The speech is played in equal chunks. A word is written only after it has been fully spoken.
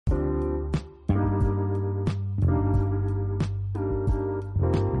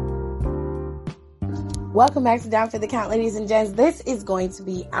Welcome back to Down for the Count, ladies and gents. This is going to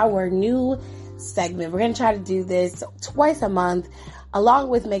be our new segment. We're going to try to do this twice a month, along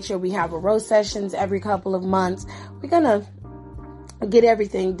with make sure we have a roast sessions every couple of months. We're going to get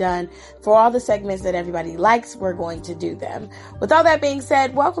everything done. For all the segments that everybody likes, we're going to do them. With all that being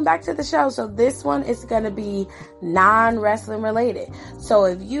said, welcome back to the show. So this one is going to be non-wrestling related. So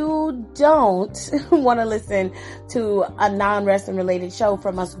if you don't want to listen to a non-wrestling related show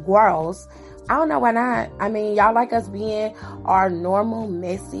from us girls, I don't know why not. I mean, y'all like us being our normal,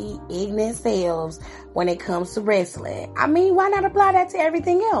 messy, ignorant selves when it comes to wrestling. I mean, why not apply that to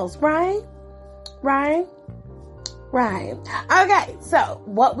everything else, right? Right. Okay, so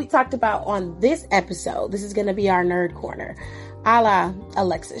what we talked about on this episode, this is going to be our nerd corner. A la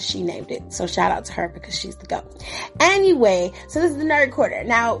Alexis, she named it. So shout out to her because she's the GOAT. Anyway, so this is the nerd corner.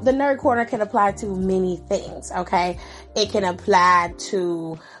 Now, the nerd corner can apply to many things, okay? It can apply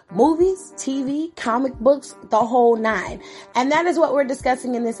to movies, TV, comic books, the whole nine. And that is what we're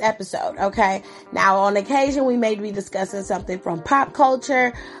discussing in this episode, okay? Now, on occasion, we may be discussing something from pop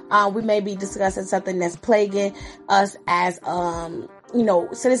culture. We may be discussing something that's plaguing us as,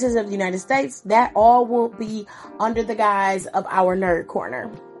 citizens of the United States. That all will be under the guise of our nerd corner.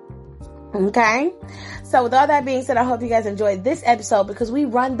 Okay? So with all that being said, I hope you guys enjoyed this episode because we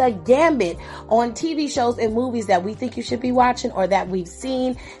run the gambit on TV shows and movies that we think you should be watching or that we've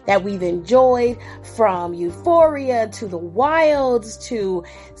seen, that we've enjoyed, from Euphoria to The Wilds to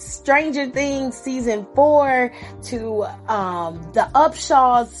Stranger Things Season 4 to The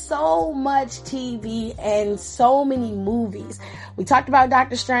Upshaws. So much TV and so many movies. We talked about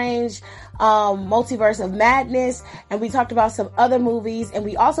Doctor Strange, Multiverse of Madness, and we talked about some other movies, and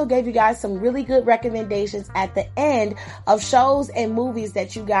we also gave you guys some really good recommendations at the end of shows and movies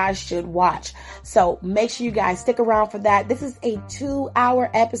that you guys should watch. So make sure you guys stick around for that. This is a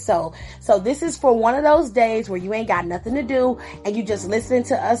 2-hour episode. So this is for one of those days where you ain't got nothing to do and you just listen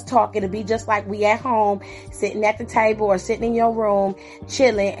to us talk. It'll be just like we at home, sitting at the table or sitting in your room,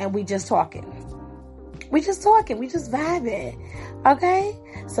 chilling, and we just talking. We just vibing. Okay?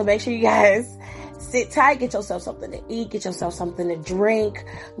 So make sure you guys sit tight, get yourself something to eat, get yourself something to drink,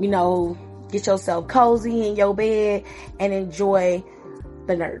 get yourself cozy in your bed and enjoy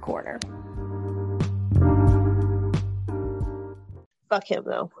the nerd corner. Fuck him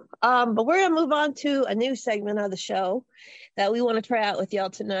though. But we're gonna move on to a new segment of the show that we want to try out with y'all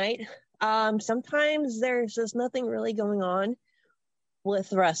tonight. Sometimes there's just nothing really going on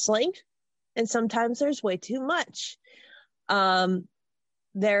with wrestling, and sometimes there's way too much.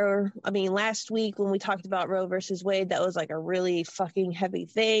 Last week when we talked about Roe versus Wade, that was like a really fucking heavy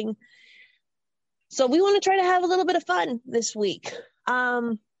thing. So we want to try to have a little bit of fun this week.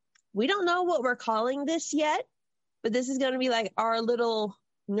 We don't know what we're calling this yet, but this is going to be like our little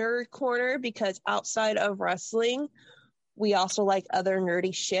nerd corner because outside of wrestling, we also like other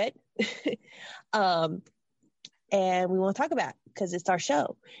nerdy shit. And we want to talk about it because it's our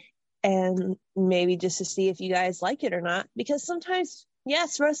show. And maybe just to see if you guys like it or not. Because sometimes,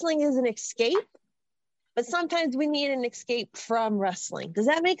 yes, wrestling is an escape, but sometimes we need an escape from wrestling. Does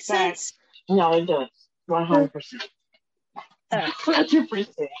that make sense? No, it does. 100%.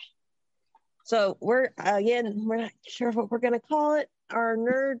 100%. So we're not sure what we're going to call it. Our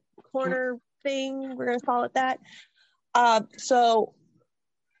nerd corner thing, we're going to call it that. So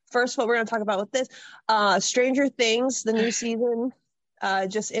first, what we're going to talk about with this, Stranger Things, the new season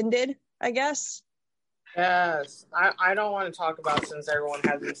just ended, I guess. Yes. I don't want to talk about it since everyone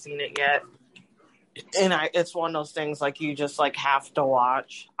hasn't seen it yet. And it's one of those things like you just like have to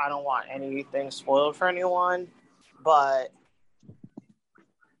watch. I don't want anything spoiled for anyone, but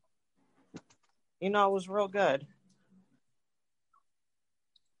it was real good.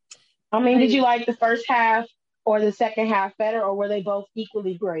 I mean, did you like the first half or the second half better, or were they both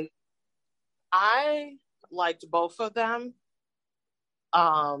equally great? I liked both of them.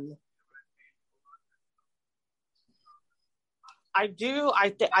 I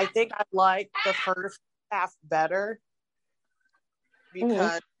think I like the first half better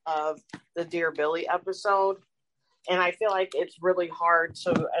because of the Dear Billy episode. And I feel like it's really hard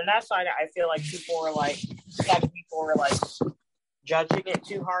to, and that's why I feel like people are like judging it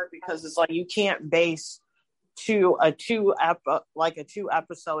too hard because it's like you can't base a two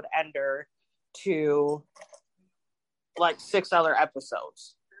episode ender to like 6 other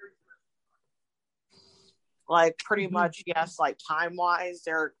episodes. Like pretty much, yes, like time wise,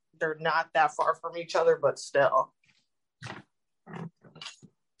 they're not that far from each other, but still.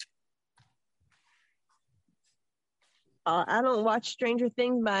 I don't watch Stranger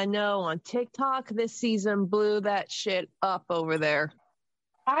Things, but I know on TikTok this season blew that shit up over there.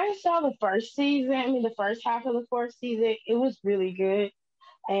 I saw the first season. I mean, the first half of the fourth season. It was really good,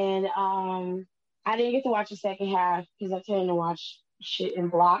 and I didn't get to watch the second half because I tend to watch shit in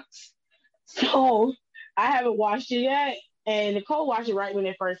blocks. So I haven't watched it yet. And Nicole watched it right when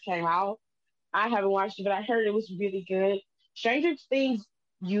it first came out. I haven't watched it, but I heard it was really good. Stranger Things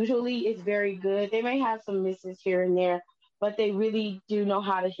usually is very good. They may have some misses here and there, but they really do know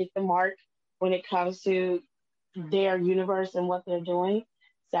how to hit the mark when it comes to their universe and what they're doing.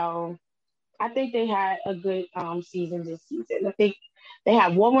 So I think they had a good season this season. I think they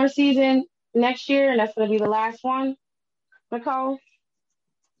have one more season next year, and that's going to be the last one. Nicole?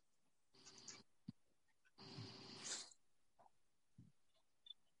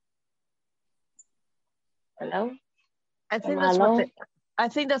 Hello? I think Am I that's what alone? I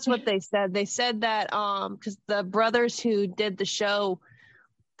think that's what they said. They said that because the brothers who did the show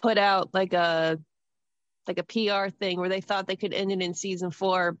put out like a PR thing where they thought they could end it in season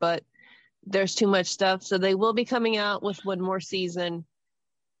 4, but there's too much stuff, so they will be coming out with one more season,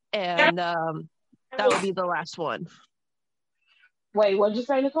 and that will be the last one. Wait, what'd you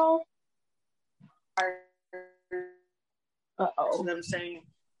say, Nicole? Uh-oh. Them saying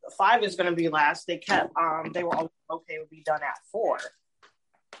 5 is going to be last. They kept they were okay would be done at 4,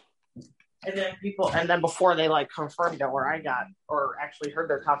 and then before they like confirmed it, or actually heard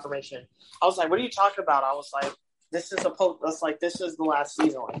their confirmation, I was like, "What are you talking about?" I was like, "This is this is the last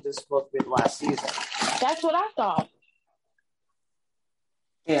season. Like this is supposed to be the last season." That's what I thought.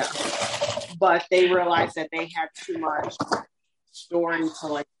 Yeah, but they realized that they had too much story to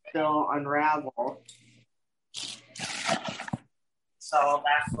like still unravel. So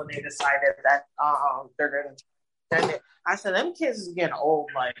that's when they decided that they're gonna extend it. I said, them kids is getting old.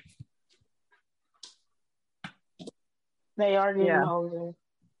 Like They are getting older.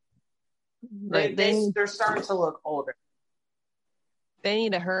 they're starting to look older. They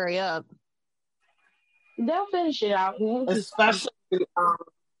need to hurry up. They'll finish it out.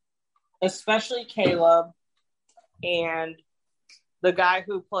 Especially Caleb and the guy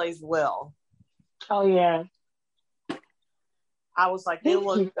who plays Will. Oh yeah. I was like, they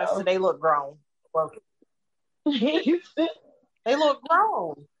look grown. They look grown.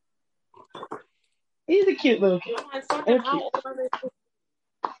 He's a cute little kid. How old are they?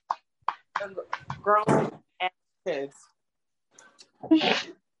 Grown ass kids.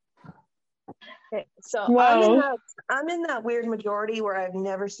 Okay, so Wow. I'm in that weird majority where I've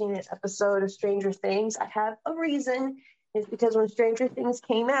never seen an episode of Stranger Things. I have a reason. It's because when Stranger Things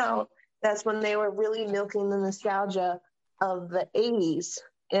came out, that's when they were really milking the nostalgia of the 80s.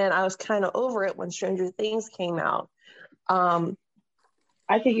 And I was kind of over it when Stranger Things came out. I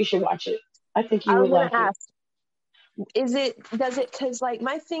think you should watch it. I think you I was would going like to ask, because like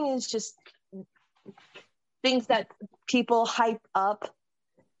my thing is just things that people hype up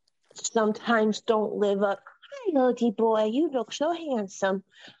sometimes don't live up. Hi, Lodi boy, you look so handsome.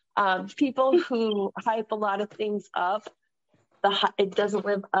 People who hype a lot of things up, it doesn't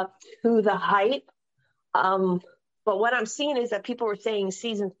live up to the hype. But what I'm seeing is that people were saying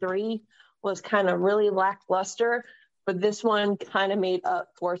season 3 was kind of really lackluster, but this one kind of made up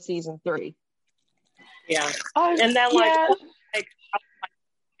for season 3. Yeah. And then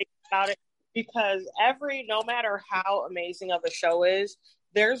about it, because no matter how amazing of a show is,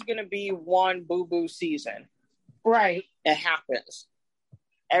 there's going to be one boo-boo season. Right. It happens.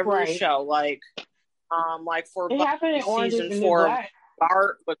 Every show, for it happened in season 4,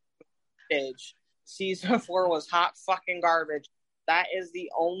 Bart was garbage. Season 4 was hot fucking garbage. That is the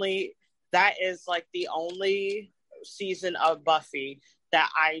only season of Buffy that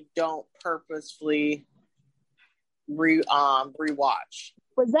I don't purposefully rewatch.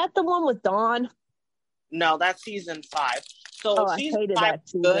 Was that the one with Dawn? No, that's season 5. So season 5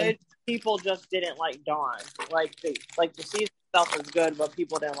 is good. People just didn't like Dawn. The season itself is good, but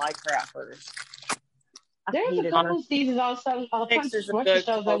people didn't like her at first. There's a couple seasons on some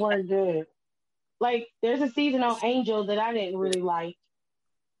shows that weren't good. Like there's a season on Angel that I didn't really like.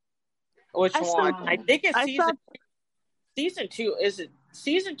 Which one? I think it's season 2. Is it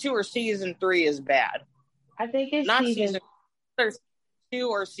season 2 or season 3 is bad? I think it's not season 2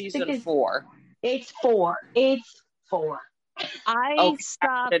 or season 4. It's 4. It's 4. I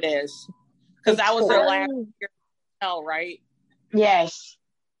stopped. It is because that was their last year. Hell, right? Yes.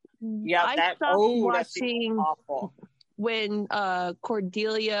 Yeah. I stopped watching awful. When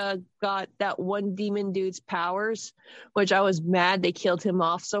Cordelia got that one demon dude's powers, which I was mad they killed him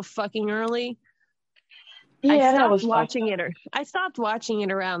off so fucking early. Yeah, I stopped watching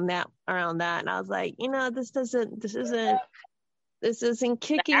it around that, and I was like, this isn't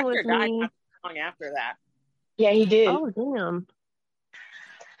kicking with me. Died not long after that. Yeah, he did. Oh damn!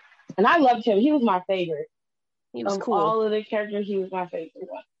 And I loved him. He was my favorite. He was Of cool. all of the characters, he was my favorite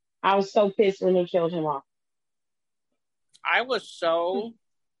one. I was so pissed when they killed him off. I was so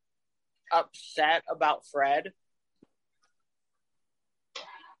upset about Fred.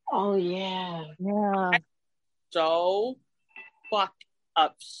 Oh, yeah. Yeah. So fucking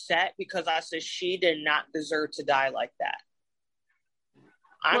upset because I said she did not deserve to die like that.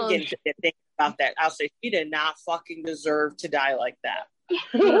 I'm getting to think about that. I'll say she did not fucking deserve to die like that.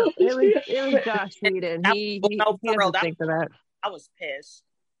 No, it was Josh Whedon. He doesn't think of that. I was pissed.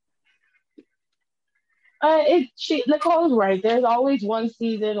 Nicole's right. There's always one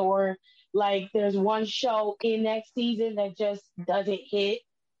season or like there's one show in next season that just doesn't hit.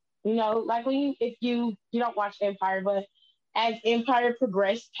 You know, like if you don't watch Empire, but as Empire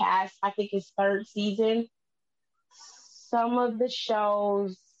progressed past, I think its third season, some of the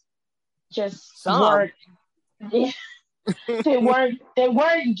shows just weren't. They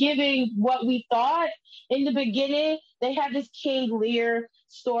weren't giving what we thought in the beginning. They had this King Lear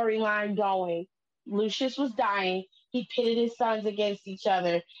storyline going. Lucius was dying. He pitted his sons against each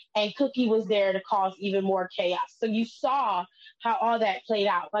other, and Cookie was there to cause even more chaos. So you saw how all that played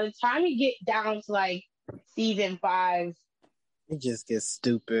out. By the time you get down to like season 5, it just gets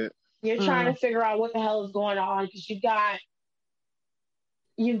stupid. You're trying to figure out what the hell is going on because you've got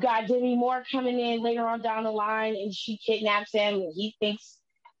Demi Moore coming in later on down the line, and she kidnaps him, and he thinks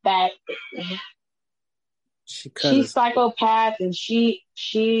that she's psychopath, and she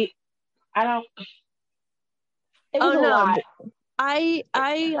I don't. It was a lot. I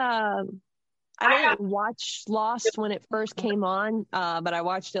didn't watch Lost when it first came on, but I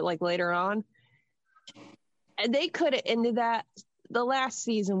watched it like later on. And they could have ended that. The last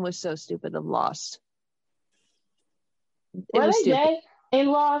season was so stupid of Lost. Were they dead in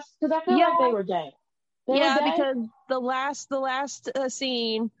Lost? Because I feel like they were dead. Because the last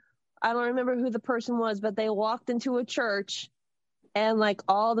scene, I don't remember who the person was, but they walked into a church. And like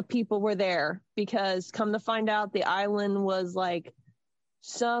all the people were there because come to find out the island was like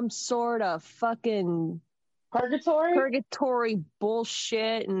some sort of fucking purgatory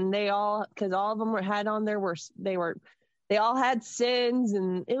bullshit. And because all of them had on there they all had sins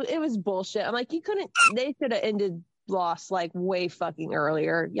and it was bullshit. I'm like, they should have ended Lost like way fucking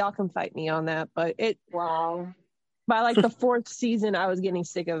earlier. Y'all can fight me on that, but by like the 4th season, I was getting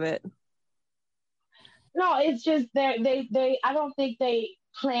sick of it. No, it's just that they I don't think they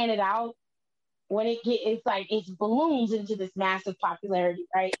plan it out when it's like it balloons into this massive popularity,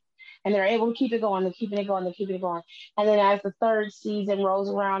 right? And they're able to keep it going, they're keeping it going. And then as the 3rd season rolls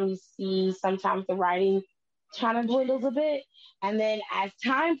around, you see sometimes the writing kind of dwindles a bit. And then as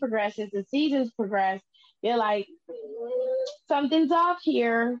time progresses, the seasons progress, you're like, something's off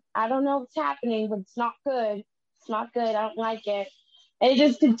here. I don't know what's happening, but it's not good. It's not good. I don't like it. And it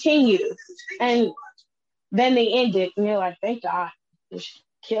just continues. And then they end it, and you're like, thank God. Just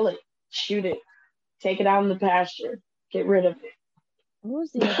kill it. Shoot it. Take it out in the pasture. Get rid of it. What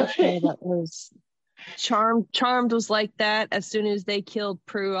was the other show that was... Charmed was like that. As soon as they killed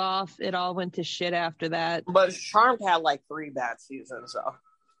Prue off, it all went to shit after that. But Charmed had like 3 bad seasons, though.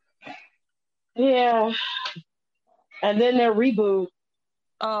 Yeah. And then their reboot.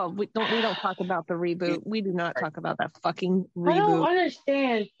 Oh, we don't talk about the reboot. We do not talk about that fucking reboot. I don't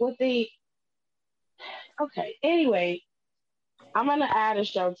understand what they... Okay, anyway, I'm going to add a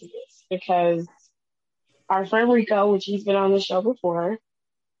show to this because our friend Rico, which he's been on the show before,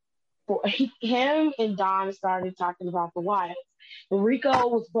 him and Don started talking about the Wilds. And Rico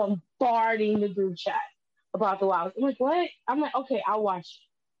was bombarding the group chat about the Wilds. I'm like, what? I'm like, okay, I'll watch it.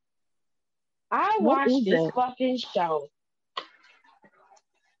 I watched this fucking show.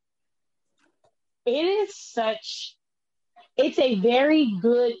 It's a very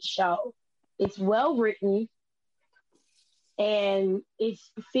good show. It's well written and it's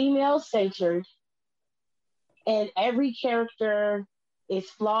female centered and every character is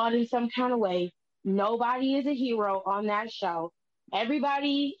flawed in some kind of way. Nobody is a hero on that show.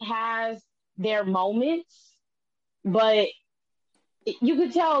 Everybody has their moments, but you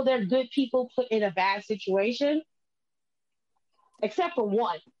can tell they're good people put in a bad situation, except for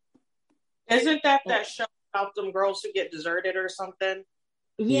one. Isn't that show about them girls who get deserted or something?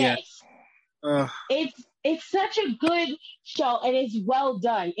 Yes. Yeah. It's such a good show and it's well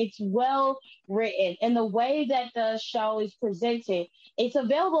done. It's well written. And the way that the show is presented, it's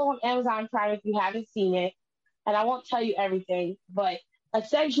available on Amazon Prime if you haven't seen it. And I won't tell you everything, but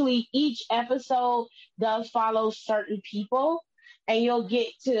essentially each episode does follow certain people and you'll get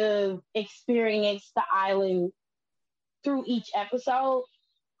to experience the island through each episode.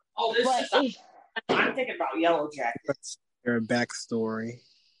 Oh, I'm thinking about Yellow Jackets. Their backstory.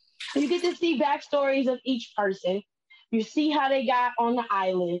 You get to see backstories of each person. You see how they got on the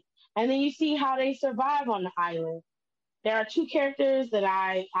island, and then you see how they survive on the island. There are two characters that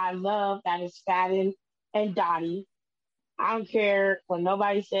I love. That is Faden and Dottie. I don't care what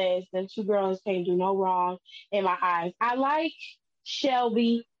nobody says. Them two girls can't do no wrong in my eyes. I like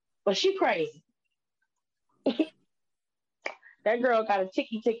Shelby, but she crazy. That girl got a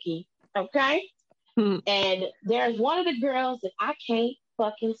ticky. Okay? And there's one of the girls that I can't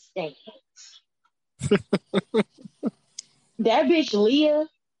fucking stand. That bitch Leah.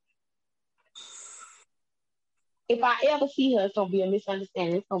 If I ever see her, it's gonna be a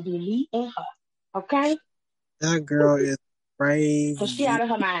misunderstanding. It's gonna be me and her. Okay? That girl is crazy. So she out of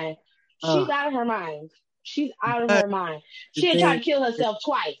her mind. She's out of her mind. She's out of But her mind. She'll try to kill herself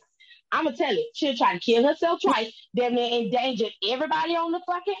twice. I'm gonna tell you, she'll try to kill herself twice. Then they endangered everybody on the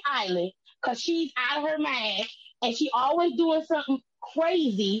fucking island because she's out of her mind and she always doing something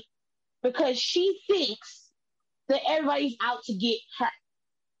crazy because she thinks that everybody's out to get her.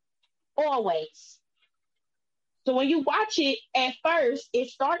 Always. So when you watch it at first, it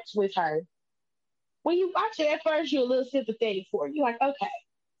starts with her. When you watch it at first, you're a little sympathetic for her. You're like, okay,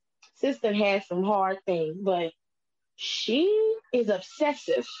 sister has some hard things, but she is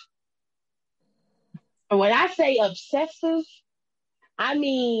obsessive. And when I say obsessive, I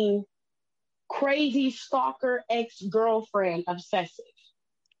mean crazy stalker ex-girlfriend obsessive.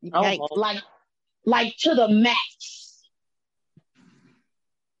 Yikes. Like to the max.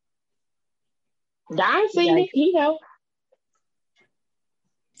 Don seen it, you know.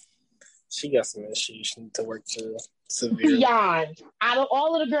 she got some issues she need to work through severely. Beyond. Out of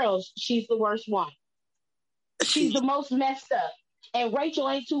all of the girls, she's the worst one. She's the most messed up. And Rachel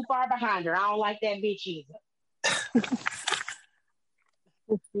ain't too far behind her. I don't like that bitch either.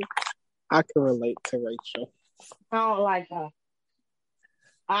 I can relate to Rachel. I don't like her.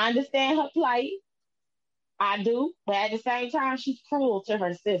 I understand her plight. I do. But at the same time, she's cruel to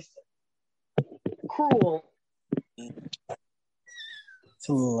her sister. Cruel.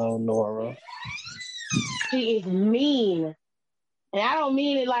 Hello, Nora. She is mean. And I don't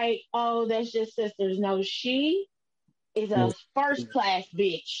mean it like, oh, that's just sisters. No, she is a first class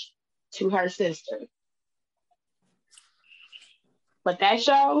bitch to her sister. But that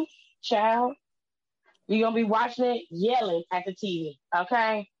show, child, you're gonna be watching it yelling at the TV,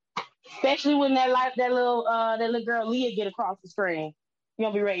 okay? Especially when that little girl Leah get across the screen. You're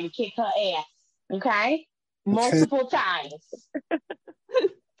gonna be ready to kick her ass, okay? Multiple times.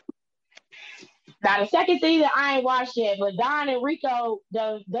 Now the second thing that I ain't watched yet, but Don and Rico,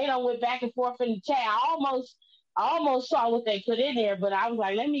 they don't went back and forth in the chat. I almost saw what they put in there, but I was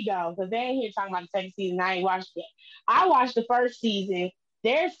like, let me go because they ain't here talking about the second season. I ain't watched it. I watched the first season.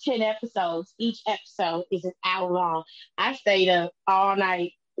 There's 10 episodes. Each episode is an hour long. I stayed up all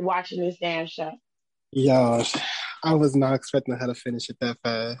night watching this damn show. Yo, I was not expecting her to finish it that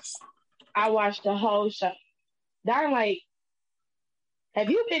fast. I watched the whole show. Don like, have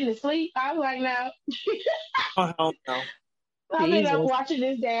you been to sleep? I was like, no. Oh, hell no. I've been up Jesus. watching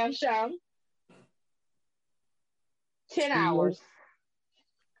this damn show. 10 hours.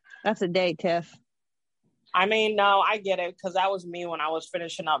 That's a day, Tiff. I mean, no, I get it because that was me when I was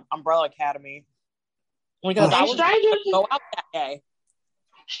finishing up Umbrella Academy. Because I was going to go out that day.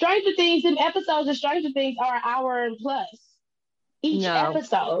 Stranger Things, them episodes of Stranger Things are an hour and plus. Each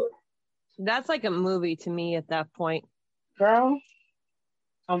episode. That's like a movie to me at that point. Girl,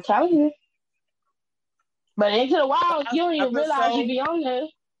 I'm telling you. But Into the Wild, you don't even realize you be on there.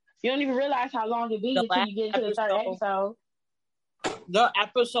 You don't even realize how long it be until you get into the third episode. The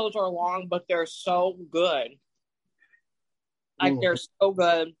episodes are long, but they're so good. Like, they're so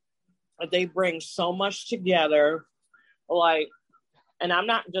good. They bring so much together. Like, and I'm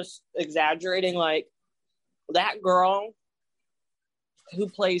not just exaggerating. Like, that girl who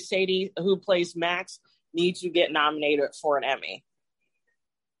plays Sadie, who plays Max, needs to get nominated for an Emmy.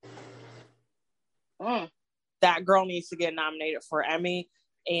 That girl needs to get nominated for Emmy.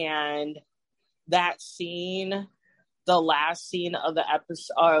 And that scene, the last scene of the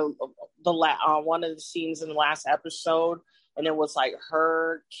episode, one of the scenes in the last episode, and it was like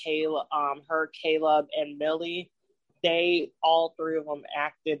her, Caleb, and Millie. They, all three of them,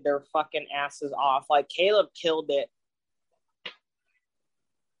 acted their fucking asses off. Like, Caleb killed it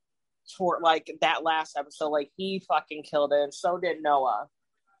for like that last episode. Like, he fucking killed it, and so did Noah.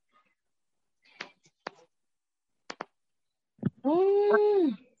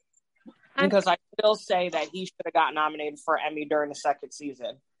 Because I still say that he should have got nominated for Emmy during the second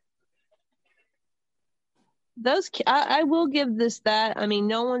season. I will give this that. I mean,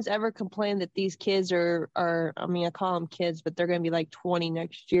 no one's ever complained that these kids are, I mean, I call them kids, but they're going to be like 20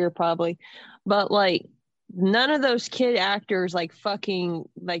 next year probably. But like, none of those kid actors like fucking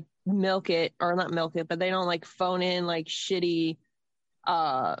like milk it, or not milk it, but they don't like phone in like shitty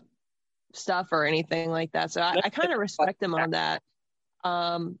stuff or anything like that. So I kind of respect them on that.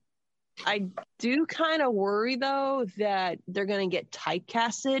 I do kind of worry though that they're going to get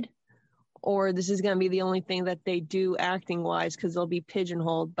typecasted, or this is going to be the only thing that they do acting wise, because they'll be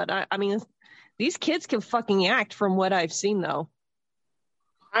pigeonholed. But I mean, these kids can fucking act from what I've seen though.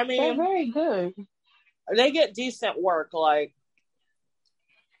 I They're mean, very good. they get decent work. Like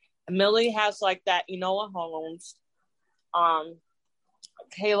Millie has like that Enola Holmes.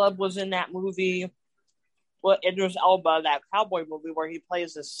 Caleb was in that movie with Idris Elba, that cowboy movie where he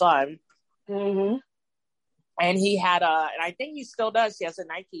plays his son. Mm-hmm. And he had and I think he still does. He has a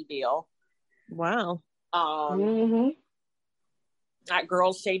Nike deal. Wow. Mm-hmm. That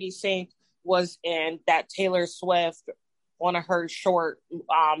girl Sadie Sink was in that Taylor Swift, one of her short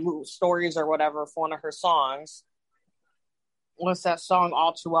stories or whatever for one of her songs. What's that song?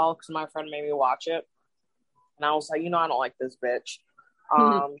 All Too Well, because my friend made me watch it. And I was like, I don't like this bitch.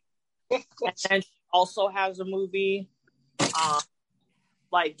 And then she also has a movie,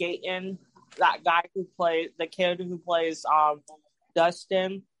 like Gayton, that guy who plays, the kid who plays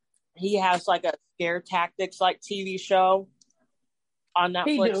Dustin. He has like a scare tactics like TV show on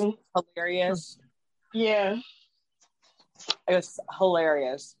Netflix. Hilarious. Yeah. It's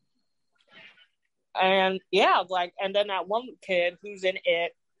hilarious. And yeah, like, and then that one kid who's in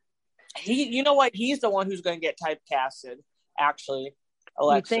it, you know what? He's the one who's going to get typecasted, actually,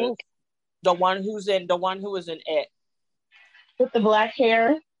 Alexis. You think? The one who was in it. With the black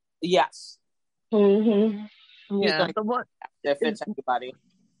hair? Yes. Mm-hmm. Yeah. The one. If it's anybody.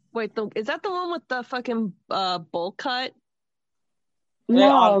 Wait, is that the one with the fucking bowl cut?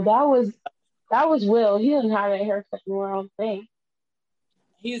 No, that was Will. He doesn't have that haircut anymore, I don't think.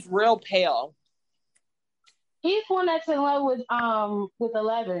 He's real pale. He's one that's in love with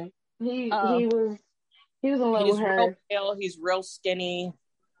 11. He was in love with her. He's real pale. He's real skinny.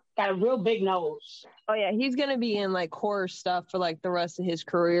 Got a real big nose. Oh yeah, he's gonna be in like horror stuff for like the rest of his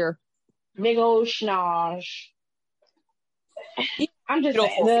career. Big old schnoz. I'm just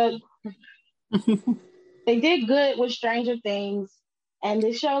saying, they did good with Stranger Things, and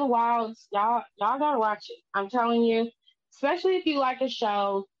this show, The Wilds, y'all gotta watch it. I'm telling you, especially if you like a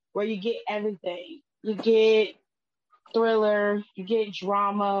show where you get everything. You get thriller, you get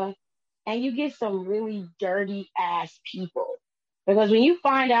drama, and you get some really dirty ass people. Because when you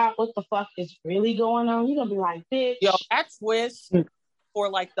find out what the fuck is really going on, you're gonna be like, bitch. Yo, that twist for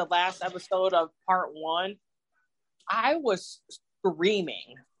like the last episode of part 1, I was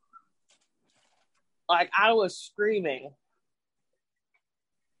screaming. Like, I was screaming.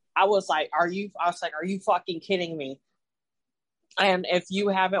 I was like, are you fucking kidding me? And if you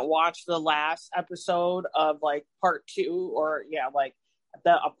haven't watched the last episode of like part 2, or like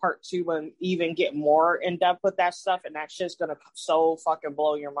part 2 and even get more in depth with that stuff, and that shit's gonna so fucking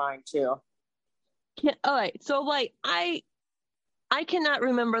blow your mind too. Yeah, all right, so like I cannot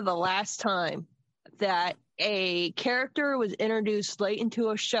remember the last time that a character was introduced late into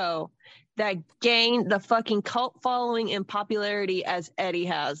a show that gained the fucking cult following and popularity as Eddie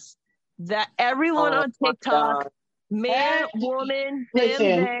has. That everyone on TikTok, man, woman,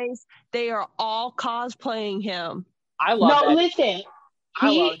 them, they are all cosplaying him. I love Eddie. Listen.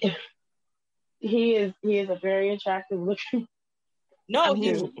 He is a very attractive looking. No,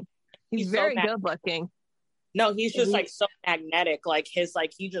 he's very so good looking. No, he's just like so magnetic. Like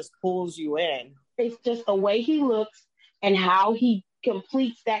he just pulls you in. It's just the way he looks and how he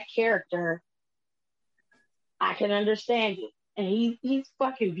completes that character. I can understand it, and he's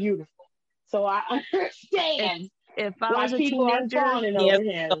fucking beautiful. So I understand if I was a teenager, over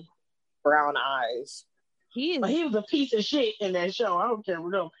him. Brown eyes. He was a piece of shit in that show. I don't care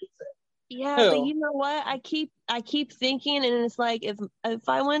what no piece of. Yeah, but you know what? I keep thinking, and it's like if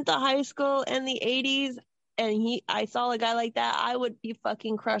I went to high school in the 80s and I saw a guy like that, I would be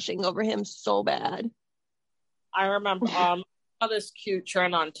fucking crushing over him so bad. I remember saw this cute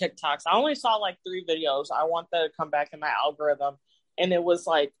trend on TikToks. I only saw like 3 videos. I want that to come back in my algorithm. And it was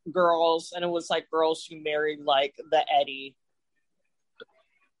like girls, and it was like girls who married like the Eddie.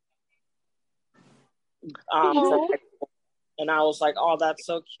 And I was like, oh, that's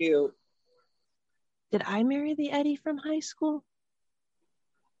so cute. Did I marry the Eddie from high school?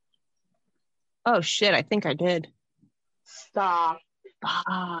 Oh shit, I think I did. Stop.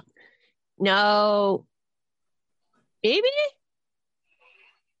 No. Maybe?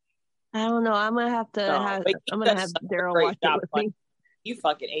 I don't know. I'm gonna have to No, but I'm he gonna does have such a Daryl great watch it job. with Like, me. you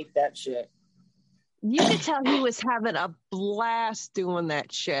fucking ate that shit. You could tell he was having a blast doing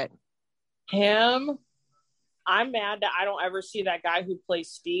that shit. Him, I'm mad that I don't ever see that guy who plays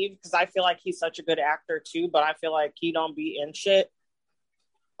Steve because I feel like he's such a good actor too, but I feel like he don't be in shit.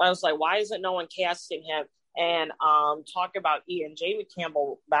 I was like, why isn't no one casting him? And talk about Ian, Jamie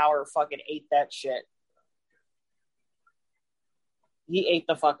Campbell Bower fucking ate that shit. He ate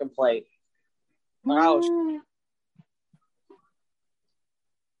the fucking plate.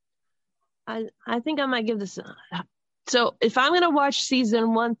 I think I might give this. So if I'm gonna watch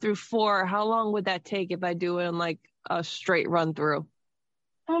season 1 through 4, how long would that take if I do it in like a straight run through?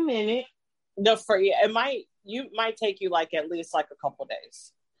 A minute. No, it might take you like at least like a couple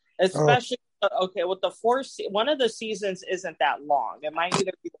days, especially okay with the one of the seasons isn't that long. It might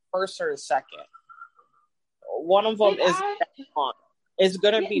either be the first or the second. One of them is that long. It's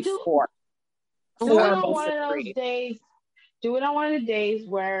gonna be four. Do it on one of those days. Do it on one of the days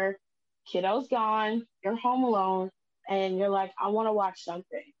where kiddo's gone, you're home alone, and you're like, I want to watch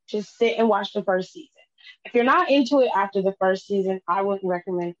something. Just sit and watch the first season. If you're not into it after the first season, I wouldn't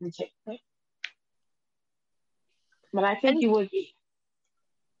recommend you take it. But I think you would be.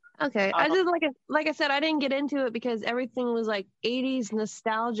 Okay. I just like I said, I didn't get into it because everything was like 80s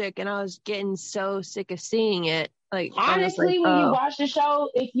nostalgic and I was getting so sick of seeing it. Like honestly, when you watch the show,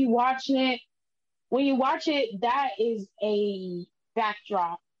 if you when you watch it, that is a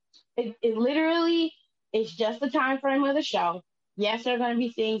backdrop. It literally is just the time frame of the show. Yes, there are going to be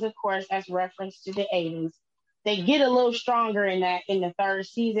things, of course, as reference to the 80s. They get a little stronger in the third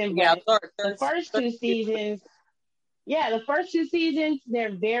season. But the first two seasons,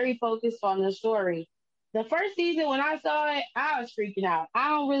 they're very focused on the story. The first season, when I saw it, I was freaking out. I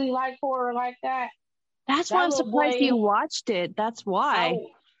don't really like horror like that. That's why I'm surprised you watched it. That's why.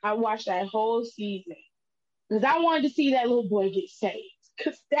 I watched that whole season. Because I wanted to see that little boy get saved.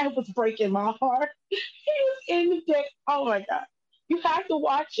 Because that was breaking my heart. He was in the deck. Oh my God. You have to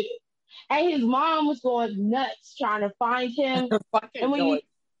watch it. And his mom was going nuts trying to find him. And when you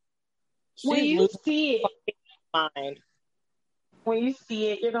see it, when you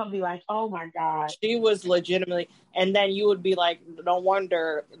see it, you're going to be like, oh my God. She was legitimately, and then you would be like, no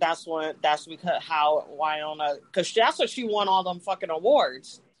wonder that's because how Winona, because that's what she won all them fucking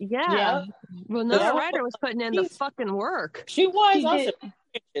awards. Yeah. Winona Ryder was putting in the fucking work. She was.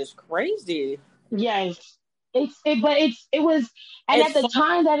 It's crazy. Yes. It was, and at the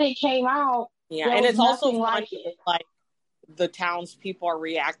time that it came out, and it's also like it. Like the townspeople are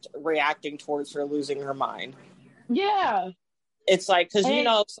reacting towards her losing her mind. Yeah. It's like, because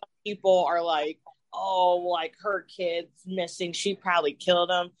some people are like, oh, like her kid's missing, she probably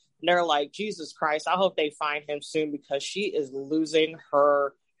killed him. And they're like, Jesus Christ, I hope they find him soon because she is losing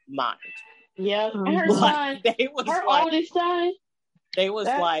her mind. Yeah. And her son, oldest son. They was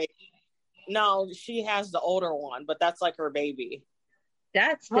like, no, she has the older one, but that's like her baby.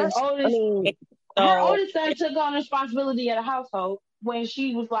 That's her oldest. Her oldest son took on responsibility of the household. When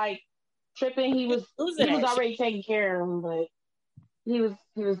she was like tripping, he was already taking care of him, but he was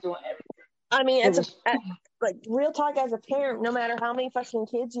doing everything. I mean, like real talk, as a parent, no matter how many fucking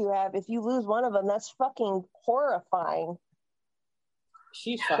kids you have, if you lose one of them, that's fucking horrifying.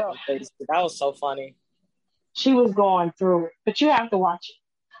 She's fucking crazy. That was so funny. She was going through it, but you have to watch it.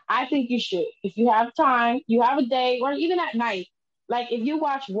 I think you should. If you have time, you have a day, or even at night. Like if you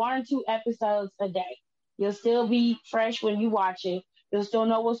watch 1 or 2 episodes a day, you'll still be fresh when you watch it. You'll still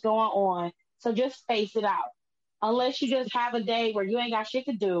know what's going on. So just space it out. Unless you just have a day where you ain't got shit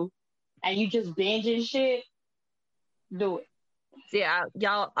to do and you just binging shit, do it. Yeah,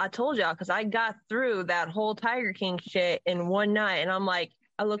 y'all, I told y'all, because I got through that whole Tiger King shit in one night, and I'm like,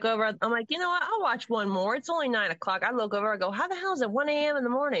 I look over, I'm like, you know what, I'll watch one more. It's only 9 o'clock. I look over, I go, how the hell is it 1 a.m. in the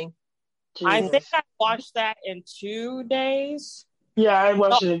morning? Jesus. I think I watched that in 2 days. Yeah, I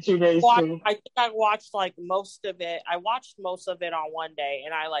watched it in 2 days too. I think I watched like most of it. I watched most of it on one day,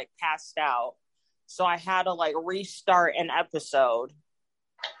 and I like passed out. So I had to like restart an episode.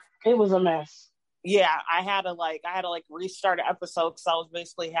 It was a mess. Yeah, I had to restart an episode because I was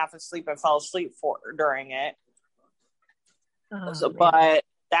basically half asleep and fell asleep during it. But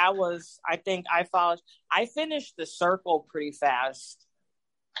that was, I think I finished The Circle pretty fast.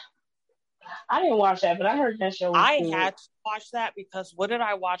 I didn't watch that, but I heard that show was good. Had to watch that because what did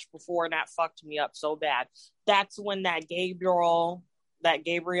I watch before and that fucked me up so bad? That's when that Gabriel, that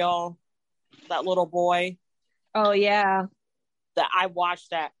little boy. Oh, yeah. That I watched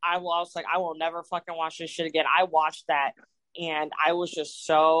that. I was like, I will never fucking watch this shit again. I watched that and I was just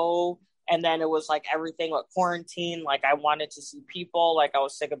so And then it was like everything with quarantine. Like I wanted to see people. Like I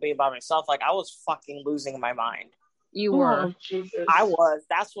was sick of being by myself. Like I was fucking losing my mind. You were. Oh, Jesus. I was.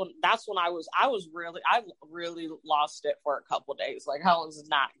 That's when I really lost it for a couple days. Like I was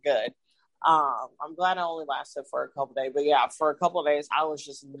not good. I'm glad I only lasted for a couple days. But yeah, for a couple of days I was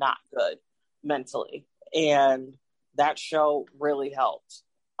just not good mentally. And that show really helped,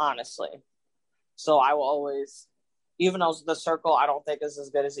 honestly. So I will always, even though The Circle I don't think is as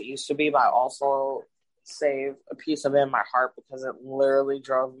good as it used to be, but I also save a piece of it in my heart because it literally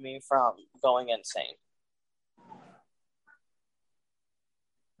drove me from going insane.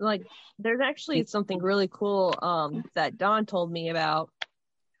 Like, there's actually something really cool that Dawn told me about.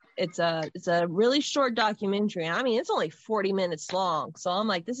 It's a really short documentary. I mean, it's only 40 minutes long. So I'm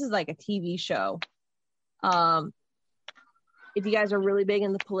like, this is like a TV show. If you guys are really big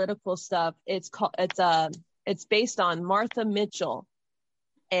in the political stuff, it's based on Martha Mitchell,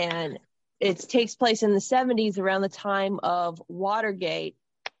 and it takes place in the 70s around the time of Watergate,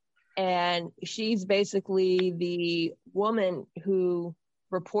 and she's basically the woman who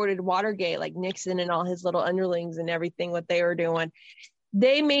reported Watergate, like Nixon and all his little underlings and everything, what they were doing.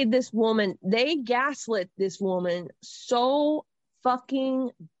 They gaslit this woman so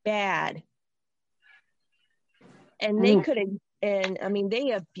fucking bad. And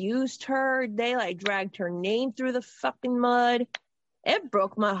they abused her. They like dragged her name through the fucking mud. It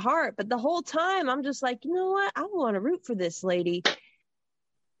broke my heart. But the whole time I'm just like, you know what? I want to root for this lady.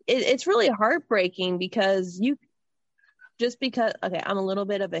 It's really heartbreaking because I'm a little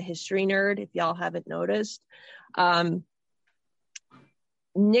bit of a history nerd, if y'all haven't noticed.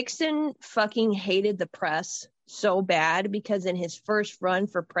 Nixon fucking hated the press so bad because in his first run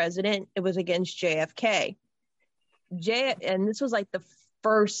for president, it was against JFK. And this was like the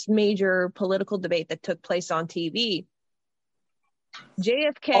first major political debate that took place on TV.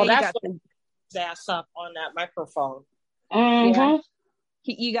 JFK got his ass up on that microphone. Mm-hmm. Yeah.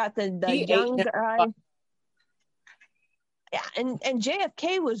 You got the young guy. Yeah, and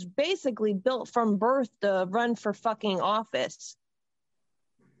JFK was basically built from birth to run for fucking office.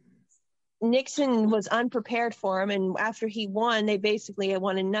 Nixon was unprepared for him, and after he won, they basically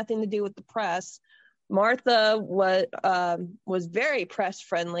wanted nothing to do with the press. Martha was very press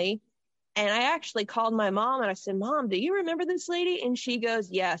friendly, and I actually called my mom and I said, "Mom, do you remember this lady?" And she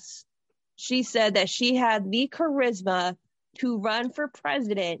goes, "Yes." She said that she had the charisma to run for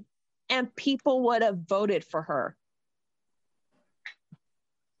president, and people would have voted for her.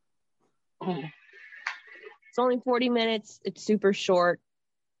 It's only 40 minutes. It's super short,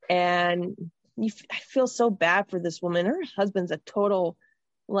 and I feel so bad for this woman. Her husband's a total,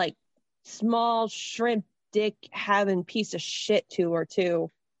 like, small shrimp dick having piece of shit to her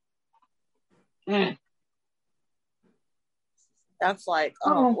too. That's like,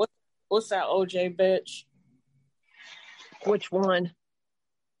 what's that OJ bitch? Which one?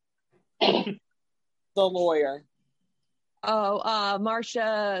 The lawyer. Oh,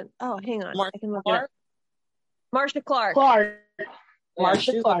 Marcia. Oh, hang on. I can look it up. Marcia Clark.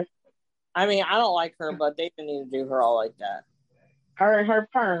 Marcia Clark. I mean, I don't like her, but they didn't need to do her all like that. Her and her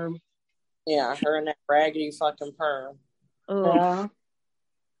perm. Yeah, her and that raggedy fucking perm. Yeah.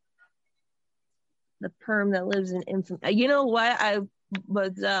 The perm that lives in infamy. You know what? I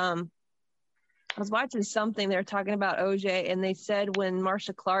was watching something. They were talking about OJ, and they said when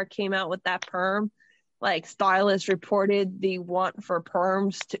Marcia Clark came out with that perm, like, stylists reported the want for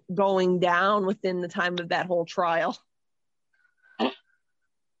perms going down within the time of that whole trial. I'm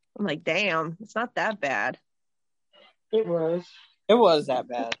like, damn, it's not that bad. It was. It was that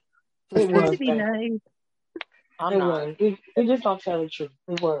bad. It was. Be nice. It was. It just don't tell the truth.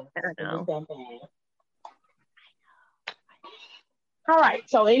 It was. I don't know. It was that bad. All right.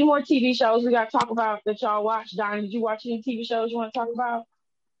 So, any more TV shows we got to talk about that y'all watch? Donnie, did you watch any TV shows you want to talk about?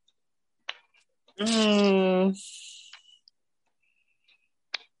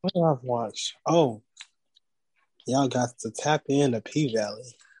 What did I watch? Oh, y'all got to tap into P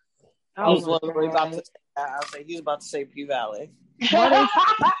Valley. I was literally about to say that. I was like, he's about to say P Valley.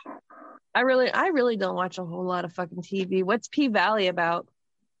 I really don't watch a whole lot of fucking TV. What's P Valley about?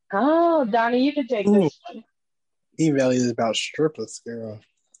 Oh, Donnie, you can take this one. P Valley is about strippers, girl.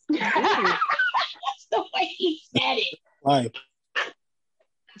 That's the way he said it. Like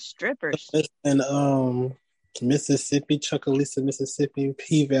strippers. And Mississippi, Chucalissa, Mississippi,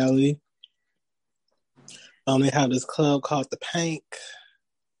 P Valley. They have this club called the Pank.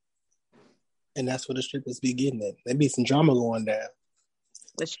 And that's where the strippers be getting it. There be some drama going down.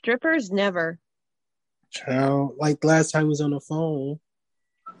 The strippers never. Child, like last time I was on the phone,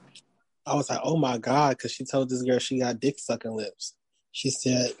 I was like, oh my God, because she told this girl she got dick sucking lips. She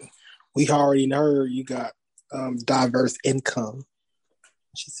said, We already heard you got diverse income.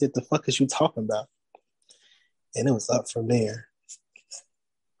 She said, the fuck is you talking about? And it was up from there.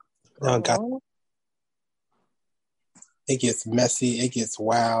 Now it gets messy. It gets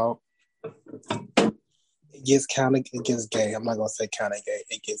wild. It gets gay. I'm not going to say kind of gay.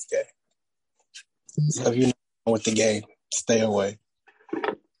 It gets gay. So if you're not with the game, stay away.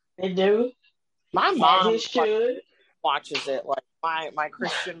 They do. My mom should. Watches it, like my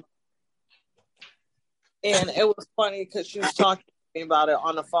Christian. And it was funny because she was talking to me about it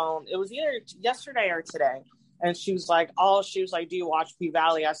on the phone. It was either yesterday or today. And she was like, do you watch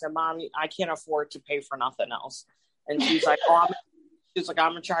P-Valley? I said, Mommy, I can't afford to pay for nothing else. And she's like, I'm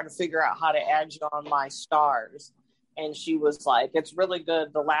going to try to figure out how to add you on my stars. And she was like, it's really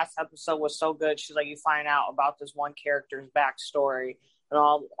good. The last episode was so good. She's like, you find out about this one character's backstory and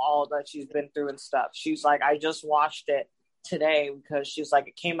all that she's been through and stuff. She's like, I just watched it today because she's like,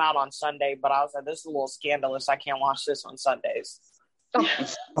 it came out on Sunday, but I was like, this is a little scandalous. I can't watch this on Sundays.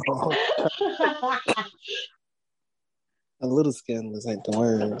 Oh. A little scandalous ain't the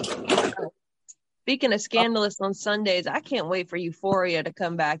word. Speaking of scandalous on Sundays, I can't wait for Euphoria to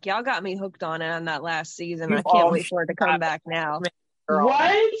come back. Y'all got me hooked on it on that last season. I can't wait for it to come back now.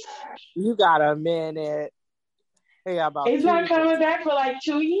 What? You got a minute. Yeah, it's not coming back for like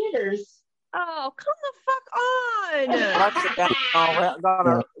 2 years. Oh, come the fuck on. I'm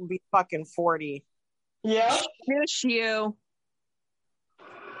gonna be fucking 40. Yeah. Miss you.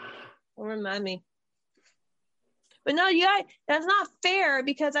 Don't remind me. But no, that's not fair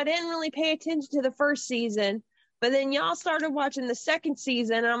because I didn't really pay attention to the first season. But then y'all started watching the second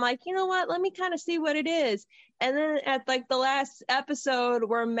season, and I'm like, you know what? Let me kind of see what it is. And then at like the last episode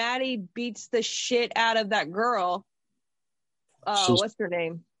where Maddie beats the shit out of that girl, what's her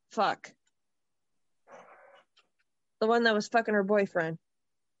name? Fuck. The one that was fucking her boyfriend.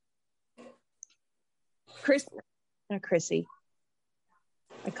 Not Chrissy.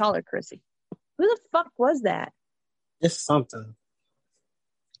 I call her Chrissy. Who the fuck was that? It's something.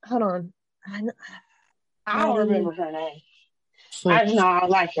 Hold on. I don't remember her name. I just know I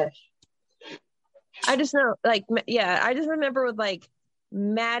like her. I just know, like, yeah, I just remember with, like,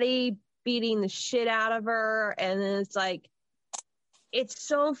 Maddie beating the shit out of her, and then it's, like, it's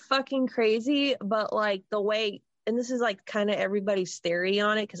so fucking crazy, but, like, the way, and this is, like, kind of everybody's theory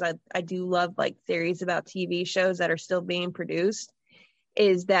on it, because I do love, like, theories about TV shows that are still being produced,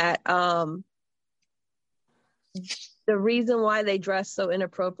 is that, the reason why they dress so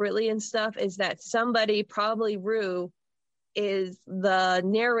inappropriately and stuff is that somebody, probably Rue, is the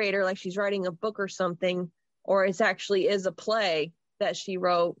narrator, like she's writing a book or something, or it actually is a play that she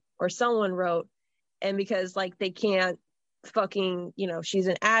wrote or someone wrote, and because like they can't fucking, she's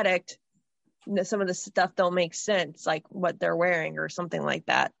an addict, some of the stuff don't make sense, like what they're wearing or something like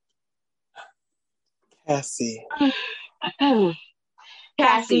that. Cassie is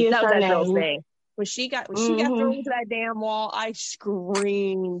her name. Thing. When she got thrown into that damn wall, I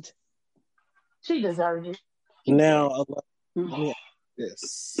screamed. She deserved it. Now, let me ask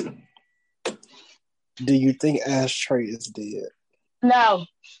this. Do you think Ashtray is dead? No.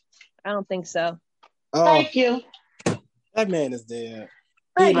 I don't think so. Oh, thank you. That man is dead.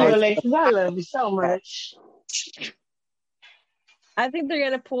 Thank you, Alexis. I love you so much. I think they're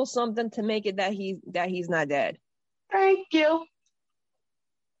gonna pull something to make it that he's not dead. Thank you.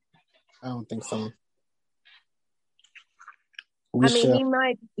 I don't think so.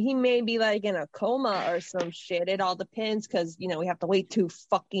 He may be like in a coma or some shit. It all depends because we have to wait 2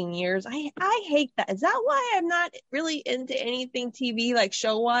 fucking years. I hate that. Is that why I'm not really into anything TV, like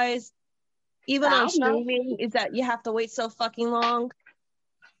show wise? Even on streaming, is that you have to wait so fucking long?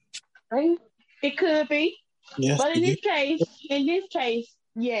 It could be. Yes, but in this case,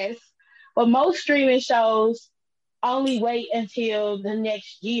 yes. But most streaming shows only wait until the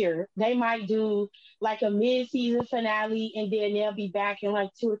next year. They might do like a mid-season finale and then they'll be back in like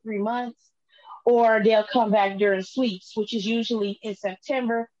 2 or 3 months, or they'll come back during sweeps, which is usually in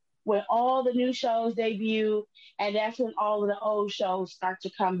September when all the new shows debut, and that's when all of the old shows start to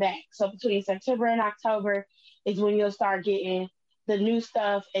come back. So between September and October is when you'll start getting the new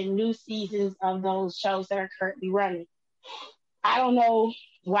stuff and new seasons of those shows that are currently running. I don't know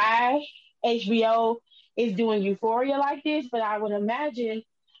why HBO is doing Euphoria like this, but I would imagine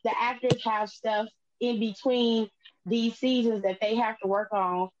the actors have stuff in between these seasons that they have to work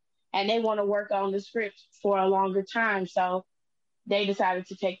on, and they want to work on the script for a longer time. So they decided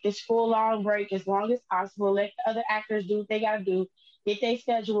to take this full long break as long as possible, let the other actors do what they got to do, get their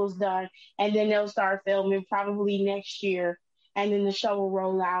schedules done, and then they'll start filming probably next year, and then the show will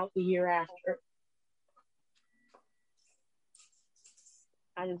roll out the year after.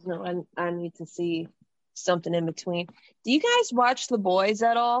 I just know I need to see something in between. Do you guys watch The Boys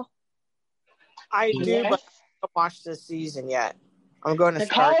at all? I do, Yes. but I haven't watched this season yet. I'm going to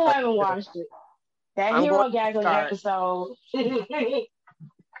Nicole start. haven't watched it. That I'm hero going to gagging start. episode. I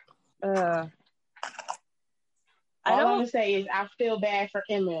All I'm don't. gonna say is I feel bad for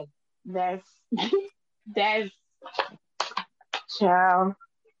Emma. That's child.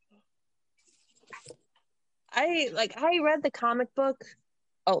 I read the comic book,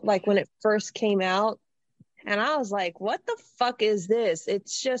 like when it first came out, and I was like, "What the fuck is this?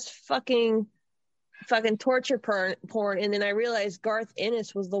 It's just fucking torture porn." And then I realized Garth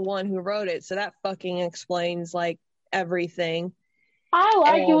Ennis was the one who wrote it, so that fucking explains like everything. I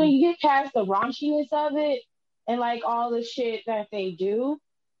like it when you get past the raunchiness of it and like all the shit that they do.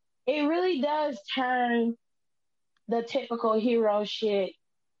 It really does turn the typical hero shit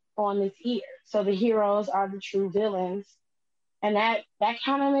on its ear. So the heroes are the true villains, and that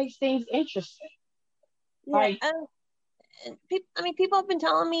kind of makes things interesting. Yeah, Like, people have been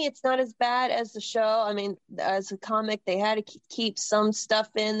telling me it's not as bad as the show. I mean, as a comic, they had to keep some stuff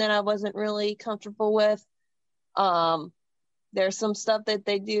in that I wasn't really comfortable with. There's some stuff that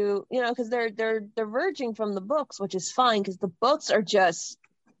they do, because they're diverging from the books, which is fine because the books are just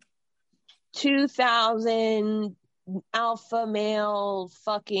 2000 alpha male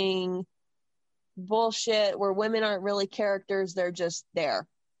fucking bullshit where women aren't really characters, they're just there.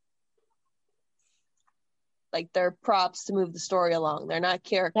 Like they're props to move the story along. They're not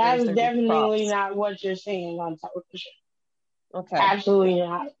characters. that is they're definitely not what you're seeing on television. Okay. Absolutely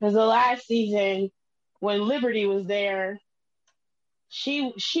not. Because the last season, when Liberty was there, she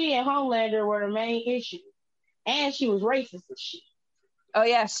and Homelander were the main issue, and she was racist as shit. Oh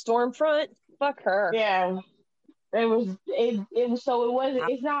yeah, Stormfront. Fuck her. Yeah, it was. It was. So it wasn't.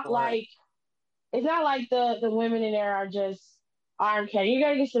 It's not like the women in there are just arm candy. You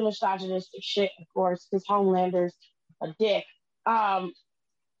gotta get some misogynistic shit, of course, because Homelander's a dick. But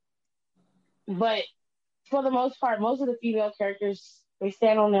for the most part, most of the female characters, they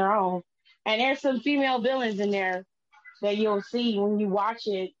stand on their own, and there's some female villains in there that you'll see when you watch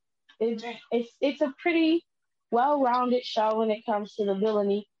it. It's a pretty well-rounded show when it comes to the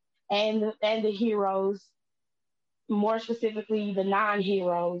villainy and the heroes, more specifically the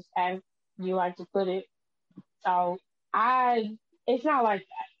non-heroes, as you like to put it. So it's not like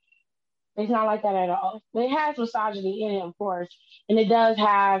that. It's not like that at all. It has misogyny in it, of course, and it does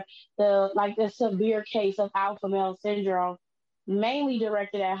have the severe case of alpha male syndrome, mainly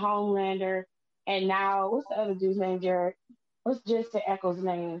directed at Homelander. And now, what's the other dude's name, Jared? What's Jensen Eccles'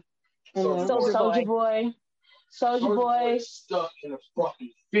 name? Soldier Boy. Soldier Boy stuck in a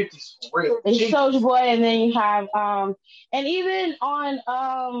fucking 50s for real. And Soldier Boy, and then you have and even on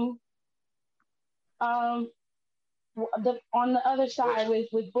on the other side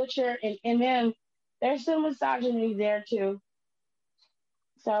with Butcher and MM, there's some misogyny there too.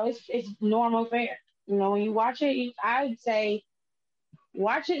 So it's normal fare. When you watch it, I'd say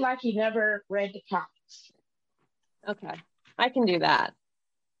watch it like you never read the comics. Okay, I can do that.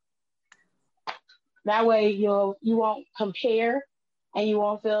 That way you won't compare, and you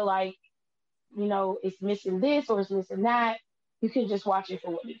won't feel like it's missing this or it's missing that. You can just watch it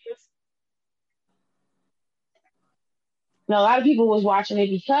for what it is. A lot of people was watching it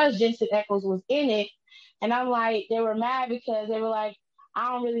because Jensen Eccles was in it, and I'm like, they were mad because they were like,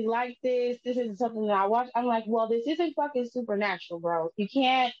 I don't really like this. This isn't something that I watch. I'm like, well, this isn't fucking Supernatural, bro. You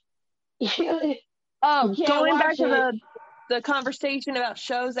can't. Going back to the conversation about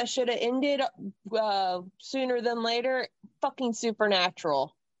shows that should have ended sooner than later, fucking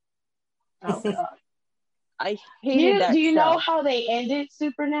Supernatural. Oh God. I hated that. Do you know how they ended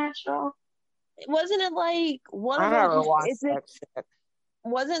Supernatural? Wasn't it like one of them?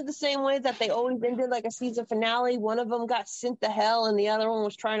 Wasn't it the same way that they always ended like a season finale? One of them got sent to hell, and the other one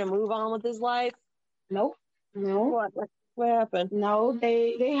was trying to move on with his life. Nope. No. What happened? No,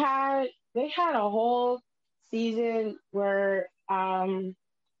 they had a whole season where God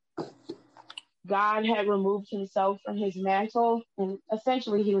had removed himself from his mantle, and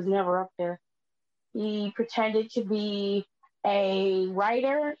essentially he was never up there. He pretended to be a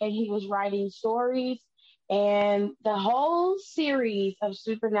writer, and he was writing stories. And the whole series of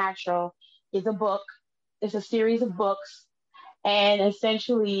Supernatural is a book. It's a series of books. And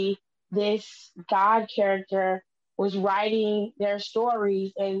essentially, this God character was writing their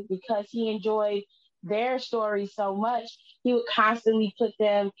stories. And because he enjoyed their stories so much, he would constantly put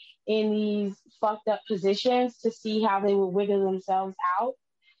them in these fucked up positions to see how they would wiggle themselves out.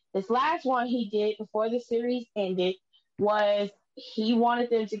 This last one he did before the series ended was he wanted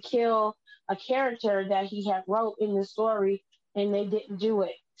them to kill a character that he had wrote in the story and they didn't do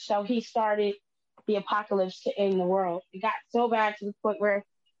it. So he started the apocalypse to end the world. It got so bad to the point where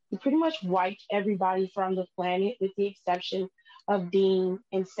he pretty much wiped everybody from the planet with the exception of Dean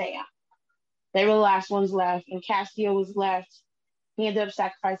and Sam. They were the last ones left, and Castiel was left. He ended up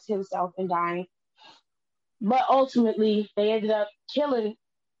sacrificing himself and dying. But ultimately, they ended up killing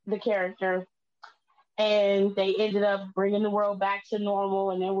the character, and they ended up bringing the world back to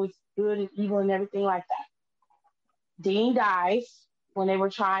normal, and there was good and evil and everything like that. Dean dies when they were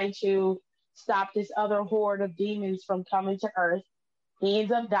trying to stop this other horde of demons from coming to Earth. He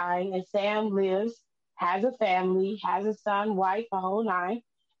ends up dying, and Sam lives, has a family, has a son, wife, a whole nine.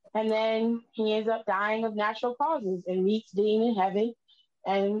 And then he ends up dying of natural causes and meets Dean in heaven,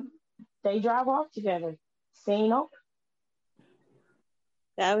 and they drive off together. Scene over.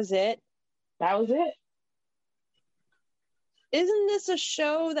 That was it. That was it. Isn't this a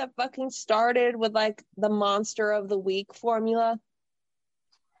show that fucking started with like the Monster of the Week formula?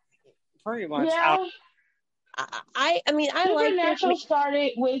 Pretty much. Yeah. I mean, I like Supernatural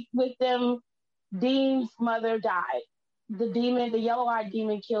started with them. Dean's mother died. The demon, the yellow-eyed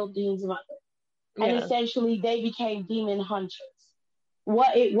demon, killed Dean's mother, and essentially they became demon hunters.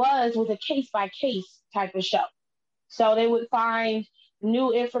 What it was a case-by-case type of show. So they would find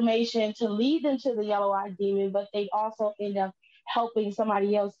new information to lead them to the yellow-eyed demon, but they'd also end up helping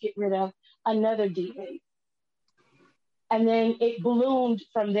somebody else get rid of another demon. And then it ballooned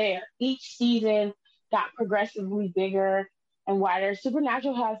from there. Each season got progressively bigger and wider.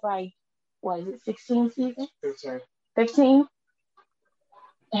 Supernatural has 16 seasons? 15?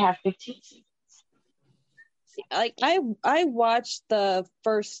 They have 15 seasons. Like I watched the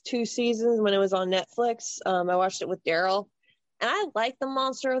first 2 seasons when it was on Netflix. I watched it with Daryl, and I like the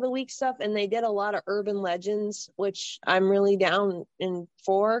Monster of the Week stuff, and they did a lot of urban legends, which I'm really down in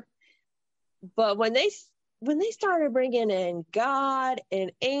for. But when they started bringing in God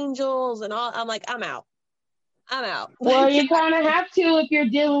and angels and all, I'm like, I'm out. Well, you kind of have to if you're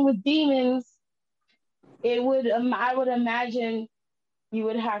dealing with demons. I would imagine you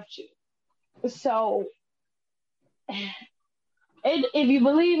would have to. So, if you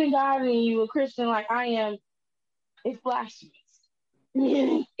believe in God and you're a Christian like I am, it's blasphemous.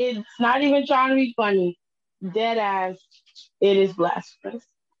 It's not even trying to be funny. Dead ass, it is blasphemous.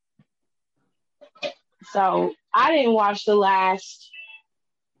 So, I haven't watched the last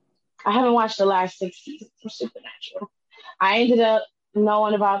 6 seasons of Supernatural. I ended up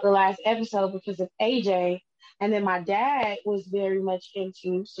knowing about the last episode because of AJ, and then my dad was very much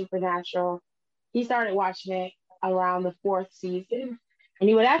into Supernatural. He started watching it around the 4th season, and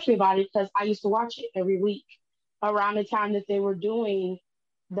he would ask me about it because I used to watch it every week around the time that they were doing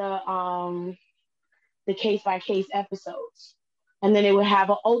the case-by-case episodes. And then they would have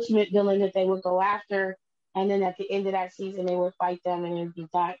an ultimate villain that they would go after, and then at the end of that season, they would fight them and it would be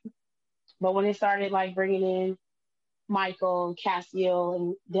done. But when they started bringing in Michael and Castiel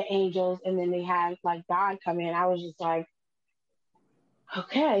and the angels, and then they had God come in, I was just like,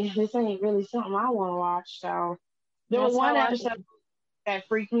 okay, this ain't really something I want to watch. So there was one episode that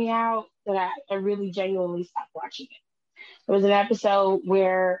freaked me out that I really genuinely stopped watching it. It was an episode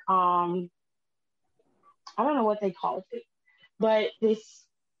where I don't know what they called it, but this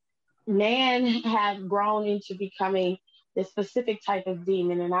man had grown into becoming this specific type of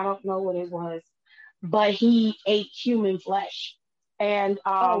demon, and I don't know what it was, but he ate human flesh. And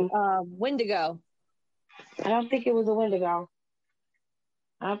Wendigo. I don't think it was a Wendigo.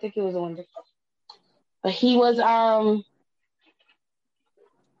 But he was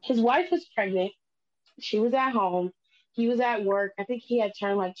his wife was pregnant. She was at home. He was at work. I think he had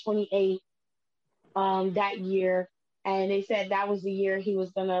turned 28 that year, and they said that was the year he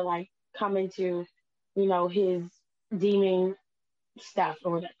was gonna come into his demon stuff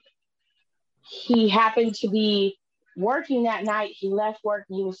or whatever. He happened to be working that night. He left work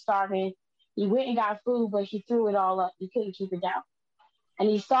and he was starving. He went and got food, but he threw it all up. He couldn't keep it down. And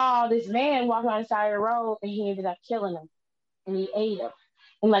he saw this man walking on the side of the road, and he ended up killing him. And he ate him.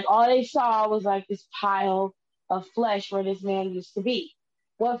 And all they saw was this pile of flesh where this man used to be.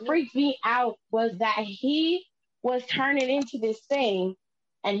 What freaked me out was that he was turning into this thing,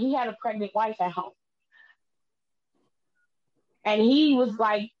 and he had a pregnant wife at home. And he was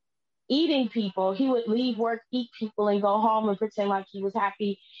eating people. He would leave work, eat people, and go home and pretend like he was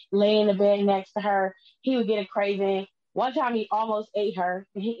happy, lay in the bed next to her. He would get a craving. One time he almost ate her,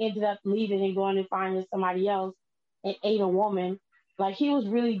 and he ended up leaving and going and finding somebody else and ate a woman. He was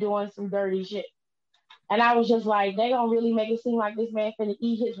really doing some dirty shit. And I was just like, they gonna really make it seem like this man finna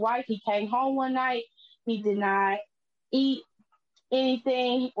eat his wife. He came home one night. He did not eat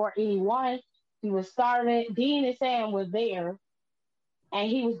anything or anyone. He was starving. Dean and Sam were there, and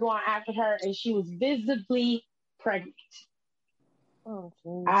he was going after her, and she was visibly pregnant. Oh,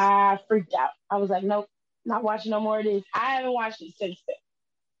 jeez. I freaked out. I was like, nope, not watching no more of this. I haven't watched it since then.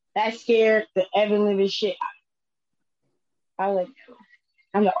 That scared the ever living shit out of me. I was like, no,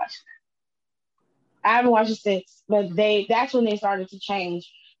 I'm not watching that. I haven't watched it since, but that's when they started to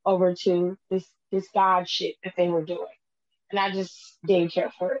change over to this God shit that they were doing. And I just didn't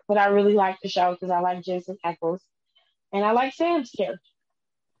care for it. But I really liked the show because I like Jensen Ackles. And I like Sam's character.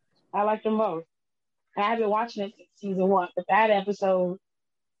 I like them both. And I've been watching it since season 1, but that episode,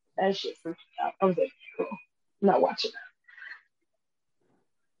 that shit freaked me out. I was like, cool. I'm not watching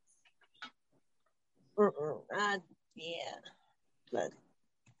that. Yeah. But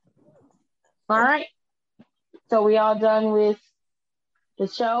all right. So we all done with the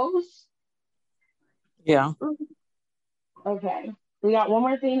shows? Yeah. Okay. We got one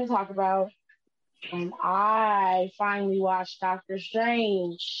more thing to talk about. And I finally watched Doctor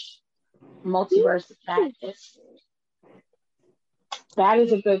Strange, Multiverse of Madness. That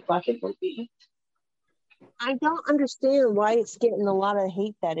is a good fucking movie. I don't understand why it's getting a lot of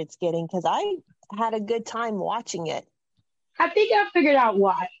hate that it's getting, because I had a good time watching it. I think I figured out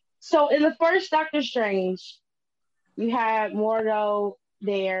why. So in the first Doctor Strange, you had Mordo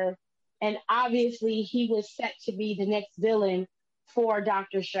there, and obviously he was set to be the next villain for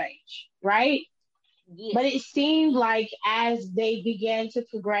Doctor Strange, right? Yes. But it seemed like as they began to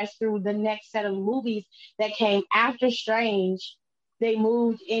progress through the next set of movies that came after Strange, they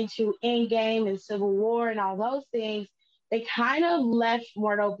moved into Endgame and Civil War and all those things. They kind of left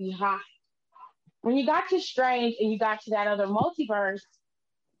Mordo behind. When you got to Strange and you got to that other multiverse,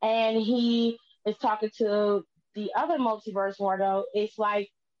 and he is talking to the other multiverse Mordo, it's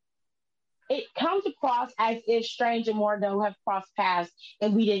like it comes across as if Strange and Mordo have crossed paths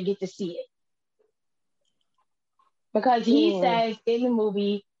and we didn't get to see it. Because he says in the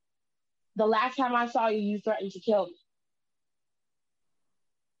movie, the last time I saw you, you threatened to kill me.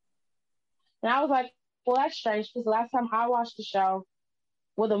 And I was like, well, that's strange, because the last time I watched the show,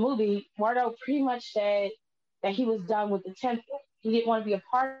 well, the movie, Mordo pretty much said that he was done with the temple. He didn't want to be a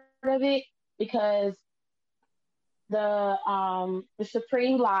part of it because the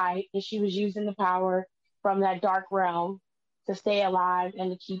Supreme lied, and she was using the power from that dark realm to stay alive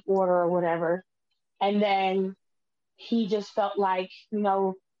and to keep order or whatever. And then he just felt like,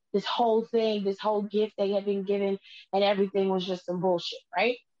 this whole thing, this whole gift they had been given and everything was just some bullshit,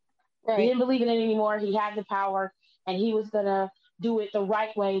 right? Right. He didn't believe in it anymore. He had the power, and he was going to do it the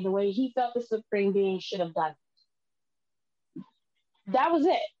right way, the way he felt the Supreme Being should have done it. That was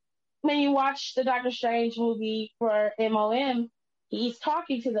it. When you watch the Doctor Strange movie for MOM, he's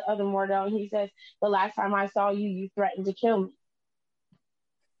talking to the other Mordo, and he says, the last time I saw you, you threatened to kill me.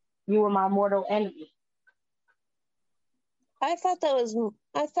 You were my mortal enemy. I thought that was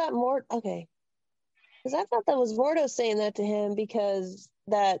Mordo saying that to him because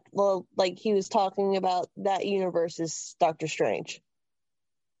he was talking about that universe's Doctor Strange.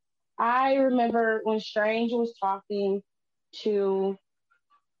 I remember when Strange was talking to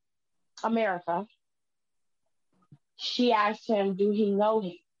America, she asked him, do he know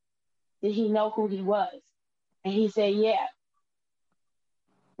him? Did he know who he was? And he said, yeah.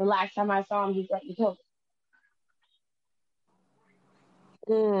 The last time I saw him, he threatened to kill me.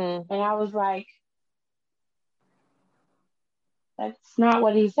 And I was like, that's not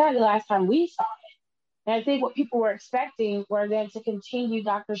what he said the last time we saw it. And I think what people were expecting were then to continue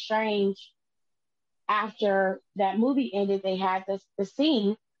Doctor Strange after that movie ended. They had the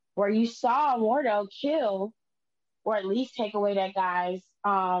scene where you saw Mordo kill, or at least take away that guy's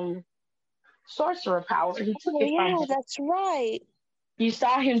sorcerer power. He took it from him. That's right. You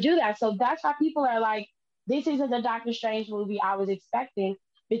saw him do that. So that's why people are like, this isn't the Doctor Strange movie I was expecting,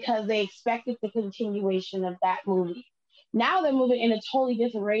 because they expected the continuation of that movie. Now they're moving in a totally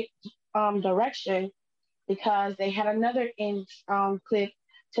different direction, because they had another end clip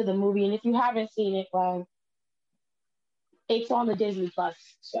to the movie. And if you haven't seen it, it's on the Disney Plus,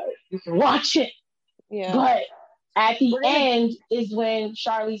 so you can watch it. Yeah. But at the end is when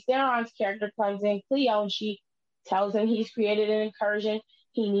Charlize Theron's character comes in, Cleo, and she tells him he's created an incursion.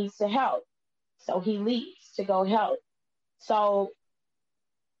 He needs to help. So he leaves to go help. So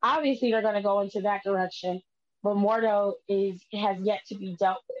obviously they're going to go into that direction. But Mordo has yet to be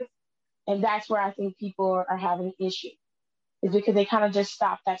dealt with. And that's where I think people are having an issue, is because they kind of just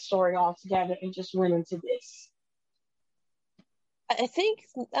stopped that story altogether and just went into this. I think,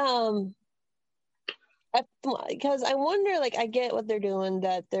 because I wonder, I get what they're doing,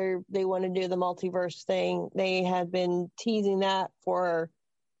 that they want to do the multiverse thing. They have been teasing that for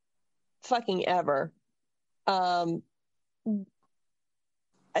fucking ever.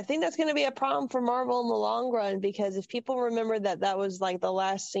 I think that's going to be a problem for Marvel in the long run, because if people remember that was like the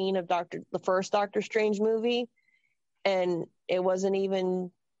last scene of the first Doctor Strange movie, and it wasn't even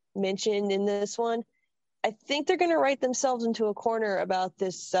mentioned in this one, I think they're going to write themselves into a corner about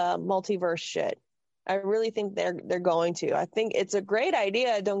this multiverse shit. I really think they're going to. I think it's a great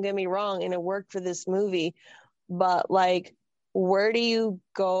idea, don't get me wrong, and it worked for this movie, but like, where do you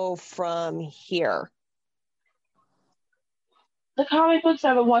go from here? The comic books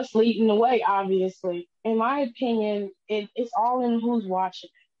are the ones leading the way, obviously. In my opinion, it's all in who's watching.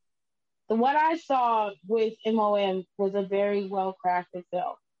 What I saw with MOM was a very well crafted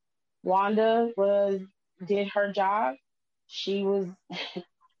film. Wanda did her job. She was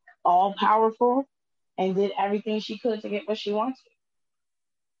all powerful and did everything she could to get what she wanted.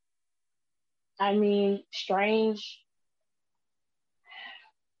 I mean, Strange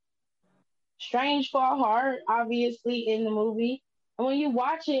fought hard, obviously, in the movie. And when you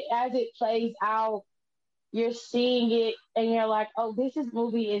watch it as it plays out, you're seeing it and you're like, oh, this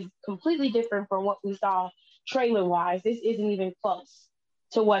movie is completely different from what we saw trailer wise. This isn't even close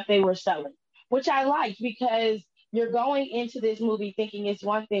to what they were selling, which I liked, because you're going into this movie thinking it's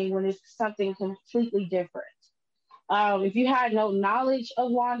one thing when it's something completely different. If you had no knowledge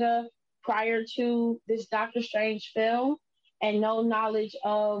of Wanda prior to this Doctor Strange film and no knowledge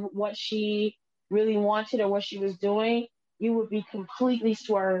of what she really wanted or what she was doing, you would be completely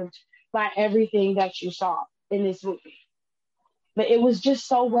swerved by everything that you saw in this movie. But it was just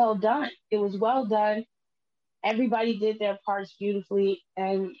so well done. It was well done. Everybody did their parts beautifully,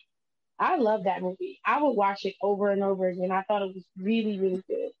 and I love that movie. I would watch it over and over again. I thought it was really, really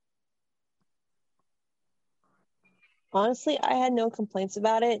good. Honestly, I had no complaints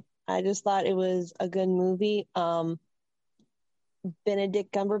about it. I just thought it was a good movie.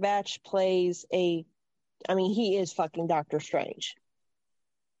 Benedict Cumberbatch plays he is fucking Doctor Strange.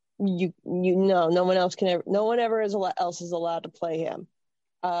 No one else else is allowed to play him.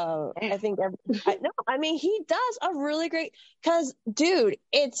 I think he does a really great, because dude,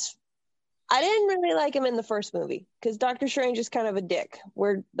 I didn't really like him in the first movie because Doctor Strange is kind of a dick.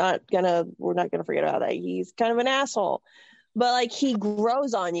 We're not gonna forget about that. He's kind of an asshole, but like, he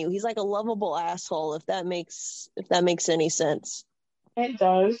grows on you. He's like a lovable asshole, if that makes any sense. It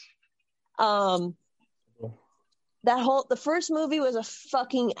does. The first movie was a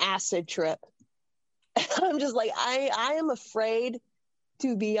fucking acid trip. I'm just like, I am afraid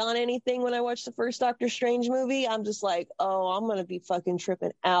to be on anything when I watch the first Doctor Strange movie. I'm just like, oh, I'm gonna be fucking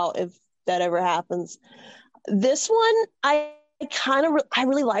tripping out if that ever happens. This one, I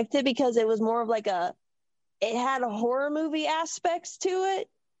really liked it because it was more of like it had a horror movie aspects to it.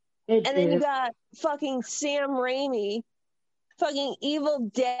 Then you got fucking Sam Raimi, fucking Evil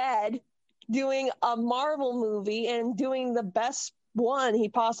Dead, doing a Marvel movie and doing the best one he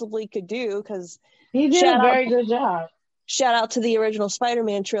possibly could do, because he did a very good job. Shout out to the original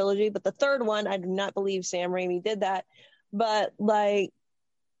Spider-Man trilogy, but the third one, I do not believe Sam Raimi did that. But like,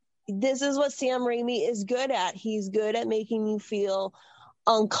 this is what Sam Raimi is good at. He's good at making you feel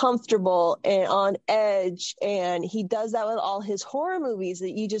uncomfortable and on edge, and he does that with all his horror movies,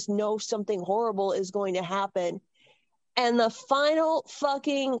 that you just know something horrible is going to happen. And the final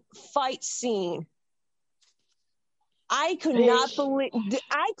fucking fight scene, I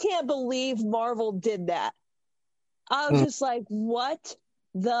can't believe Marvel did that. I was just like, what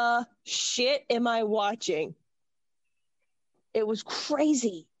the shit am I watching? It was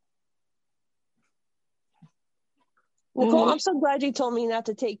crazy. Nicole, I'm so glad you told me not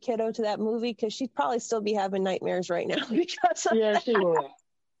to take Kiddo to that movie, because she'd probably still be having nightmares right now because of that. She would.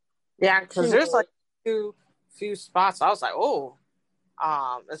 Yeah, because there's like few spots I was like, oh,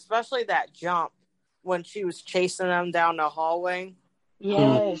 especially that jump when she was chasing them down the hallway.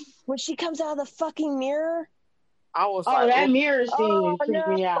 Yes. When she comes out of the fucking mirror. I was like, that mirror scene freaked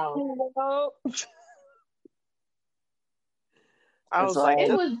me out. I was like,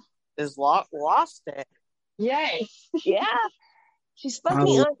 is lost it. Yes. Yeah. She's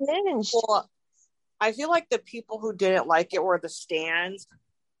fucking unhinged. Well, I feel like the people who didn't like it were the stands.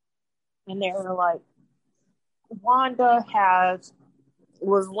 And they were like, Wanda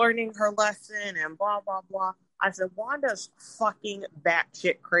was learning her lesson and blah, blah, blah. I said, Wanda's fucking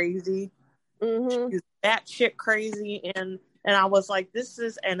batshit crazy. Mm-hmm. She's batshit crazy. And I was like,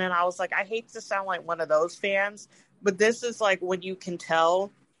 and then I was like, I hate to sound like one of those fans, but this is like when you can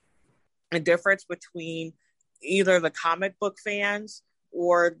tell a difference between either the comic book fans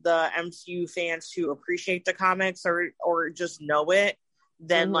or the MCU fans who appreciate the comics or just know it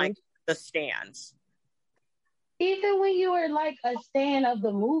than like the stands. even when you were like a stan of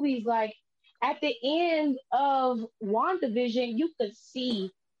the movies, like at the end of WandaVision, you could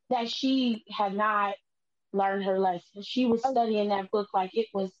see that she had not learned her lesson. She was studying that book like it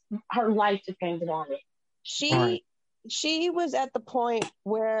was her life depended on it. She was at the point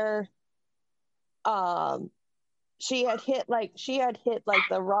where she had hit like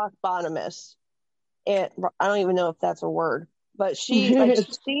the rock bottomest. And I don't even know if that's a word, but she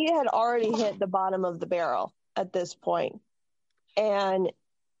had already hit the bottom of the barrel at this point. And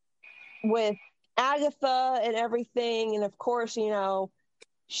with Agatha and everything, and of course,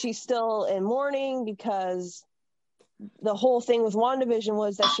 she's still in mourning because the whole thing with WandaVision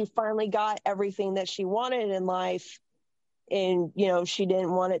was that she finally got everything that she wanted in life, and she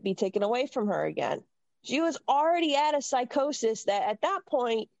didn't want it to be taken away from her again. She was already at a psychosis that at that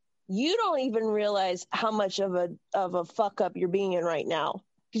point you don't even realize how much of a fuck up you're being in right now,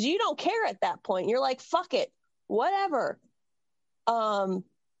 because you don't care at that point. You're like, fuck it, whatever.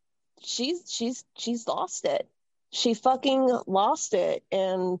 She's lost it. She fucking lost it.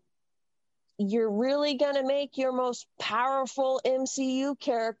 And you're really gonna make your most powerful MCU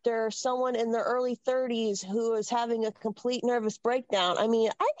character someone in their early 30s who is having a complete nervous breakdown. I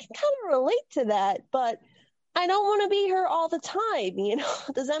mean, I can kind of relate to that, but I don't want to be her all the time.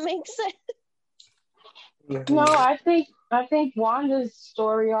 Does that make sense? No, I think Wanda's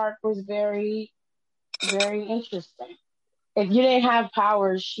story arc was very, very interesting. If you didn't have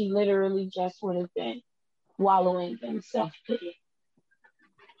powers, she literally just would have been wallowing in self-pity.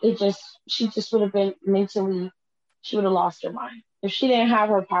 She just would have been mentally, she would have lost her mind. If she didn't have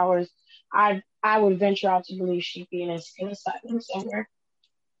her powers, I would venture out to believe she'd be in an asylum somewhere.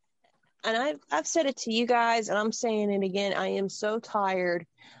 And I've said it to you guys, and I'm saying it again. I am so tired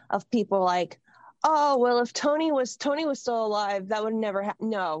of people like, oh, well, if Tony was still alive, that would never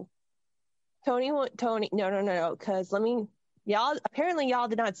happen. No. No. Because apparently y'all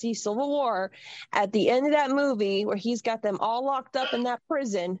did not see Civil War at the end of that movie where he's got them all locked up in that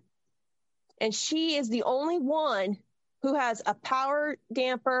prison. And she is the only one who has a power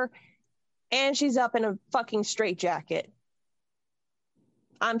damper, and she's up in a fucking straitjacket.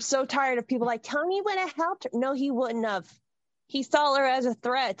 I'm so tired of people like, Tony would have helped her. No, he wouldn't have. He saw her as a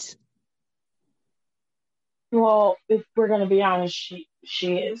threat. Well, if we're going to be honest,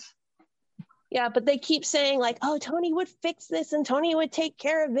 she is. Yeah, but they keep saying like, oh, Tony would fix this and Tony would take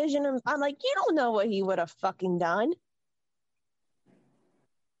care of Vision. And I'm like, you don't know what he would have fucking done.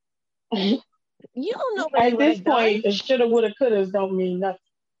 You don't know what at this point, the shoulda, woulda, couldas don't mean nothing.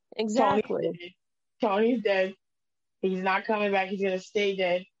 Exactly. Tony's dead. He's not coming back. He's going to stay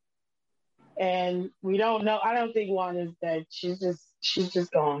dead. And we don't know. I don't think Wanda's dead. She's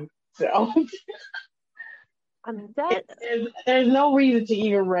just gone. So I mean, there's no reason to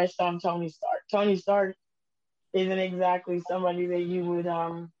even rest on Tony Stark. Tony Stark isn't exactly somebody that you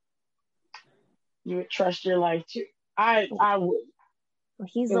would trust your life to. I would.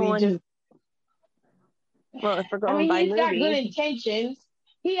 He's the one. Well, if we're going by he's got good intentions.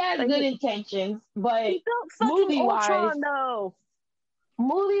 He has good intentions, but movie-wise,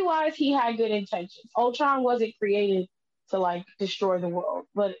 he had good intentions. Ultron wasn't created to like destroy the world,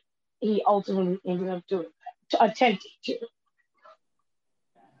 but he ultimately ended up doing that, attempting to.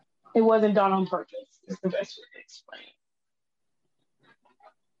 It wasn't done on purpose. It's the best way to explain it.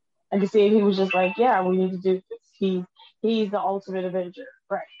 I can see if he was just like, yeah, we need to do this. He's the ultimate Avenger,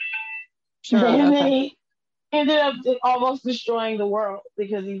 right? Sure. And then he ended up almost destroying the world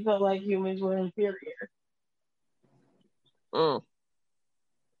because he felt like humans were inferior.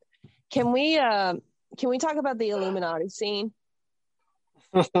 Can we talk about the Illuminati scene?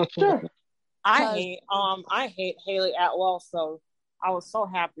 Sure. I hate Haley Atwell, so I was so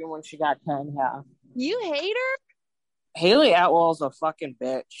happy when she got cut in half. You hate her? Haley Atwell's a fucking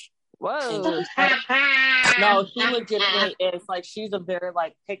bitch. Whoa. No, she legitimately is. Like, she's a very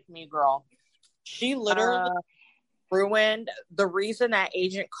like pick me girl. She literally ruined the reason that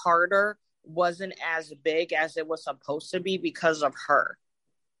Agent Carter wasn't as big as it was supposed to be because of her.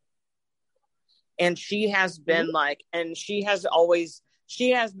 And she has been she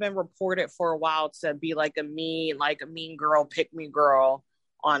has been reported for a while to be like a mean girl, pick me girl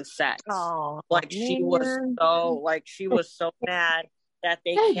on set. Oh, like she was so mad that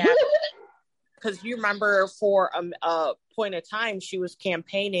they kept, because you remember for a point of time she was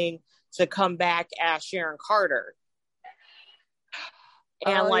campaigning to come back as Sharon Carter.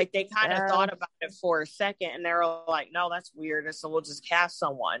 And they kind of thought about it for a second, and they were like, no, that's weird, and so we'll just cast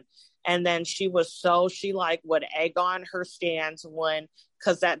someone. And then she would egg on her stands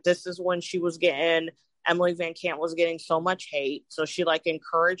because this is when she was getting, Emily Van Camp was getting so much hate. So she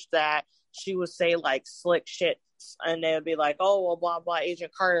encouraged that. She would say slick shit and they would be like, oh, well, blah, blah,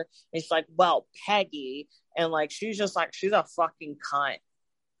 Agent Carter. And it's like, well, Peggy. And like, she's just like, she's a fucking cunt.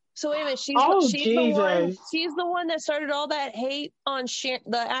 So wait a minute, she's the one that started all that hate on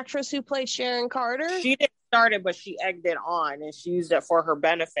the actress who played Sharon Carter? She didn't start it, but she egged it on, and she used it for her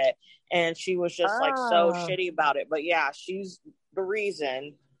benefit. And she was just like so shitty about it. But yeah, she's the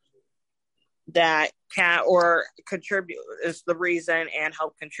reason that is the reason and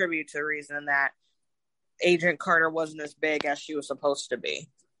helped contribute to the reason that Agent Carter wasn't as big as she was supposed to be.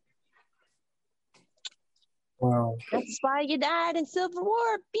 Wow. That's why you died in Civil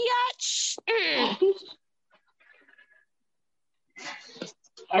War, biatch.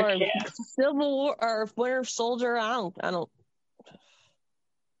 Or Civil War or Winter Soldier. I don't.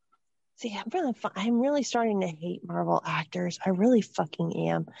 See, I'm really starting to hate Marvel actors. I really fucking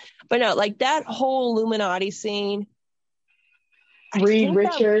am. But no, like that whole Illuminati scene. Reed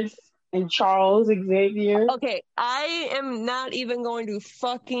Richards and Charles Xavier. Okay, I am not even going to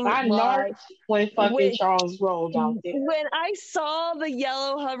fucking I lie. When Charles rolled out there. When I saw the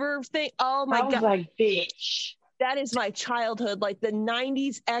yellow hover thing, oh my God. I was like, bitch. That is my childhood. Like the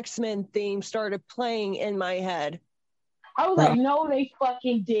 90s X-Men theme started playing in my head. I was like, no, they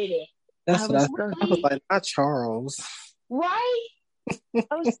fucking did it. That's what I was like, not Charles. Right?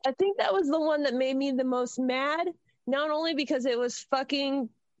 I think that was the one that made me the most mad. Not only because it was fucking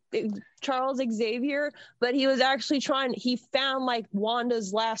Charles Xavier, but he was actually he found like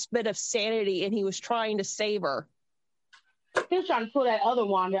Wanda's last bit of sanity and he was trying to save her. He was trying to pull that other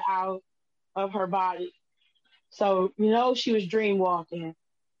Wanda out of her body. So, she was dream walking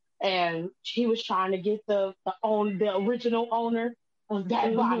and he was trying to get the original owner of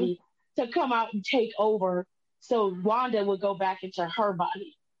that body to come out and take over so Wanda would go back into her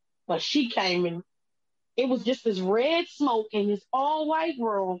body. But she came in. It was just this red smoke in this all white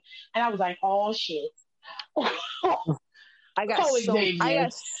room. And I was like, oh shit. I got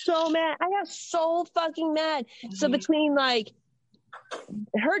so mad. I got so fucking mad. Mm-hmm. So between like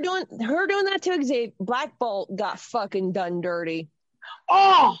her doing that to Xavier, Black Bolt got fucking done dirty.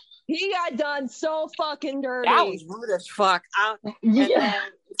 Oh, he got done so fucking dirty. That was rude as fuck. And then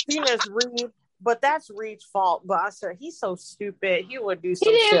Tina's Reed, but that's Reed's fault. But I said he's so stupid. He would do some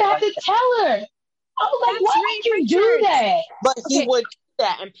shit. He didn't have to tell her. I was like, why did you do that? But he would do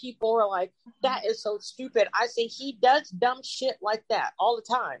that, and people were like, that is so stupid. I say he does dumb shit like that all the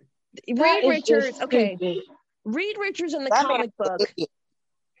time. Reed Richards, Reed Richards in the comic book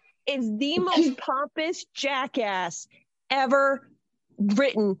is the most pompous jackass ever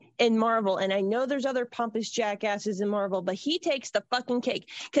written in Marvel. And I know there's other pompous jackasses in Marvel, but he takes the fucking cake.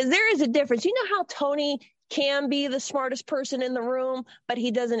 Because there is a difference. You know how Tony can be the smartest person in the room, but he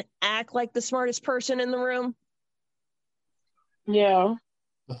doesn't act like the smartest person in the room? Yeah.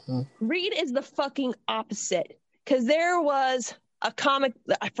 Reed is the fucking opposite. Because there was a comic,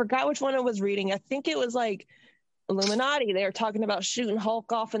 I forgot which one I was reading. I think it was like Illuminati. They were talking about shooting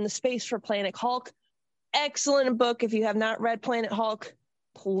Hulk off into space for Planet Hulk. Excellent book. If you have not read Planet Hulk,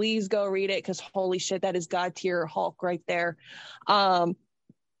 please go read it, because holy shit, that is God tier Hulk right there.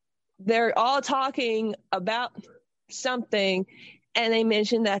 They're all talking about something, and they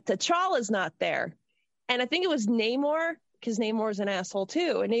mentioned that T'Challa's not there. And I think it was Namor, because Namor's an asshole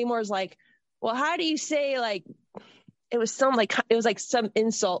too. And Namor's like, well, how do you say, like, it was some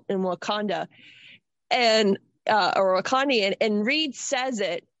insult in Wakanda and or Wakandian, and Reed says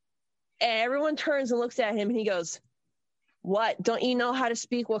it, and everyone turns and looks at him, and he goes, what, don't you know how to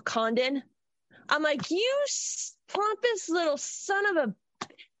speak Wakandan? I'm like, you pompous little son of a...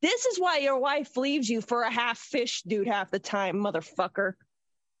 This is why your wife leaves you for a half fish dude half the time, motherfucker.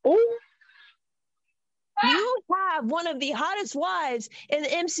 Ooh. You have one of the hottest wives in the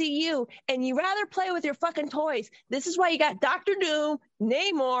MCU, and you rather play with your fucking toys. This is why you got Dr. Doom,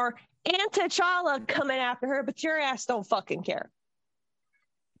 Namor, and T'Challa coming after her, but your ass don't fucking care.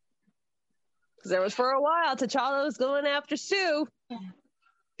 Because there was for a while, T'Challa was going after Sue.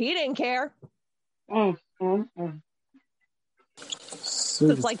 He didn't care.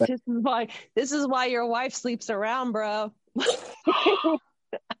 It's like, this is why your wife sleeps around, bro.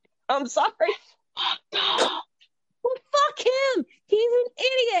 I'm sorry. Well, fuck him. He's an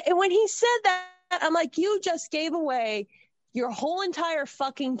idiot. And when he said that, I'm like, you just gave away your whole entire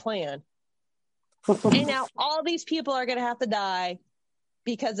fucking plan. And now all these people are going to have to die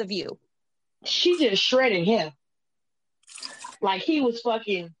because of you. She just shredded him. Like he was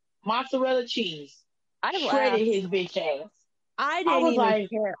fucking mozzarella cheese. I shredded his bitch ass. I didn't even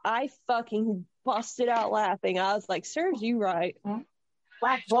care. I fucking busted out laughing. I was like, serves you right.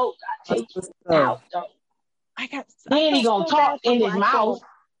 Black Bolt got taken out, though. Then he gonna talk in his mouth.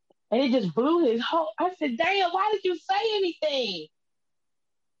 And it just blew his whole. I said, "Damn, why did you say anything?"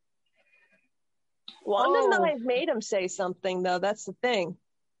 Wanda Oh, might have made him say something though. That's the thing.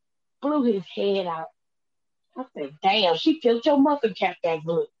 blew his head out. I said, "Damn, she killed your muffin cap that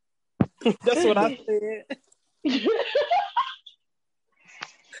good." That's what I said. He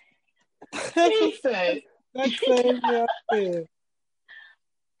said, That's same thing I said.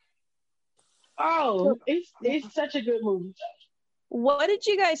 "Oh, it's such a good movie." What did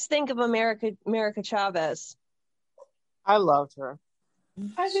you guys think of America Chavez? I loved her.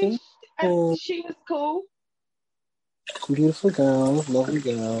 I think she was cool. Beautiful girls, lovely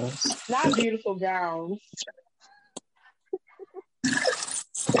girls. Not beautiful gowns.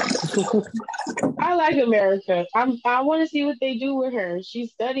 I like America. I want to see what they do with her.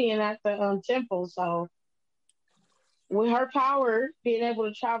 She's studying at the temple, so with her power being able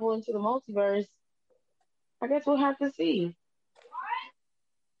to travel into the multiverse, I guess we'll have to see.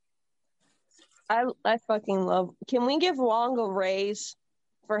 I fucking love. Can we give Wong a raise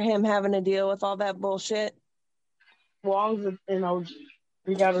for him having to deal with all that bullshit? Wong's an OG.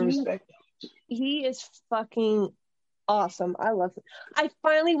 We gotta respect him. He is fucking awesome. I love him. I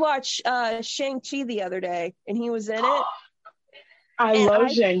finally watched Shang-Chi the other day, and he was in it. I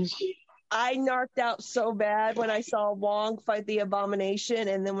love Shang-Chi. I narked out so bad when I saw Wong fight the Abomination,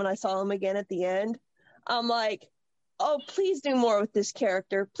 and then when I saw him again at the end, I'm like, oh, please do more with this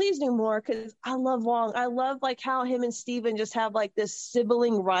character. Please do more, because I love Wong. I love like how him and Steven just have like this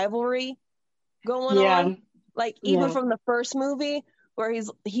sibling rivalry going on. Like even from the first movie where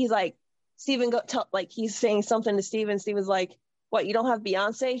he's like Steven like he's saying something to Steven. Steven's like, what, you don't have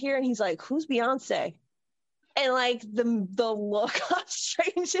Beyonce here? And he's like, who's Beyonce? And like the look on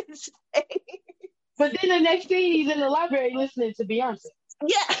Strange's face. But then the next scene, he's in the library listening to Beyonce.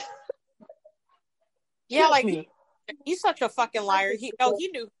 Yeah. Yeah, like he's such a fucking liar. He knew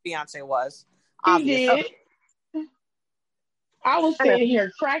who Beyonce was. He did. I was sitting here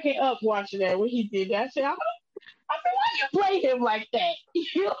cracking up watching that when he did that shit. I said, why you play him like that?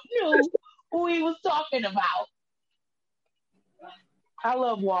 You knew who he was talking about. I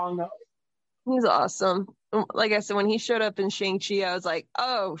love Wong though. He's awesome. Like I said, when he showed up in Shang-Chi, I was like,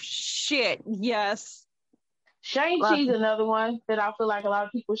 oh shit, yes. Shang-Chi's another one that I feel like a lot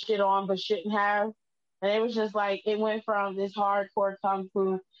of people shit on but shouldn't have. And it was just like, it went from this hardcore kung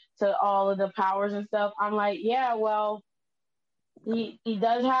fu to all of the powers and stuff. I'm like, yeah, well, he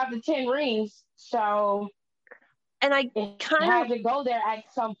does have the 10 rings, so and I kind of had to go there at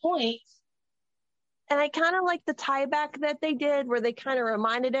some point. And I kind of like the tie back that they did where they kind of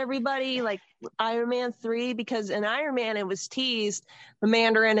reminded everybody like Iron Man 3, because in Iron Man it was teased the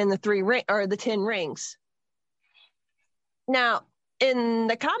Mandarin and the 10 rings. Now, in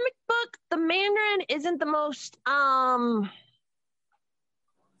the comic book, the Mandarin isn't the most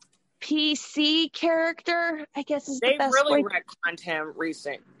PC character, I guess is the best way. They really retconned him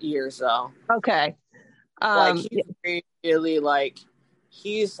recent years though. Okay. Like he's really like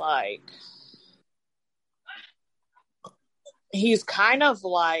he's kind of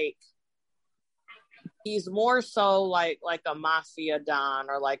like he's more so like a mafia don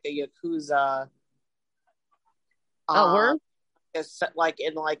or like a yakuza. Word? Like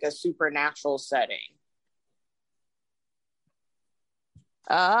in like a supernatural setting.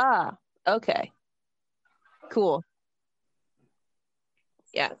 Ah, okay. Cool.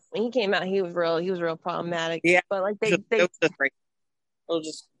 Yeah, when he came out, he was real problematic. Yeah, but like we'll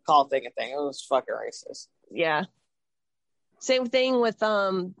just call a thing a thing. It was fucking racist. Yeah. Same thing with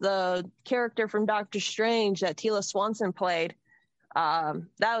the character from Doctor Strange that Tila Swanson played.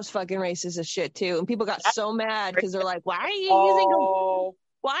 That was fucking racist as shit too, and people got so mad because they're like, "Why are you using a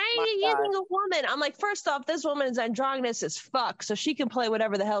woman?" I'm like, first off, this woman is androgynous as fuck, so she can play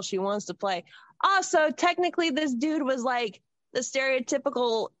whatever the hell she wants to play. Also, technically, this dude was like the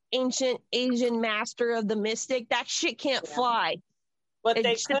stereotypical ancient Asian master of the mystic. That shit can't fly. But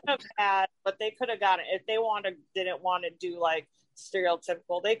they could have gotten, if they didn't want to do like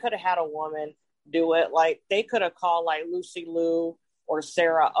stereotypical, they could have had a woman do it. Like they could have called like Lucy Liu or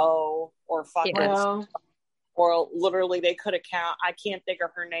Sarah Oh or fucking, or literally they could have I can't think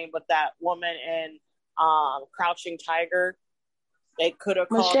of her name, but that woman in Crouching Tiger, they could have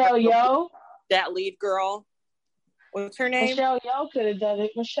called Michelle Yeoh, that lead girl. What's her name? Michelle Yeoh could have done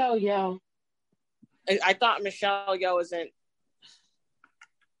it. Michelle Yeoh. I thought Michelle Yeoh was in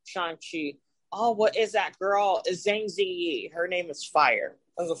Shang-Chi. Oh, what is that girl? Is Zhang Ziyi. Her name is Fire.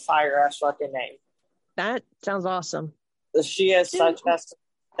 That was a fire-ass fucking name. That sounds awesome. She is that's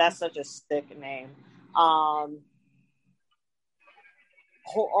such a sick name. Or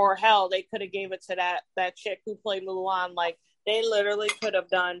hell, they could have gave it to that chick who played Mulan, like They literally could have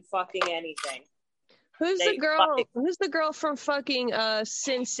done fucking anything. Who's They the girl? Who's the girl from fucking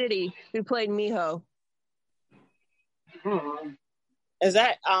Sin City who played Miho? Is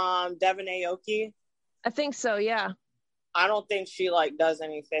that Devin Aoki? I think so. Yeah. I don't think she like does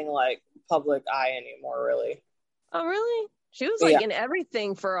anything like public eye anymore, really. Oh, really? She was like in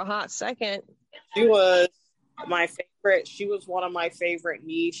everything for a hot second. She was my favorite. She was one of my favorite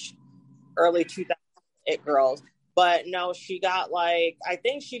niche early 2000s it girls. But no, she got like, I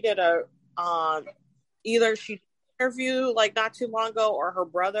think she did a either she did an interview like not too long ago, or her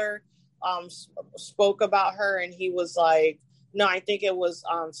brother spoke about her, and he was like, no, I think it was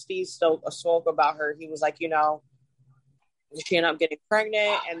Steve spoke about her. He was like, you know, she ended up getting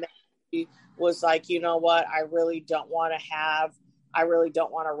pregnant, and then she was like, you know what, I really don't want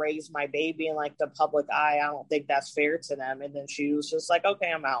to raise my baby in like the public eye. I don't think that's fair to them. And then she was just like,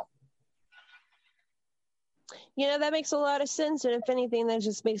 okay, I'm out. You know, that makes a lot of sense. And if anything, that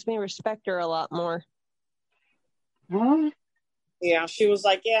just makes me respect her a lot more. Yeah, she was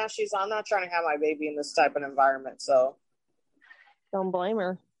like, yeah, I'm not trying to have my baby in this type of environment. So don't blame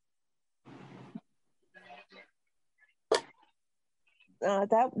her.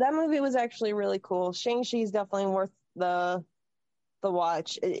 That movie was actually really cool. Shang-Chi's definitely worth the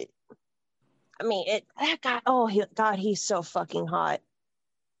watch. He's so fucking hot.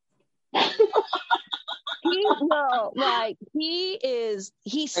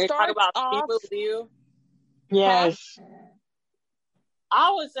 He starts off. Yes.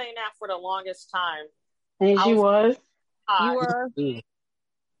 I was saying that for the longest time. And she was. You were.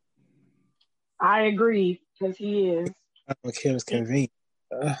 I agree, because he is. Kim's convenient.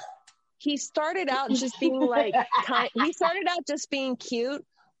 He started out just being cute,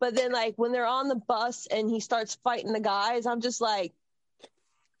 but then like when they're on the bus and he starts fighting the guys, I'm just like,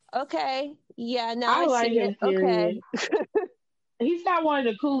 okay, yeah, now I see it. Okay. He's got one of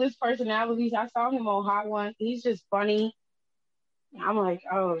the coolest personalities. I saw him on Hot Ones. He's just funny. I'm like,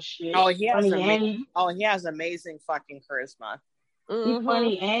 oh shit. Oh, he has amazing fucking charisma. He's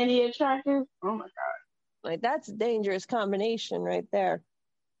funny and he's attractive. Oh my god. Like, that's a dangerous combination right there.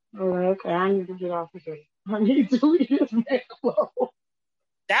 Oh, okay, I need to get off of here. I need to leave this man alone.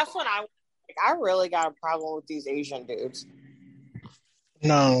 That's when I really got a problem with these Asian dudes.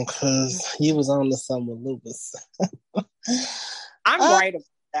 No, because he was on to something with Lucas. I'm right about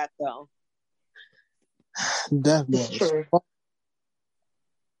that, though. Definitely.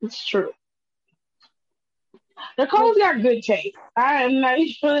 It's true. Nicole's got good taste. I am not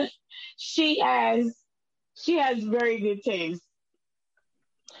sure she has very good taste.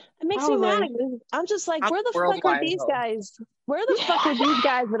 It makes me mad. I'm just like, where the fuck are these guys? Where the fuck are these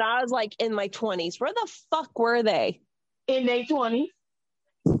guys when I was like in my 20s? Where the fuck were they? In their 20s.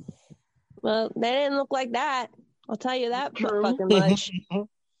 Well, they didn't look like that. I'll tell you that fucking much.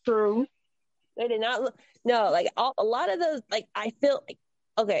 True. They did not look. No, like a lot of those, like I feel like,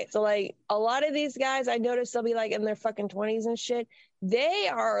 okay, so like a lot of these guys, I noticed they'll be like in their fucking 20s and shit. They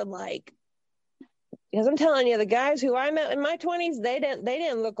are like, because I'm telling you, the guys who I met in my 20s, they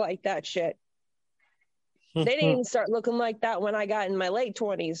didn't look like that shit. They didn't even start looking like that when I got in my late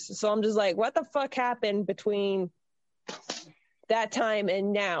 20s. So I'm just like, what the fuck happened between that time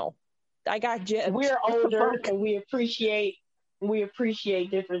and now? I got gypped. We're older and we appreciate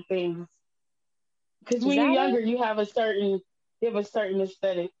different things. Because when you're younger, you have a certain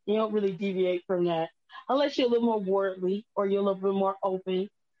aesthetic. You don't really deviate from that, unless you're a little more worldly or you're a little bit more open.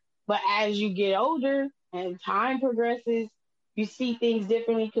 But as you get older and time progresses, you see things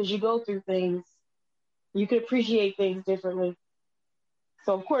differently because you go through things. You can appreciate things differently.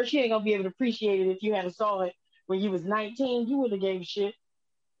 So of course you ain't gonna be able to appreciate it if you hadn't saw it when you was 19. You wouldn't have gave a shit.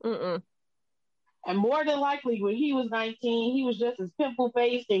 And more than likely, when he was 19, he was just as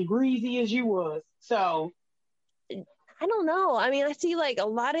pimple-faced and greasy as you was. So, I don't know. I mean, I see like a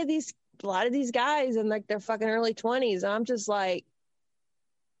lot of these guys in like their fucking early 20s. And I'm just like,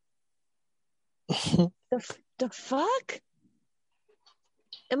 the fuck?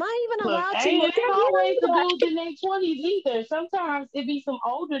 Am I even allowed to look at always the dudes in their 20s either. Sometimes it be some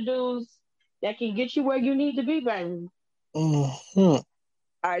older dudes that can get you where you need to be, baby.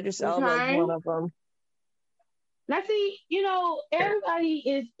 Idris Elba is one of them. Now, see, you know,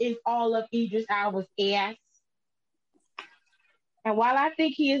 everybody is all of Idris Elba's ass. And while I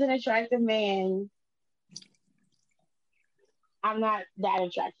think he is an attractive man, I'm not that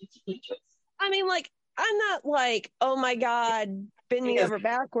attracted to Idris. I mean, like, I'm not like, oh my God, bending over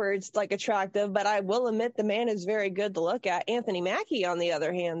backwards, like attractive, but I will admit the man is very good to look at. Anthony Mackie, on the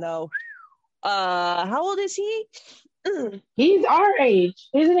other hand, though, how old is he? He's our age.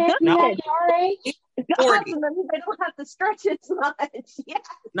 Isn't Anthony Mackie our age? 40. They don't have to stretch it as much. Yeah.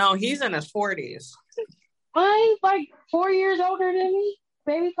 No, he's in his 40s. He's like 4 years older than me,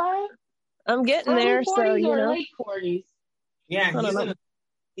 maybe 5. I'm getting Early there, 40s so you or know. late 40s. Yeah,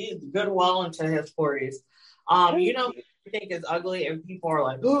 he's good well into his 40s. You know, I think is ugly, and people are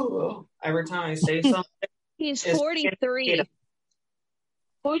like, "Ooh!" Every time I say something. He's 43.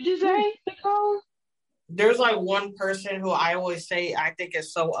 What'd you say, Nicole? There's like one person who I always say I think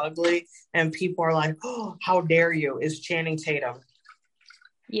is so ugly, and people are like, "Oh, how dare you?" Is Channing Tatum.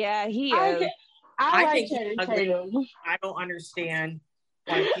 Yeah, he is. I like Channing Tatum. I don't understand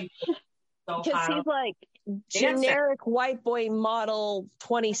why people so because he's like generic white boy model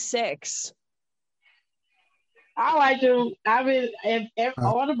 26. I like him. I've been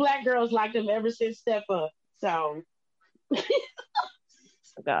all the black girls liked him ever since Step Up. So,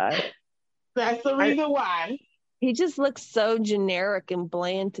 God, that's the reason why. He just looks so generic and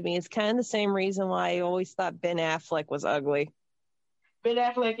bland to me. It's kind of the same reason why I always thought Ben Affleck was ugly. Ben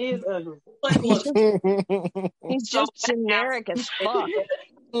Affleck is ugly. He's just generic as fuck.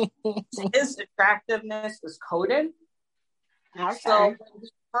 His attractiveness is coded. Okay. So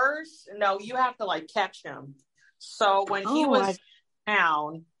first, no, you have to like catch him. So when he was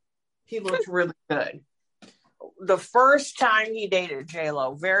down, he looked really good. The first time he dated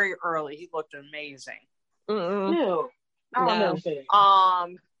J-Lo, very early, he looked amazing. No. And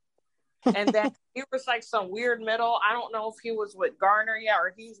then he was like some weird middle. I don't know if he was with Garner yet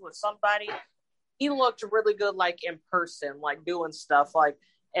or he's with somebody. He looked really good, like in person, like doing stuff, like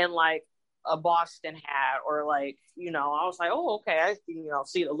in like a Boston hat or like, you know, I was like, oh, okay, I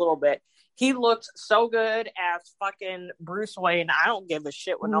see it a little bit. He looked so good as fucking Bruce Wayne. I don't give a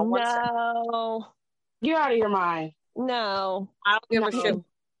shit what no one says. No. You're out of your mind. No. I don't give a shit what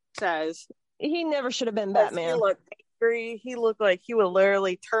says. He never should have been Batman. He looked angry. He looked like he would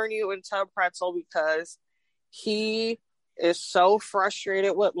literally turn you into a pretzel because he is so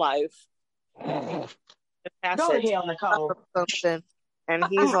frustrated with life. Go to hell, Nicole. And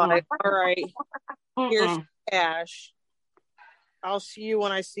he's like, all right, here's cash. I'll see you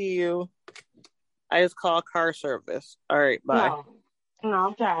when I see you. I just call car service. All right, bye. No,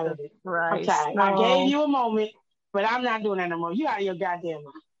 I'm tired of it. Right. I'm tired. No. I gave you a moment, but I'm not doing that no more. You out of your goddamn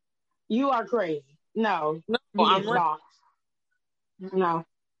mind. You are crazy. No, I'm not. No.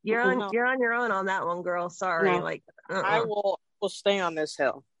 You're on your own on that one, girl. Sorry. No. I will stay on this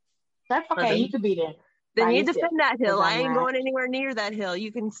hill. That's okay. You could be there. Then you defend that hill. I ain't going anywhere near that hill.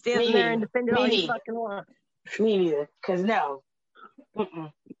 You can stand there and defend it all you fucking want. Me neither. Because no.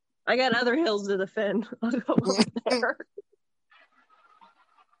 I got other hills to defend. I'll go there.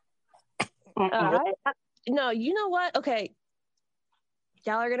 No, you know what? Okay.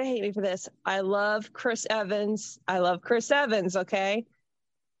 Y'all are going to hate me for this. I love Chris Evans. Okay?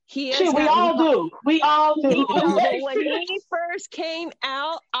 We all do. We all do. When he first came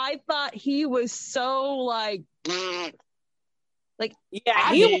out, I thought he was so like nothing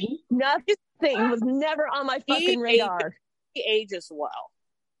was never on my fucking radar. He ages well.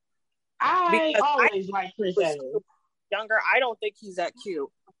 I always like Chris Evans. Younger, I don't think he's that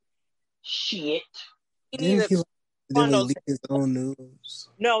cute. Shit. Didn't he leak his own news?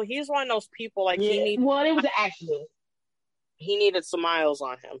 No, he's one of those people like it was an accident. He needed some miles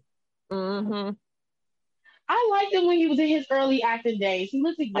on him. Mm-hmm. I liked him when he was in his early acting days. He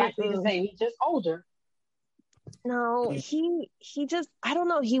looks exactly the same. He's just older. No, he just, I don't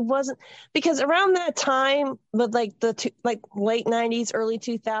know. He wasn't, because around that time, but like late 90s, early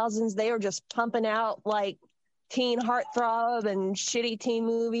 2000s, they were just pumping out like teen heartthrob and shitty teen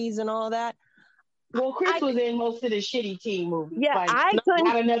movies and all that. Well, Chris was in most of the shitty teen movies. Yeah, like, I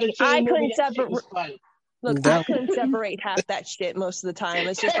couldn't separate. Look, I couldn't separate half that shit most of the time.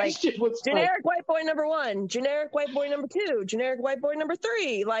 It's just like generic white boy number 1, generic white boy number 2, generic white boy number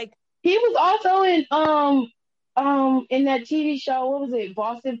 3. Like he was also in that TV show. What was it?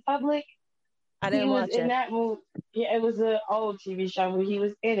 Boston Public. I didn't watch it. In that movie. Yeah, it was an old TV show where he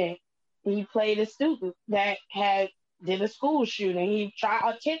was in it. He played a student that did a school shooting. He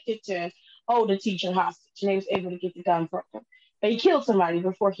attempted to hold a teacher hostage, and he was able to get the gun from him. But he killed somebody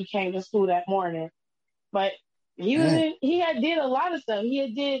before he came to school that morning. But he did a lot of stuff. He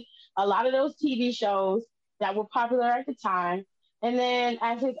did a lot of those TV shows that were popular at the time. And then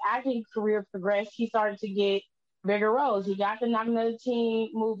as his acting career progressed, he started to get bigger roles. He got the Knock Another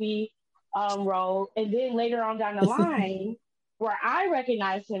Teen movie role. And then later on down the line, where I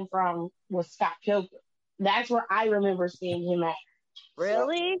recognized him from was Scott Pilgrim. That's where I remember seeing him at.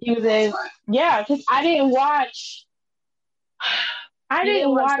 Really? He was in, because I didn't watch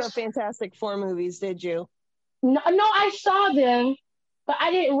the Fantastic Four movies, did you? No, I saw them, But I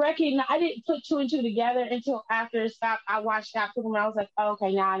didn't recognize, I didn't put two and two together until after it stopped. I watched Scott Pilgrim and I was like, oh,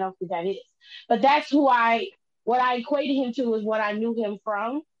 okay, now I know who that is. But that's what I equated him to was what I knew him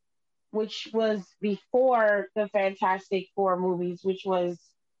from, which was before the Fantastic Four movies, which was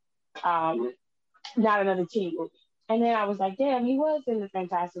not another teen movie. And then I was like, damn, he was in the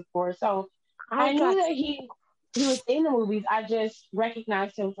Fantastic Four. So I knew that he was in the movies. I just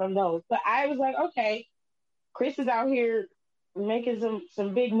recognized him from those. But I was like, okay, Chris is out here making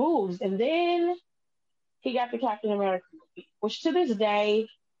some big moves. And then he got the Captain America movie, which to this day,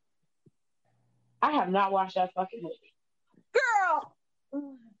 I have not watched that fucking movie. Girl!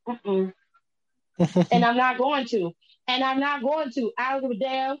 Mm-mm. And I'm not going to. I don't give a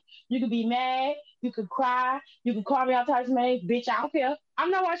damn. You could be mad. You could cry. You can call me all types of names. Bitch, I don't care. I'm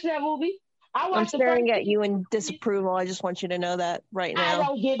not watching that movie. I'm staring at you in disapproval. I just want you to know that right now. I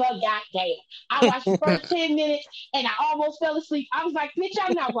don't give a goddamn. I watched the first 10 minutes and I almost fell asleep. I was like, bitch,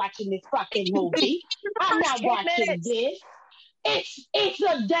 I'm not watching this fucking movie. I'm not watching this. It's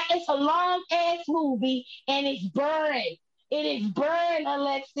a long ass movie and it's boring. It is boring,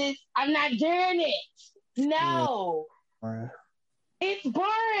 Alexis. I'm not doing it. No. Yeah. It's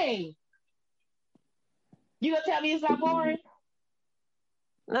boring. You gonna tell me it's not boring?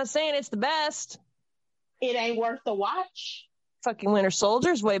 I'm not saying it's the best. It ain't worth the watch. Fucking Winter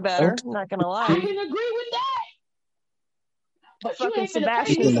Soldier's way better. Not gonna lie. I can agree with that. But fucking you ain't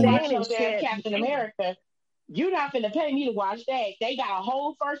Sebastian finna pay me to watch Stan no and damn shit. Captain America. You're not finna pay me to watch that. They got a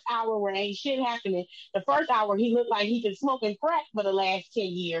whole first hour where ain't shit happening. The first hour, he looked like he's been smoking crack for the last 10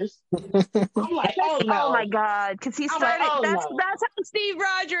 years. I'm like, oh no. Oh my God. Because he started, like, that's how Steve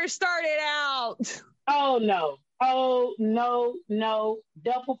Rogers started out. Oh no. Oh no.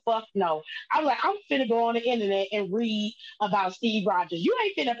 Double fuck no. I'm like, I'm finna go on the internet and read about Steve Rogers. You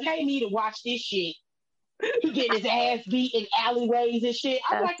ain't finna pay me to watch this shit. He getting his ass beat in alleyways and shit.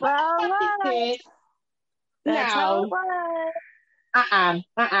 I'm like, what the fuck is this? That's how it No. was.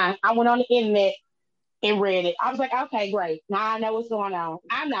 I went on the internet and read it. I was like, okay, great. Now I know what's going on.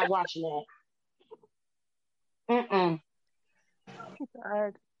 I'm not watching that.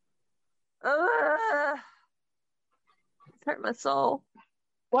 God. It's hurt my soul.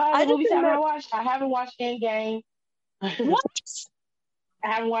 What other movies have I watched? I haven't watched Endgame. What?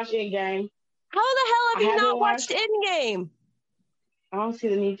 I haven't watched Endgame. How the hell have you not watched Endgame? I don't see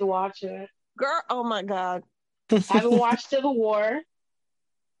the need to watch it. Girl, oh my God. I haven't watched Civil War.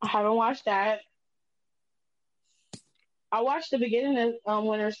 I haven't watched that. I watched the beginning of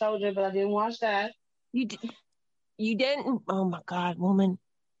Winter Soldier, but I didn't watch that. You didn't? Oh my God, woman.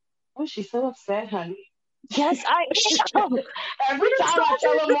 Oh, she's so upset, honey. Yes, I am. Every time I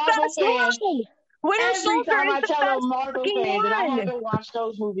tell a Marvel fan, Every time I tell a Marvel fan that I haven't watched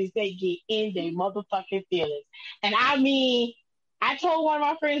those movies, they get in their motherfucking feelings. And I mean, I told one of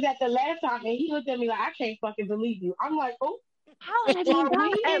my friends that the last time, and he looked at me like, I can't fucking believe you. I'm like, oh, how have you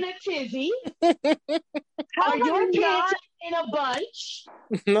not in a tizzy? How are your you kids in a bunch?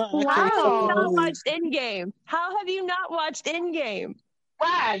 No, how have you not watched Endgame? How have you not watched Endgame?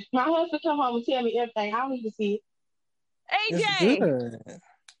 Why? My husband come home and tell me everything. I don't need to see it. AJ,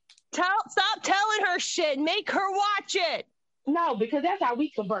 stop telling her shit. Make her watch it. No, because that's how we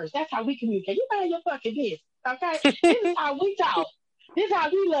converse. That's how we communicate. You mind your fucking business, okay? This is how we talk. This is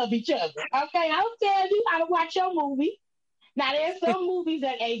how we love each other, okay? I'll tell you how to watch your movie. Now, there's some movies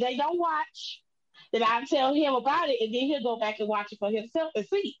that AJ don't watch that I tell him about it, and then he'll go back and watch it for himself and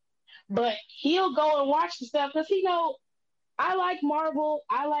see. But he'll go and watch the stuff because he know I like Marvel,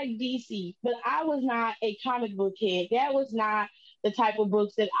 I like DC, but I was not a comic book kid. That was not the type of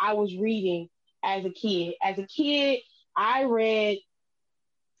books that I was reading as a kid. As a kid, I read,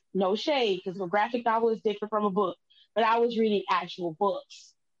 no shade, because a graphic novel is different from a book, but I was reading actual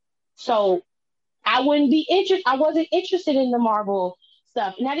books. So I wasn't interested in the Marvel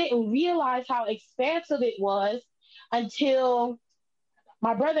stuff. And I didn't realize how expansive it was until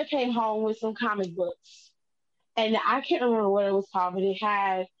my brother came home with some comic books. And I can't remember what it was called, but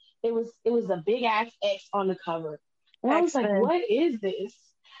it was a big ass X on the cover. And I was like, what is this?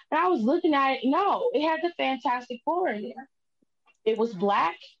 And I was looking at it. No, it had the Fantastic Four in there. It was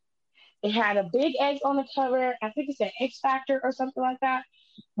black. It had a big X on the cover. I think it said X Factor or something like that.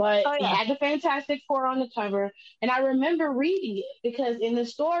 But It had the Fantastic Four on the cover. And I remember reading it because in the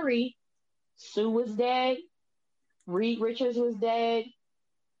story, Sue was dead. Reed Richards was dead.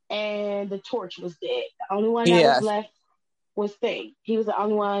 And the Torch was dead. The only one that was left was Thing. He was the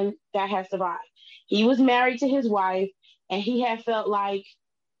only one that had survived. He was married to his wife, and he had felt like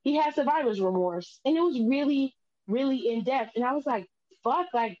he had survivor's remorse. And it was really, really in depth. And I was like, fuck,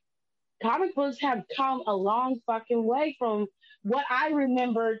 like comic books have come a long fucking way from what I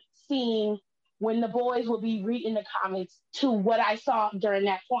remembered seeing when the boys would be reading the comics to what I saw during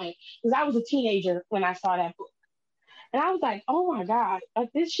that point. Because I was a teenager when I saw that book. And I was like, oh my God,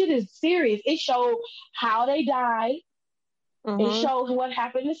 like this shit is serious. It showed how they died. It showed what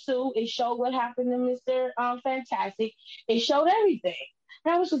happened to Sue. It showed what happened to Mr. Fantastic. It showed everything.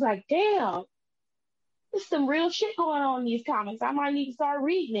 And I was just like, damn, there's some real shit going on in these comics. I might need to start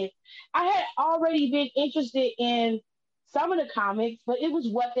reading it. I had already been interested in some of the comics, but it was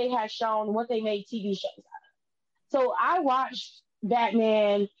what they had shown, what they made TV shows out of. So I watched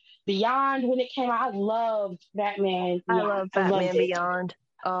Batman Beyond when it came out. I loved Batman Beyond. I love Batman Beyond.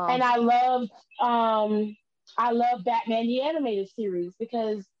 And I love Batman the Animated Series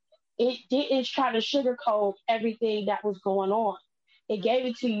because it didn't try to sugarcoat everything that was going on. It gave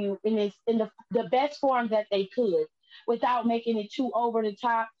it to you in the best form that they could without making it too over the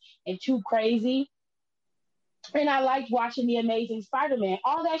top and too crazy. And I liked watching The Amazing Spider-Man.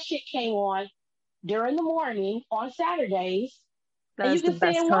 All that shit came on during the morning on Saturdays. And you could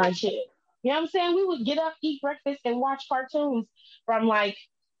sit and watch it. You know what I'm saying? We would get up, eat breakfast, and watch cartoons from like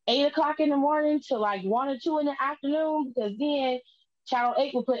 8 o'clock in the morning to like 1 or 2 in the afternoon, because then Channel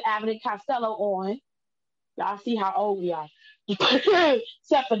 8 would put Abbott and Costello on. Y'all see how old we are.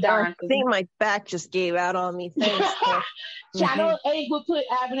 Except for Don. I think my back just gave out on me. Thanks. Channel 8 would put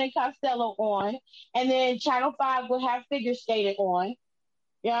Abbott and Costello on, and then Channel 5 would have figure skating on.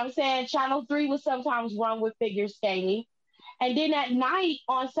 You know what I'm saying? Channel 3 would sometimes run with figure skating. And then at night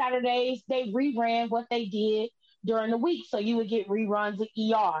on Saturdays, they reran what they did during the week. So you would get reruns of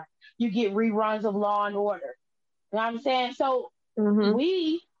ER. You get reruns of Law and Order. You know what I'm saying? So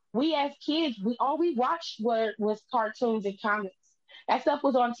we as kids, all we watched was cartoons and comics. That stuff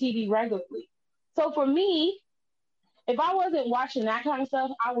was on TV regularly. So for me, if I wasn't watching that kind of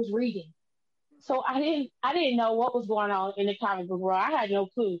stuff, I was reading. So I didn't know what was going on in the comic book world. I had no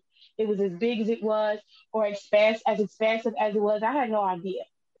clue. It was as big as it was, or as expansive as it was. I had no idea.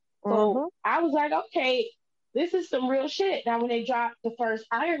 So I was like, okay, this is some real shit. Now, when they dropped the first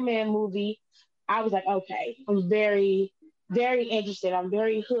Iron Man movie, I was like, okay, I'm very, very interested. I'm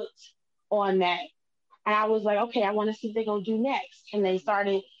very hooked on that. And I was like, okay, I want to see what they're going to do next. And they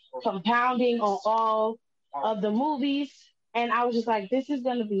started compounding on all of the movies. And I was just like, this is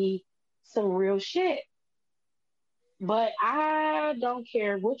going to be some real shit. But I don't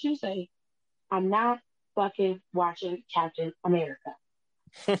care what you say. I'm not fucking watching Captain America.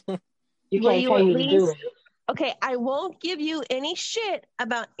 You can't pay me to do it. Okay, I won't give you any shit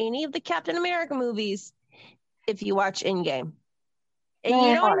about any of the Captain America movies if you watch Endgame. And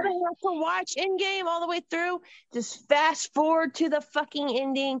you don't even have to watch Endgame all the way through. Just fast forward to the fucking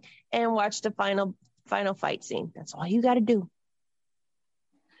ending and watch the final fight scene. That's all you got to do.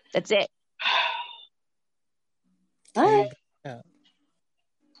 That's it. All right. Yeah.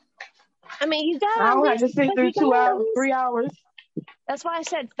 I mean, you got. I don't have to sit through 2 hours, 3 hours. That's why I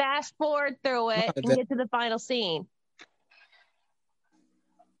said fast forward through it and get to the final scene.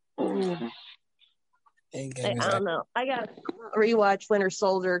 I don't know. I got to rewatch Winter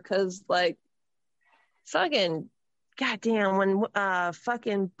Soldier because, like, fucking, goddamn, when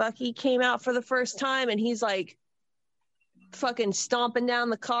fucking Bucky came out for the first time and he's like fucking stomping down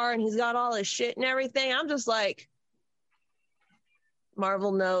the car and he's got all his shit and everything, I'm just like,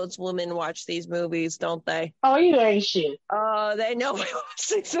 Marvel knows women watch these movies, don't they? Oh, you ain't shit. Oh, they know we watch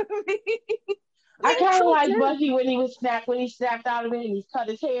these movies. I kind of like Bucky when he snapped out of it and he cut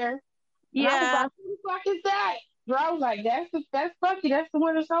his hair. And I was like, who the fuck is that? Bro, I was like, that's Bucky. That's the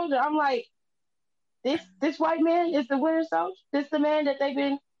Winter Soldier. I'm like, this white man is the Winter Soldier. This the man that they've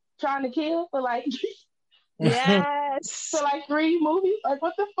been trying to kill for like yes for like 3 movies. Like,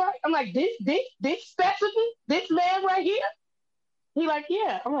 what the fuck? I'm like, this specimen, this man right here. He like,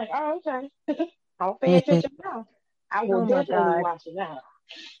 yeah. I'm like, oh, okay. I'll pay attention now. I will definitely watch it now.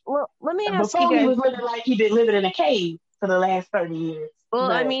 Well, let me ask Before you guys. He was living like he'd been living in a cave for the last 30 years. Well,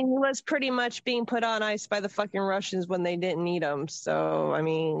 I mean, he was pretty much being put on ice by the fucking Russians when they didn't need him. So, I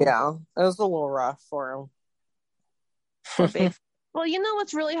mean, yeah, it was a little rough for him. Well, you know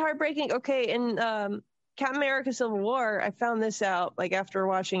what's really heartbreaking? Okay, in Captain America: Civil War, I found this out like after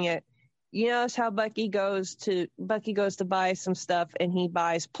watching it. You notice how Bucky goes to buy some stuff and he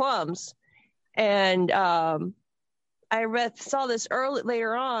buys plums, and I saw this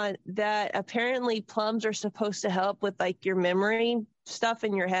later on that apparently plums are supposed to help with like your memory stuff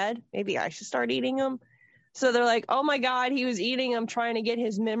in your head. Maybe I should start eating them. So they're like, oh my God, he was eating them trying to get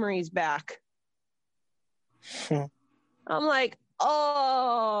his memories back. I'm like,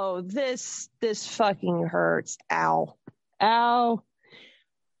 oh, this fucking hurts. Ow. I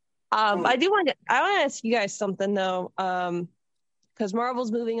want to ask you guys something though. because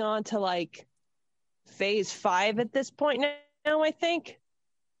Marvel's moving on to like phase 5 at this point now, I think.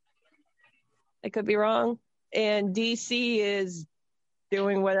 I could be wrong. And DC is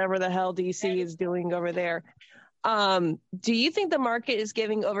doing whatever the hell DC is doing over there. Do you think the market is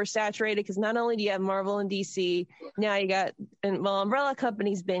getting oversaturated? Because not only do you have Marvel and DC, now you got, Umbrella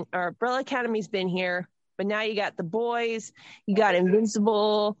Academy's been here, but now you got The Boys, you got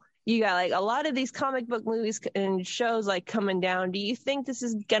Invincible, you got like a lot of these comic book movies and shows like coming down. Do you think this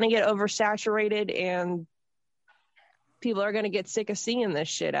is gonna get oversaturated and people are gonna get sick of seeing this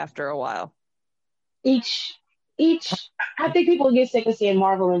shit after a while? I think people get sick of seeing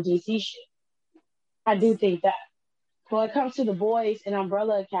Marvel and DC shit. I do think that. When it comes to The Boys and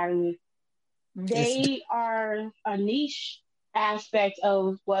Umbrella Academy, they are a niche aspect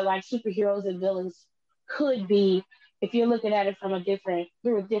of what like superheroes and villains could be if you're looking at it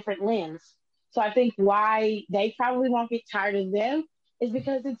through a different lens. So I think why they probably won't get tired of them is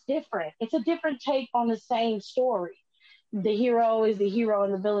because it's different. It's a different take on the same story. The hero is the hero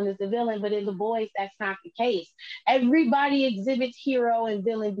and the villain is the villain, but in The Boys, that's not the case. Everybody exhibits hero and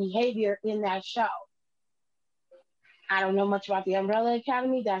villain behavior in that show. I don't know much about the Umbrella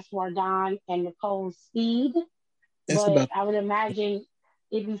Academy. That's more Don and Nicole Speed. I would imagine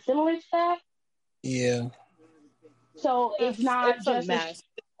it'd be similar to that. Yeah. So it's not it's just a mess.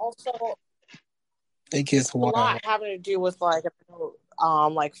 Also, it gets wild. A lot having to do with like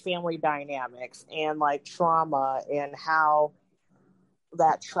family dynamics and like trauma and how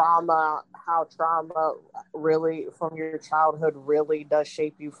trauma really from your childhood really does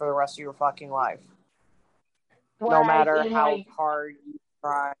shape you for the rest of your fucking life. No matter how hard you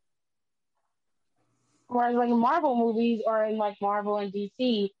try. Whereas like in Marvel movies or in like Marvel and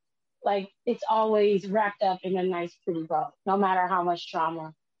DC, like it's always wrapped up in a nice pretty bow, no matter how much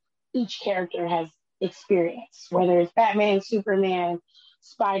trauma each character has experienced, whether it's Batman, Superman,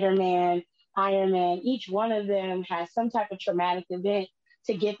 Spider-Man, Iron Man. Each one of them has some type of traumatic event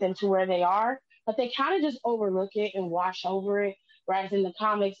to get them to where they are, but they kind of just overlook it and wash over it, whereas in the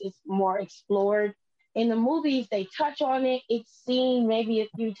comics it's more explored. In the movies, they touch on it. It's seen maybe a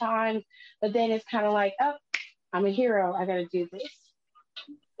few times, but then it's kind of like, oh, I'm a hero. I got to do this.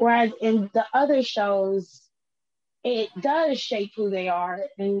 Whereas in the other shows, it does shape who they are.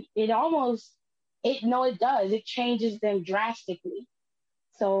 And it does. It changes them drastically.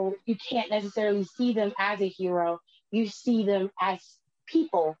 So you can't necessarily see them as a hero. You see them as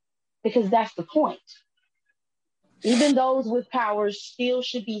people because that's the point. Even those with powers still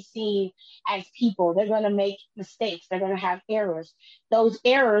should be seen as people. They're going to make mistakes. They're going to have errors. Those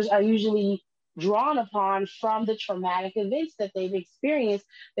errors are usually drawn upon from the traumatic events that they've experienced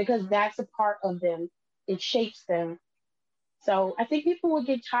because that's a part of them. It shapes them. So I think people will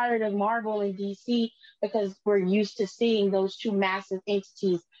get tired of Marvel and DC because we're used to seeing those two massive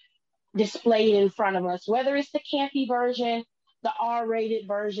entities displayed in front of us. Whether it's the campy version, the R-rated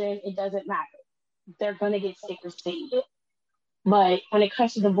version, it doesn't matter. They're going to get sick of seeing it. But when it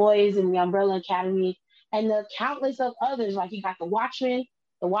comes to The Boys and the Umbrella Academy and the countless of others, like you got The Watchmen.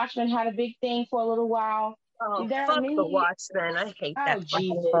 The Watchmen had a big thing for a little while. Oh, fuck The Watchmen. I hate that.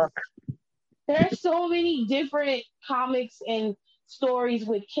 Jesus. There are so many different comics and stories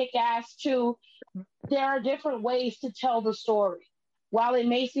with Kick-Ass too. There are different ways to tell the story. While it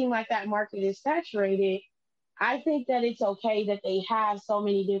may seem like that market is saturated, I think that it's okay that they have so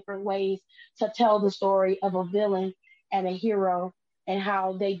many different ways to tell the story of a villain and a hero and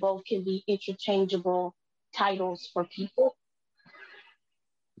how they both can be interchangeable titles for people.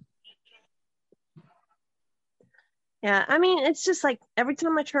 Yeah, I mean, it's just like every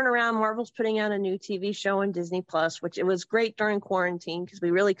time I turn around, Marvel's putting out a new TV show on Disney Plus, which it was great during quarantine because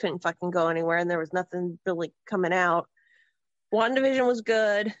we really couldn't fucking go anywhere and there was nothing really coming out. WandaVision was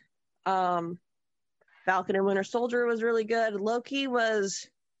good. Falcon and Winter Soldier was really good. Loki was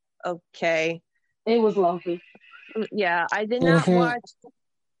okay. It was Loki. Yeah, I did not watch.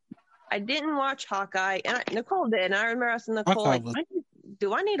 I didn't watch Hawkeye, and Nicole did. And I remember asking Nicole, like,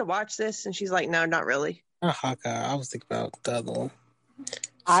 "Do I need to watch this?" And she's like, "No, not really." Not Hawkeye. I was thinking about the other one.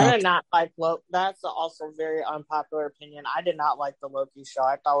 I did not like Loki. That's also a very unpopular opinion. I did not like the Loki show.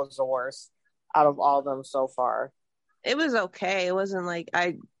 I thought it was the worst out of all of them so far. It was okay. It wasn't like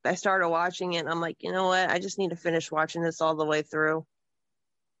I started watching it and I'm like, you know what? I just need to finish watching this all the way through.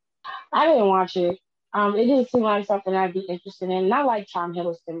 I didn't watch it. It didn't seem like something I'd be interested in. And I like Tom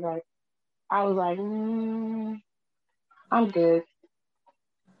Hiddleston, but I was like, I'm good.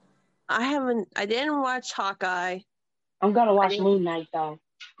 I didn't watch Hawkeye. I'm gonna watch Moon Knight though.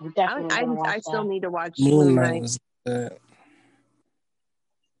 I'm definitely gonna watch I still need to watch Moon Knight. was good.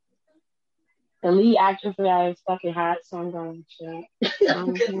 The lead actor for that is fucking hot, so I'm going to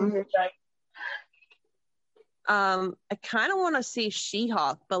Mhm. I kind of want to see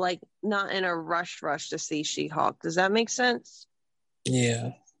She-Hulk, but like not in a rush to see She-Hulk. Does that make sense?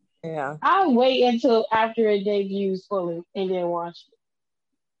 Yeah. Yeah. I'll wait until after it debuts fully and then watch it.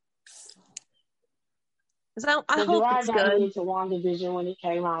 Because I The hope Gerard it's got me good. into WandaVision when it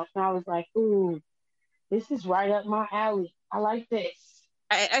came out, and I was like, ooh, this is right up my alley. I like this.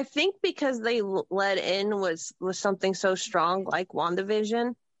 I think because they led in was something so strong like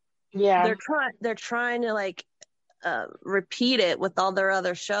WandaVision. Yeah. They're trying to like repeat it with all their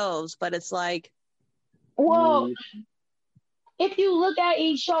other shows, but it's like, Well, if you look at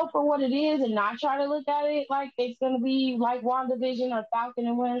each show for what it is and not try to look at it like it's going to be like WandaVision or Falcon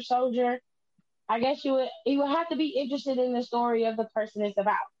and Winter Soldier, I guess you would have to be interested in the story of the person it's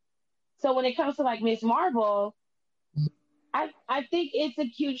about. So when it comes to like Miss Marvel, I think it's a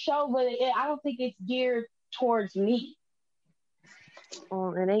cute show, but I don't think it's geared towards me.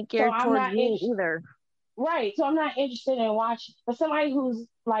 well, it ain't So geared I'm towards not me either. right. So I'm not interested in watching. But somebody who's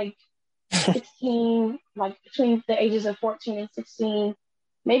like 16, like between the ages of 14 and 16,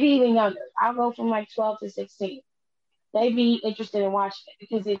 maybe even younger. I'll go from like 12 to 16. They'd be interested in watching it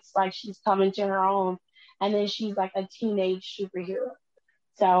because it's like she's coming to her own, and then she's like a teenage superhero.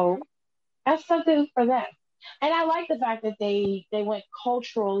 So that's something for them. And I like the fact that they went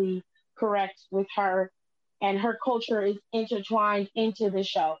culturally correct with her, and her culture is intertwined into the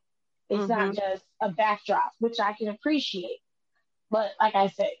show. It's not just a backdrop, which I can appreciate. But like I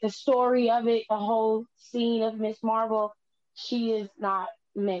said, the story of it, the whole scene of Miss Marvel, she is not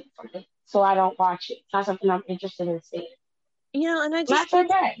meant for me. So I don't watch it. It's not something I'm interested in seeing. You know, and That's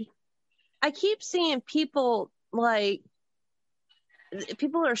okay. I keep seeing people like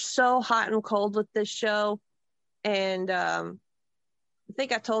people are so hot and cold with this show, and I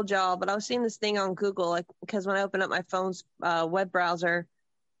think I told y'all, but I was seeing this thing on Google, like because when I open up my phone's web browser,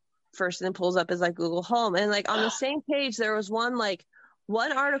 first thing that pulls up is like Google Home, and like on the same page there was one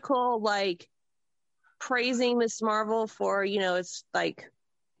article like praising Miss Marvel for, you know, it's like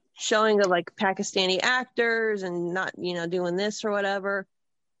showing of like Pakistani actors and not, you know, doing this or whatever,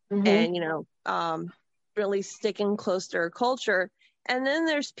 and you know, really sticking close to her culture. And then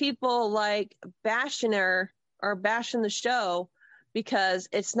there's people like bashing her or bashing the show because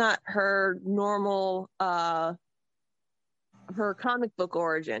it's not her normal her comic book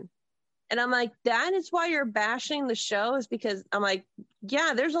origin. And I'm like, that is why you're bashing the show, is because I'm like,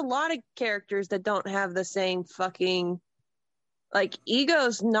 yeah, there's a lot of characters that don't have the same fucking, like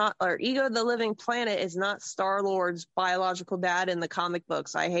Ego's not, or Ego the Living Planet is not Star-Lord's biological dad in the comic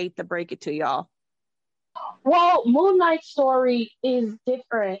books. I hate to break it to y'all. Well, Moon Knight's story is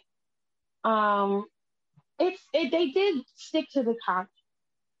different. They did stick to the comic,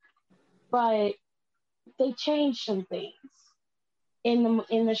 but they changed some things in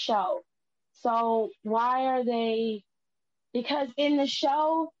the show. So why are they? Because in the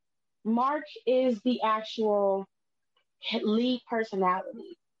show, Mark is the actual lead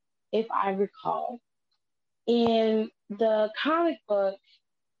personality, if I recall. In the comic book,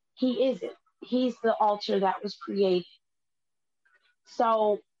 he isn't. He's the alter that was created.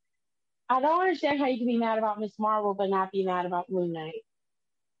 So I don't understand how you can be mad about Miss Marvel but not be mad about Moon Knight.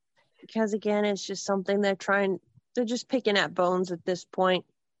 Because again, it's just something they're just picking at bones at this point.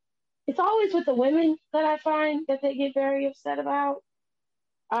 It's always with the women that I find that they get very upset about.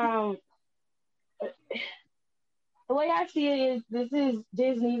 The way I see it is, this is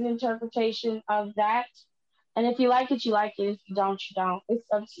Disney's interpretation of that. And if you like it, you like it. If you don't, you don't. It's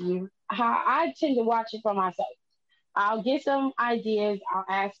up to you. I tend to watch it for myself. I'll get some ideas. I'll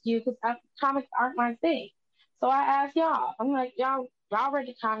ask you because comics aren't my thing. So I ask y'all. I'm like, y'all read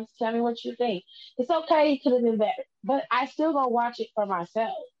the comics. Tell me what you think. It's okay. It could have been better. But I still go watch it for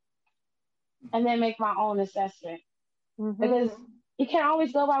myself and then make my own assessment. Because you can't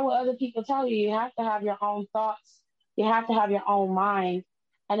always go by what other people tell you. You have to have your own thoughts. You have to have your own mind.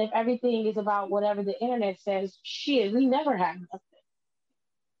 And if everything is about whatever the internet says, shit, we never have nothing.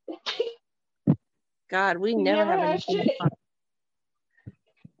 God, we never have anything.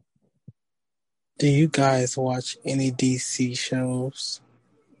 Do you guys watch any DC shows?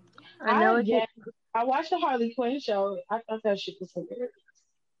 I watched the Harley Quinn show. I thought that shit was hilarious.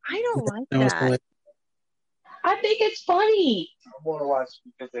 I don't like that. I think it's funny. I want to watch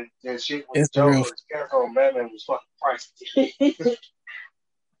it because that shit with Joe Scarecrow and Batman was fucking priceless.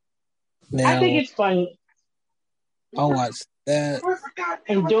 Now, I think it's funny. I'll watch that.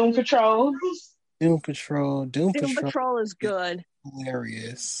 And Doom Patrol. Doom Patrol is good.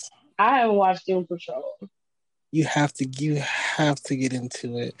 Hilarious. I haven't watched Doom Patrol. You have to get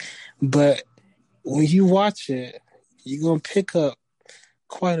into it. But when you watch it, you're gonna pick up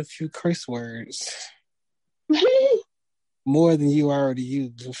quite a few curse words. More than you already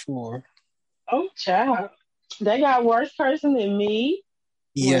used before. Oh, child. They got worse person than me.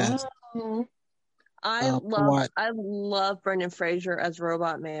 Yes. Wow. I love Brendan Fraser as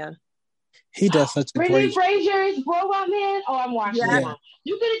Robot Man. He does such a Brendan great. Fraser is Robot Man. Oh, I'm watching it. Yeah.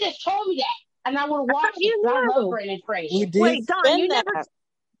 You could have just told me that, and I would have watched it. You I love knew. Brendan Fraser. We did. Wait, Don, Been you that. never.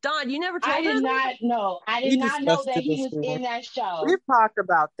 Don, you never told I did her that? not know. I did We not know discussed that it he was before. in that show. We've talked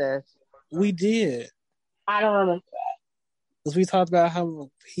about this. We did. I don't remember. Because we talked about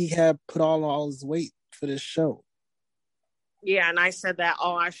how he had put on all his weight for this show. Yeah, and I said that,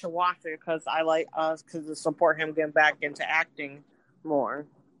 I should watch it because I like us because to support him getting back into acting more.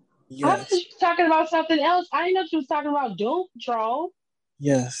 I Yes. was talking about something else. I didn't know she was talking about Doom Patrol.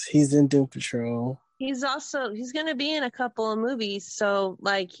 Yes, he's in Doom Patrol. He's gonna be in a couple of movies, so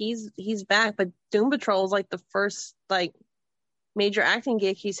like he's back. But Doom Patrol is like the first like major acting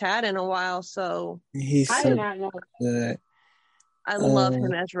gig he's had in a while. So He's I did not know. good. I love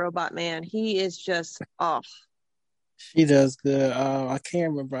him as Robot Man. He is just off. She does good. I can't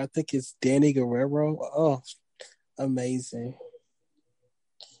remember. I think it's Danny Guerrero. Oh, amazing.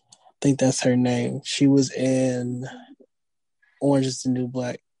 I think that's her name. She was in Orange is the New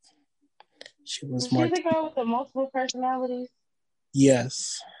Black. She was Is she the girl with the multiple personalities?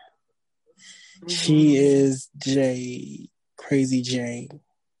 Yes. Mm-hmm. She is Crazy Jane.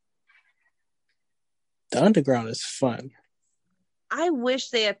 The Underground is fun. I wish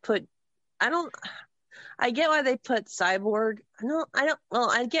they had put. I get why they put Cyborg. I don't.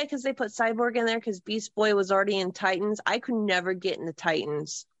 Well, I get because they put Cyborg in there because Beast Boy was already in Titans. I could never get into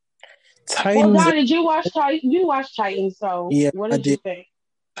Titans. Titans. Well, Don, did you watch Titans? You watched Titans, so yeah, what did you think?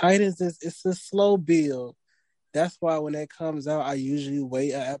 Titans it's a slow build. That's why when that comes out, I usually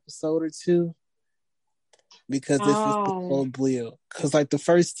wait an episode or two because this is a slow build. Because like the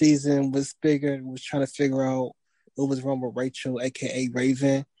first season was trying to figure out what was wrong with Rachel, aka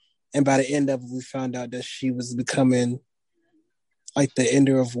Raven, and by the end of it, we found out that she was becoming like the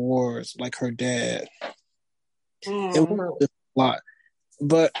ender of wars, like her dad. It was a lot,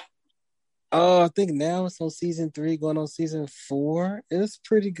 but I think now it's on season 3, going on season 4. It's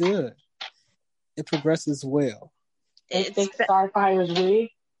pretty good. It progresses well. It's Starfire's wig.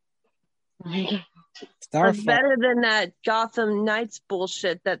 It's better than that Gotham Knights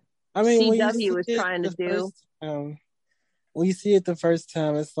bullshit that CW was trying to do. When you see it the first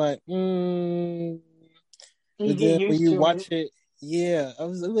time, it's like, but then when you watch it, yeah,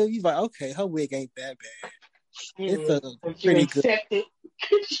 you're like, okay, her wig ain't that bad. It's a pretty good.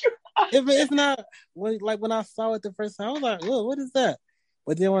 It's not when I saw it the first time, I was like, oh, what is that?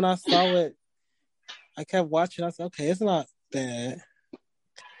 But then when I saw it, I kept watching. I said, okay, it's not bad.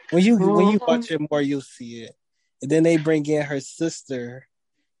 When you watch it more, you'll see it. And then they bring in her sister,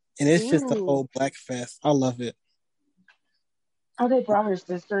 and it's just a whole black fest. I love it. Oh, they brought her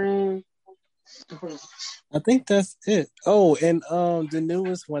sister in. I think that's it. Oh, and the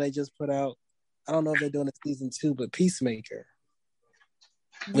newest one they just put out. I don't know if they're doing a season 2, but Peacemaker.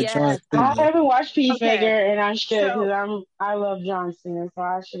 Yeah, I haven't watched Peacemaker, and I should because I love John Cena, so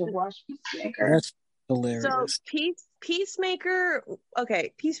I should have watched Peacemaker. That's hilarious. So Peacemaker,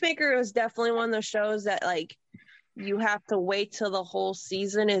 Peacemaker is definitely one of those shows that like you have to wait till the whole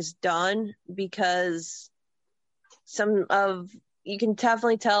season is done because you can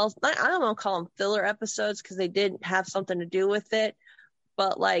definitely tell. I don't want to call them filler episodes because they did have something to do with it,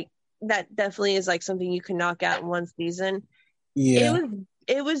 but like that definitely is like something you can knock out in one season. Yeah.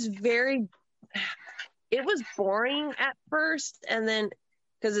 It was boring at first, and then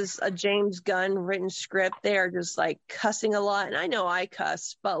because it's a James Gunn written script, they are just like cussing a lot, and I know I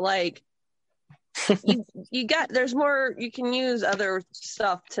cuss, but like there's more, you can use other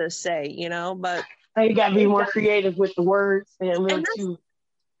stuff to say, but you gotta be more creative with the words and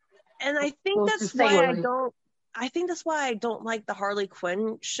I think that's why I don't like the Harley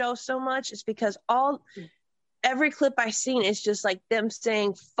Quinn show so much, is because every clip I've seen is just like them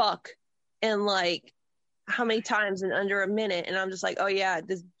saying fuck and like how many times in under a minute, and I'm just like, oh yeah,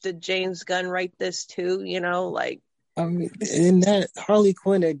 did James Gunn write this too? Like, I mean, in that Harley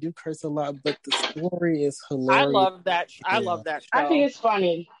Quinn, they do curse a lot, but the story is hilarious. I love that show. I think it's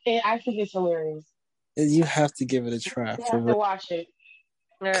funny. I think it's hilarious. You have to give it a try. You have to watch it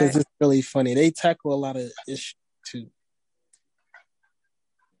because it's really funny. They tackle a lot of issues too.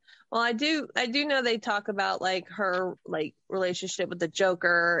 Well, I do know they talk about like her like relationship with the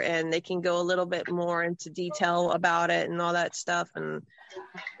Joker, and they can go a little bit more into detail about it and all that stuff. And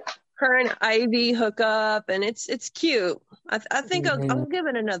Her and Ivy hook up, and it's cute. I think I'll give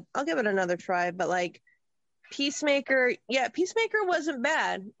it another try. But like Peacemaker, Peacemaker wasn't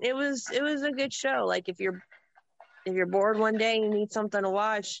bad. It was a good show. Like if you're bored one day and you need something to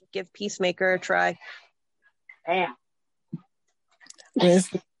watch, give Peacemaker a try. Damn.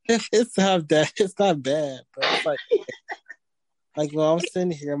 It's not that. It's not bad, but it's like when I'm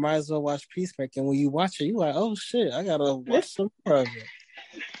sitting here, I might as well watch Peacemaker. And when you watch it, you're like, oh shit, I gotta watch some more of it.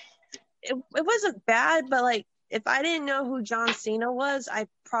 It wasn't bad, but like if I didn't know who John Cena was, I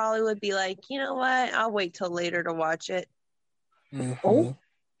probably would be like, you know what? I'll wait till later to watch it. Mm-hmm. Oh.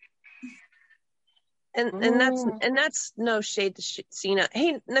 And that's no shade to Cena.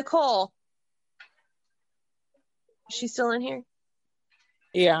 Hey, Nicole, is she still in here?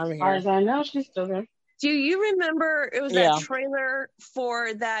 Yeah, I'm here. As far as I know, she's still there. Do you remember it was that trailer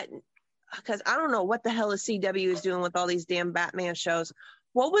for that? Because I don't know what the hell the CW is doing with all these damn Batman shows.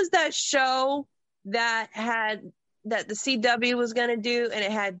 What was that show that the CW was going to do, and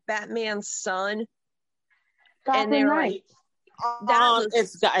it had Batman's son? Gotham Knights.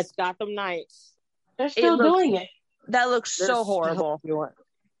 It's Gotham Knights. They're still doing it. That looks so horrible.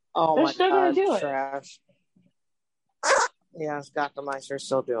 Oh They're my still god, gonna do trash. Yeah, it's Gotham Knights. They're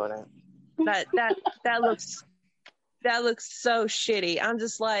still doing it. That looks so shitty. I'm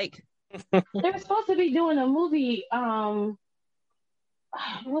just like, they were supposed to be doing a movie.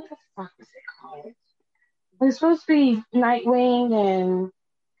 What the fuck is it called? It was supposed to be Nightwing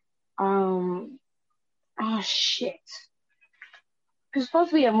and shit. It was supposed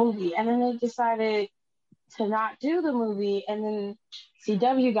to be a movie, and then they decided to not do the movie, and then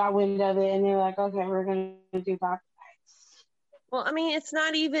CW got wind of it, and they were like, okay, we're gonna do Gotham Knights. Well, I mean, it's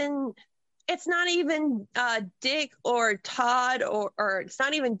not even Dick or Todd or it's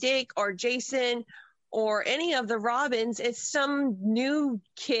not even Dick or Jason or any of the Robins. It's some new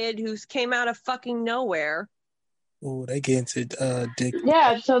kid who's came out of fucking nowhere. Oh, they get into Dick.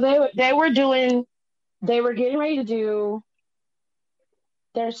 Yeah, so they were getting ready to do.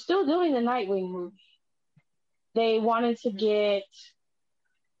 They're still doing the Nightwing movie. They wanted to get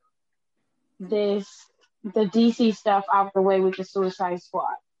the DC stuff out of the way with the Suicide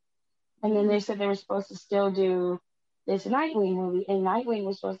Squad. And then they said they were supposed to still do this Nightwing movie. And Nightwing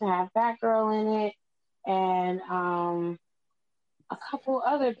was supposed to have Batgirl in it and a couple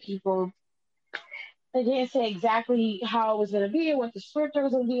other people. They didn't say exactly how it was going to be or what the script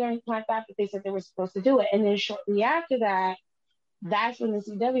was going to be or anything like that, but they said they were supposed to do it. And then shortly after that, that's when the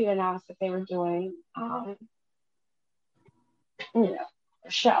CW announced that they were doing, a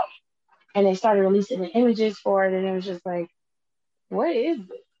show. And they started releasing the images for it, and it was just like, what is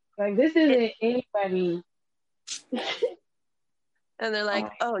this? Like, this isn't anybody. And they're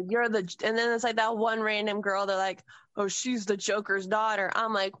like, oh, you're the... And then it's like that one random girl, they're like, oh, she's the Joker's daughter.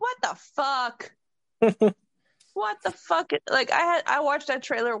 I'm like, what the fuck? What the fuck? Like, I watched that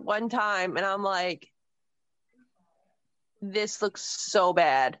trailer one time, and I'm like, this looks so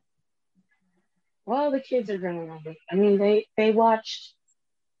bad. Well, the kids are gonna love it. I mean, they watched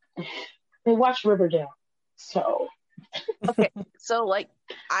Riverdale, so. Okay, so like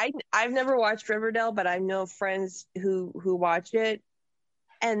I've never watched Riverdale, but I know friends who watch it,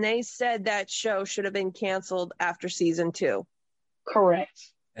 and they said that show should have been canceled after season 2. Correct.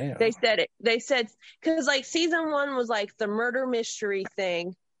 Damn. They said it. They said because like season 1 was like the murder mystery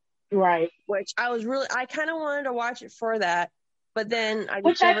thing. Right. Which I kind of wanted to watch it for that, but then I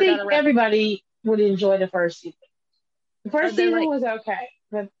think everybody would enjoy the first season. The first season was okay,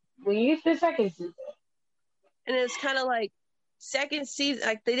 but when you get to the second season, and it's kind of like second season,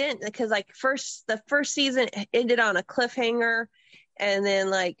 like they didn't because like the first season ended on a cliffhanger, and then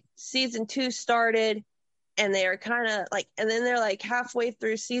like season 2 started, and they're kind of like, and then they're like halfway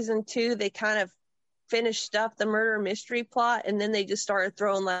through season 2, they kind of finished up the murder mystery plot, and then they just started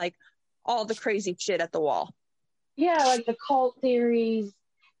throwing like all the crazy shit at the wall. Yeah, like the cult theories.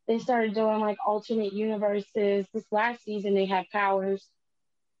 They started doing like alternate universes. This last season they had powers.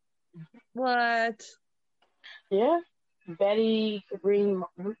 What? Yeah. Betty could bring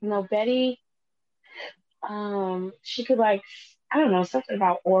Betty. She could like, I don't know, something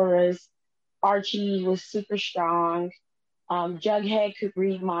about auras. Archie was super strong. Jughead could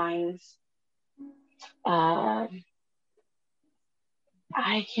read minds. I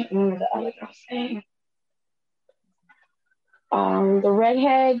can't remember the other girl's name. The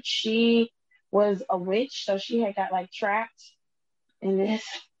redhead, she was a witch, so she had got like trapped in this.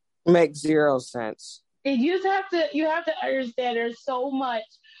 Makes zero sense. You have to understand there's so much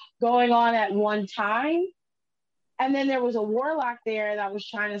going on at one time. And then there was a warlock there that was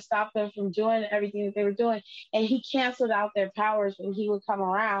trying to stop them from doing everything that they were doing. And he canceled out their powers when he would come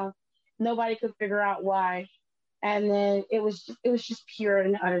around. Nobody could figure out why. And then it was just pure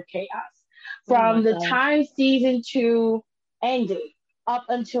and utter chaos. From the time season 2 ended up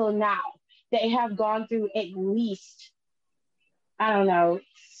until now, they have gone through at least, I don't know,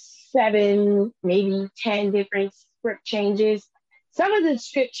 7, maybe 10 different script changes. Some of the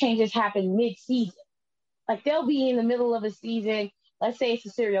script changes happen mid-season. Like, they'll be in the middle of a season. Let's say it's a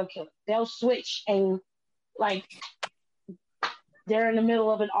serial killer. They'll switch and, like, they're in the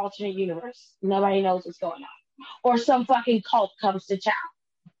middle of an alternate universe. Nobody knows what's going on. Or some fucking cult comes to town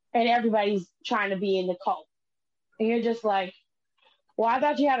and everybody's trying to be in the cult. And you're just like, well, I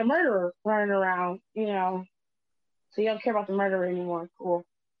thought you had a murderer running around, you know, so you don't care about the murderer anymore. Cool.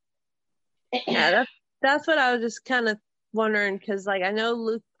 Yeah, that's what I was just kind of wondering, because like I know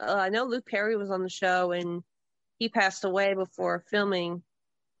Luke Perry was on the show and he passed away before filming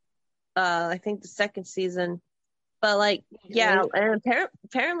I think the second season. But like, yeah, and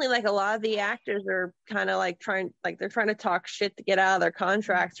apparently like a lot of the actors are kind of like they're trying to talk shit to get out of their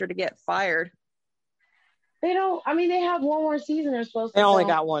contracts or to get fired. They don't, I mean, they have one more season they're supposed to They only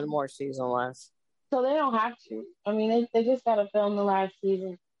film. got one more season left. So they don't have to. I mean, they just got to film the last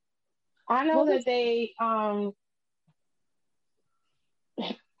season. I know that they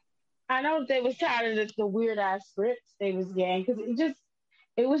was tired of the weird ass scripts they was getting, because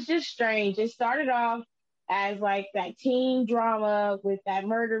it was just strange. It started off as like that teen drama with that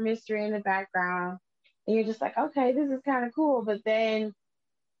murder mystery in the background, and you're just like, okay, this is kind of cool. But then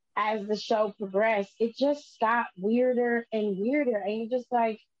as the show progressed, it just got weirder and weirder, and you're just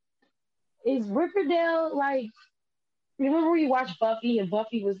like, is Riverdale like? You remember when you watched Buffy, and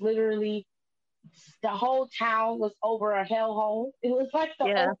Buffy was literally, the whole town was over a hellhole. It was like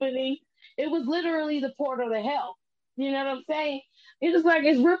the opening. It was literally the portal to hell. You know what I'm saying? It's just like,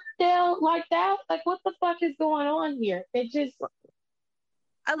 is Riverdale like that? Like, what the fuck is going on here? It just...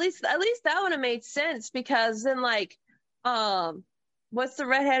 At least that would have made sense, because then like, what's the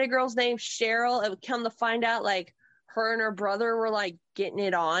redheaded girl's name? Cheryl. It would come to find out like her and her brother were like getting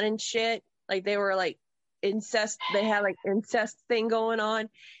it on and shit. Like they were like incest. They had like incest thing going on,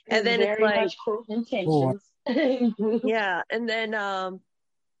 and then very it's like much cruel intentions. Yeah, and then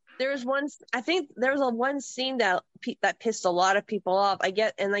there was one. I think there was one scene that pissed a lot of people off. I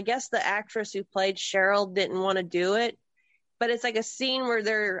guess the actress who played Cheryl didn't want to do it, but it's like a scene where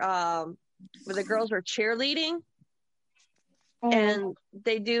where the girls are cheerleading, and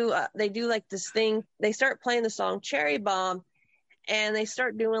they do like this thing. They start playing the song Cherry Bomb, and they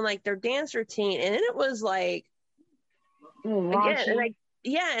start doing like their dance routine, and then it was like again,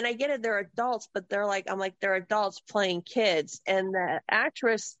 and I get it, they're adults, but they're adults playing kids, and the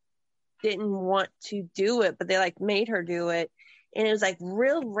actress didn't want to do it, but they like made her do it, and it was like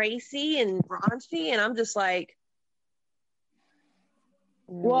real racy and raunchy, and I'm just like,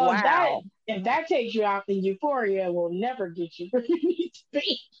 well, wow. If that takes you out, then Euphoria will never get you where you need to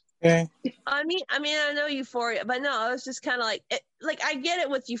be. Okay. I mean, I know Euphoria, but no, I was just kind of like, I get it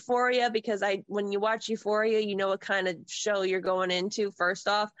with Euphoria, because when you watch Euphoria, you know what kind of show you're going into first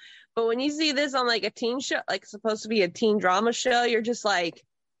off. But when you see this on like a teen show, like supposed to be a teen drama show, you're just like,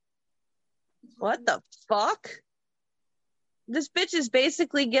 what the fuck? This bitch is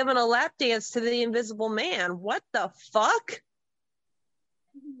basically giving a lap dance to the Invisible Man. What the fuck?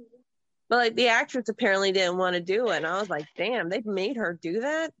 But like the actress apparently didn't want to do it, and I was like, damn, they've made her do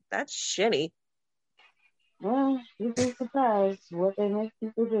that? That's shitty. Well, you'd be surprised what they make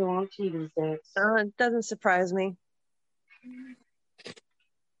people do on TV sets. It doesn't surprise me.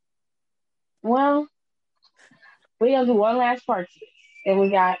 Well, we have one last part to this, and we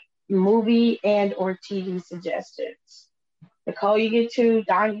got movie and or TV suggestions. Nicole, you get 2,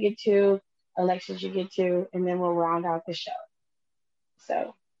 Don, you get 2, Alexis, you get 2, and then we'll round out the show.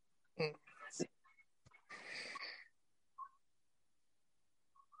 So.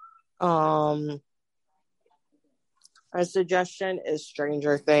 A suggestion is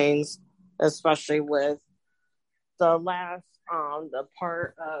Stranger Things, especially with the last the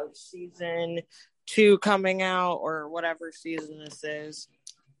part of season 2 coming out, or whatever season this is.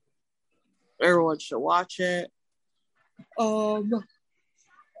 Everyone should watch it. And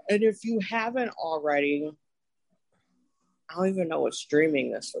if you haven't already, I don't even know what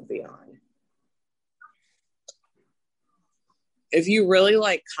streaming this would be on. If you really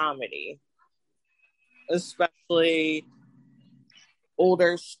like comedy, especially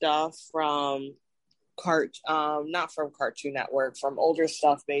older stuff from not from Cartoon Network, from older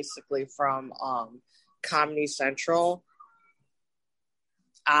stuff basically from Comedy Central,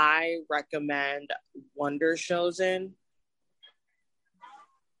 I recommend Wonder Chosen.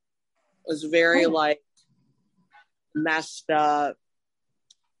 It was very like messed up,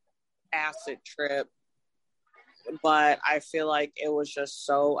 acid trip, but I feel like it was just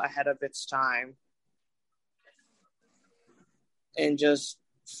so ahead of its time and just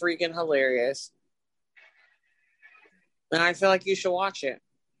freaking hilarious. And I feel like you should watch it.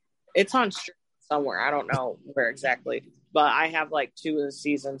 It's on stream somewhere. I don't know where exactly, but I have like 2 of the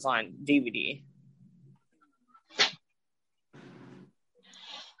seasons on DVD.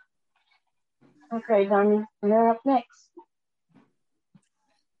 Okay, Donnie, you're up next.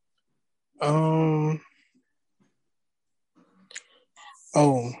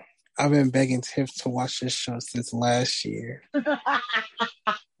 Oh, I've been begging Tiff to watch this show since last year. The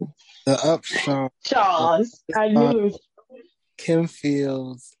Upshaw. Charles, I knew it. Kim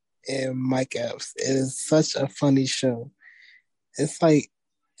Fields and Mike Epps. It is such a funny show. It's like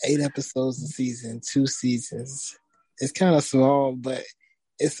 8 episodes a season, 2 seasons. It's kind of small, but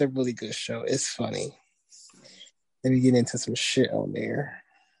it's a really good show. It's funny. Let me get into some shit on there.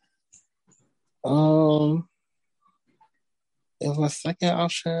 It was my second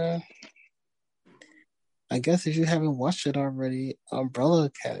option. I guess if you haven't watched it already, Umbrella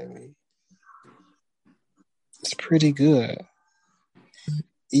Academy. It's pretty good.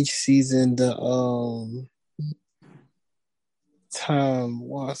 Each season, the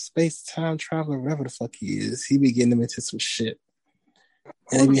space-time traveler, whatever the fuck he is, he be getting them into some shit.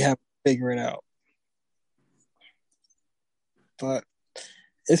 And we have to figure it out. But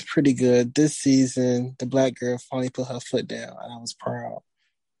it's pretty good. This season, the black girl finally put her foot down, and I was proud.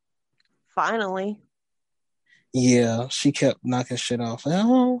 Finally. Yeah, she kept knocking shit off. Like,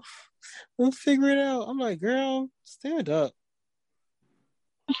 oh, we'll figure it out. I'm like, girl, stand up.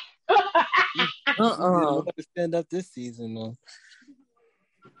 Stand up this season, though.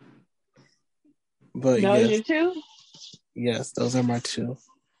 But those yes. are 2? Yes, those are my 2.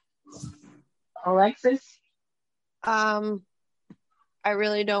 Alexis? I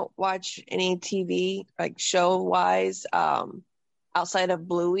really don't watch any TV, like show-wise, outside of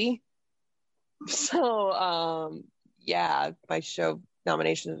Bluey. So, yeah, my show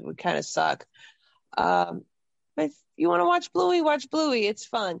nominations would kind of suck. But if you want to watch Bluey. It's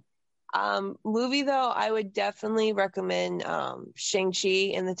fun. Movie, though, I would definitely recommend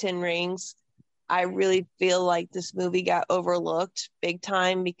Shang-Chi and the Ten Rings. I really feel like this movie got overlooked big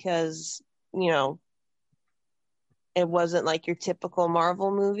time because, you know, it wasn't like your typical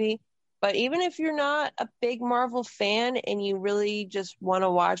Marvel movie. But even if you're not a big Marvel fan and you really just want to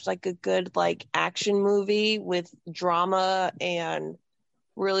watch like a good like action movie with drama and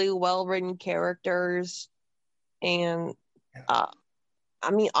really well-written characters, and I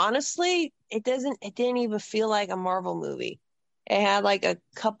mean, honestly, it didn't even feel like a Marvel movie. It had like a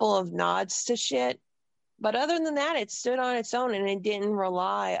couple of nods to shit, but other than that, it stood on its own and it didn't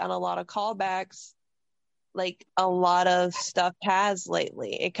rely on a lot of callbacks like a lot of stuff has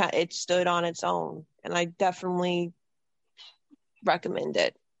lately. It stood on its own, and I definitely recommend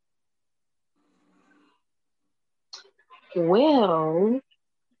it. Well,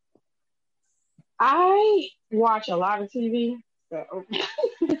 I watch a lot of TV, so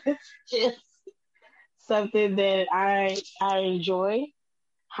it's just something that I enjoy.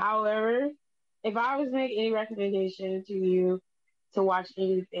 However, if I was making any recommendation to you to watch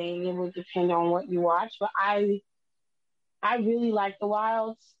anything, it would depend on what you watch. But I really like The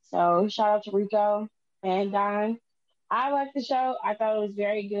Wilds, so shout out to Rico and Don. I like the show. I thought it was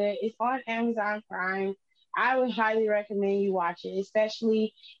very good. It's on Amazon Prime. I would highly recommend you watch it,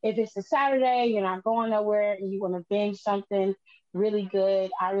 especially if it's a Saturday, you're not going nowhere, and you want to binge something really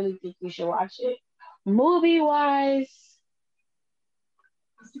good. I really think you should watch it. Movie-wise,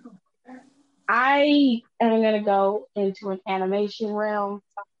 I am going to go into an animation realm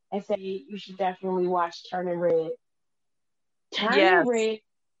and say you should definitely watch Turning Red. Turning Red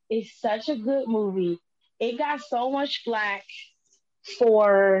is such a good movie. It got so much flack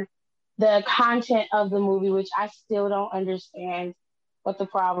for the content of the movie, which I still don't understand what the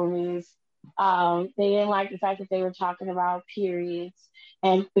problem is. They didn't like the fact that they were talking about periods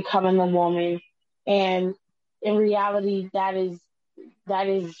and becoming a woman. And in reality, that is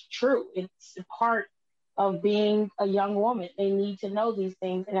true. It's a part of being a young woman. They need to know these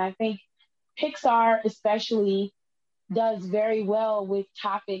things. And I think Pixar especially does very well with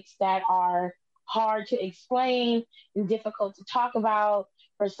topics that are hard to explain and difficult to talk about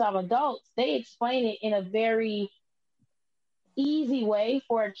for some adults. They explain it in a very easy way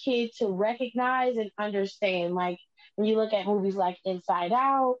for a kid to recognize and understand. Like when you look at movies like Inside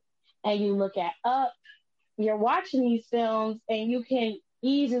Out and you look at Up, you're watching these films and you can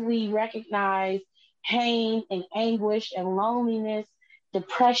easily recognize pain and anguish and loneliness,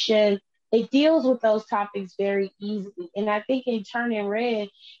 depression, it deals with those topics very easily. And I think in Turning Red,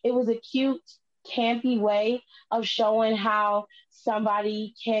 it was a cute, campy way of showing how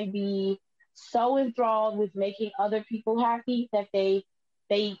somebody can be so enthralled with making other people happy that they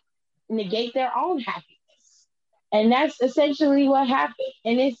negate their own happiness. And that's essentially what happened.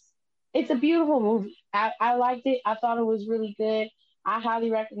 And it's a beautiful movie. I liked it. I thought it was really good. I highly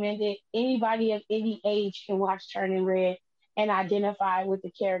recommend it. Anybody of any age can watch Turning Red and identify with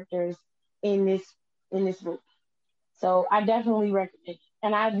the characters in this movie. So I definitely recommend it.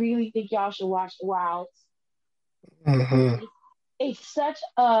 And I really think y'all should watch The Wilds. Mm-hmm. It's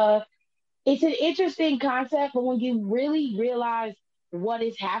an interesting concept, but when you really realize what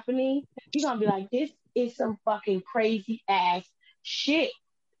is happening, you're gonna be like, this is some fucking crazy ass shit.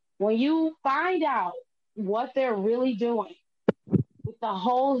 When you find out what they're really doing with the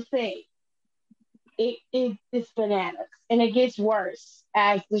whole thing, it's bananas. And it gets worse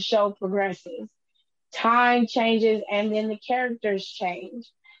as the show progresses. Time changes and then the characters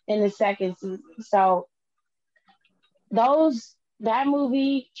change in the second season. So that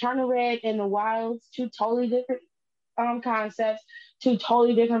movie, Turning Red and The Wilds, two totally different concepts, two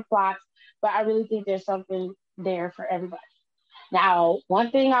totally different plots, but I really think there's something there for everybody. Now,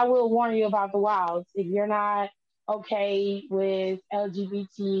 one thing I will warn you about The Wilds, if you're not okay with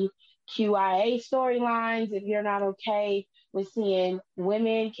LGBTQIA storylines, if you're not okay with seeing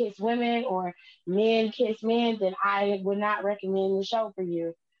women kiss women or men kiss men, then I would not recommend the show for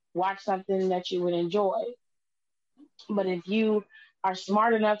you. Watch something that you would enjoy. But if you are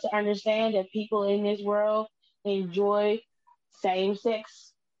smart enough to understand that people in this world enjoy same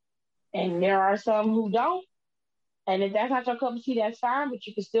sex, and there are some who don't, and if that's not your cup of tea, that's fine, but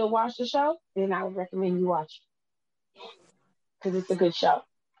you can still watch the show, then I would recommend you watch it. Because it's a good show.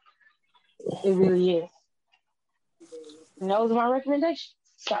 It really is. And those are my recommendations.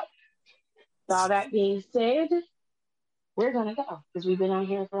 So, with all that being said, we're going to go. Because we've been on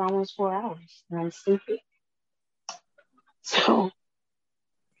here for almost 4 hours. And I'm stupid. So,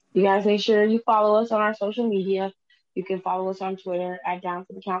 you guys make sure you follow us on our social media. You can follow us on Twitter at Down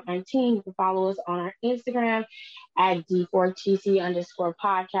for the Count 19. You can follow us on our Instagram at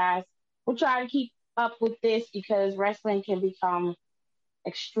D4TC_podcast. We'll try to keep up with this because wrestling can become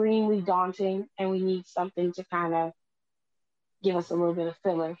extremely daunting and we need something to kind of give us a little bit of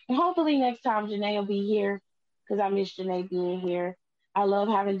filler. And hopefully next time Janae will be here because I miss Janae being here. I love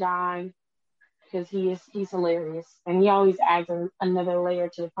having Don because he's hilarious and he always adds another layer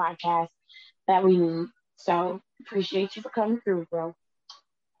to the podcast that we need. So appreciate you for coming through, bro.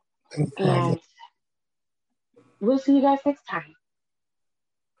 And we'll see you guys next time.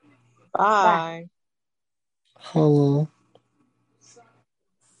 Bye. Hello.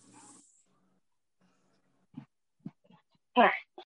 All right.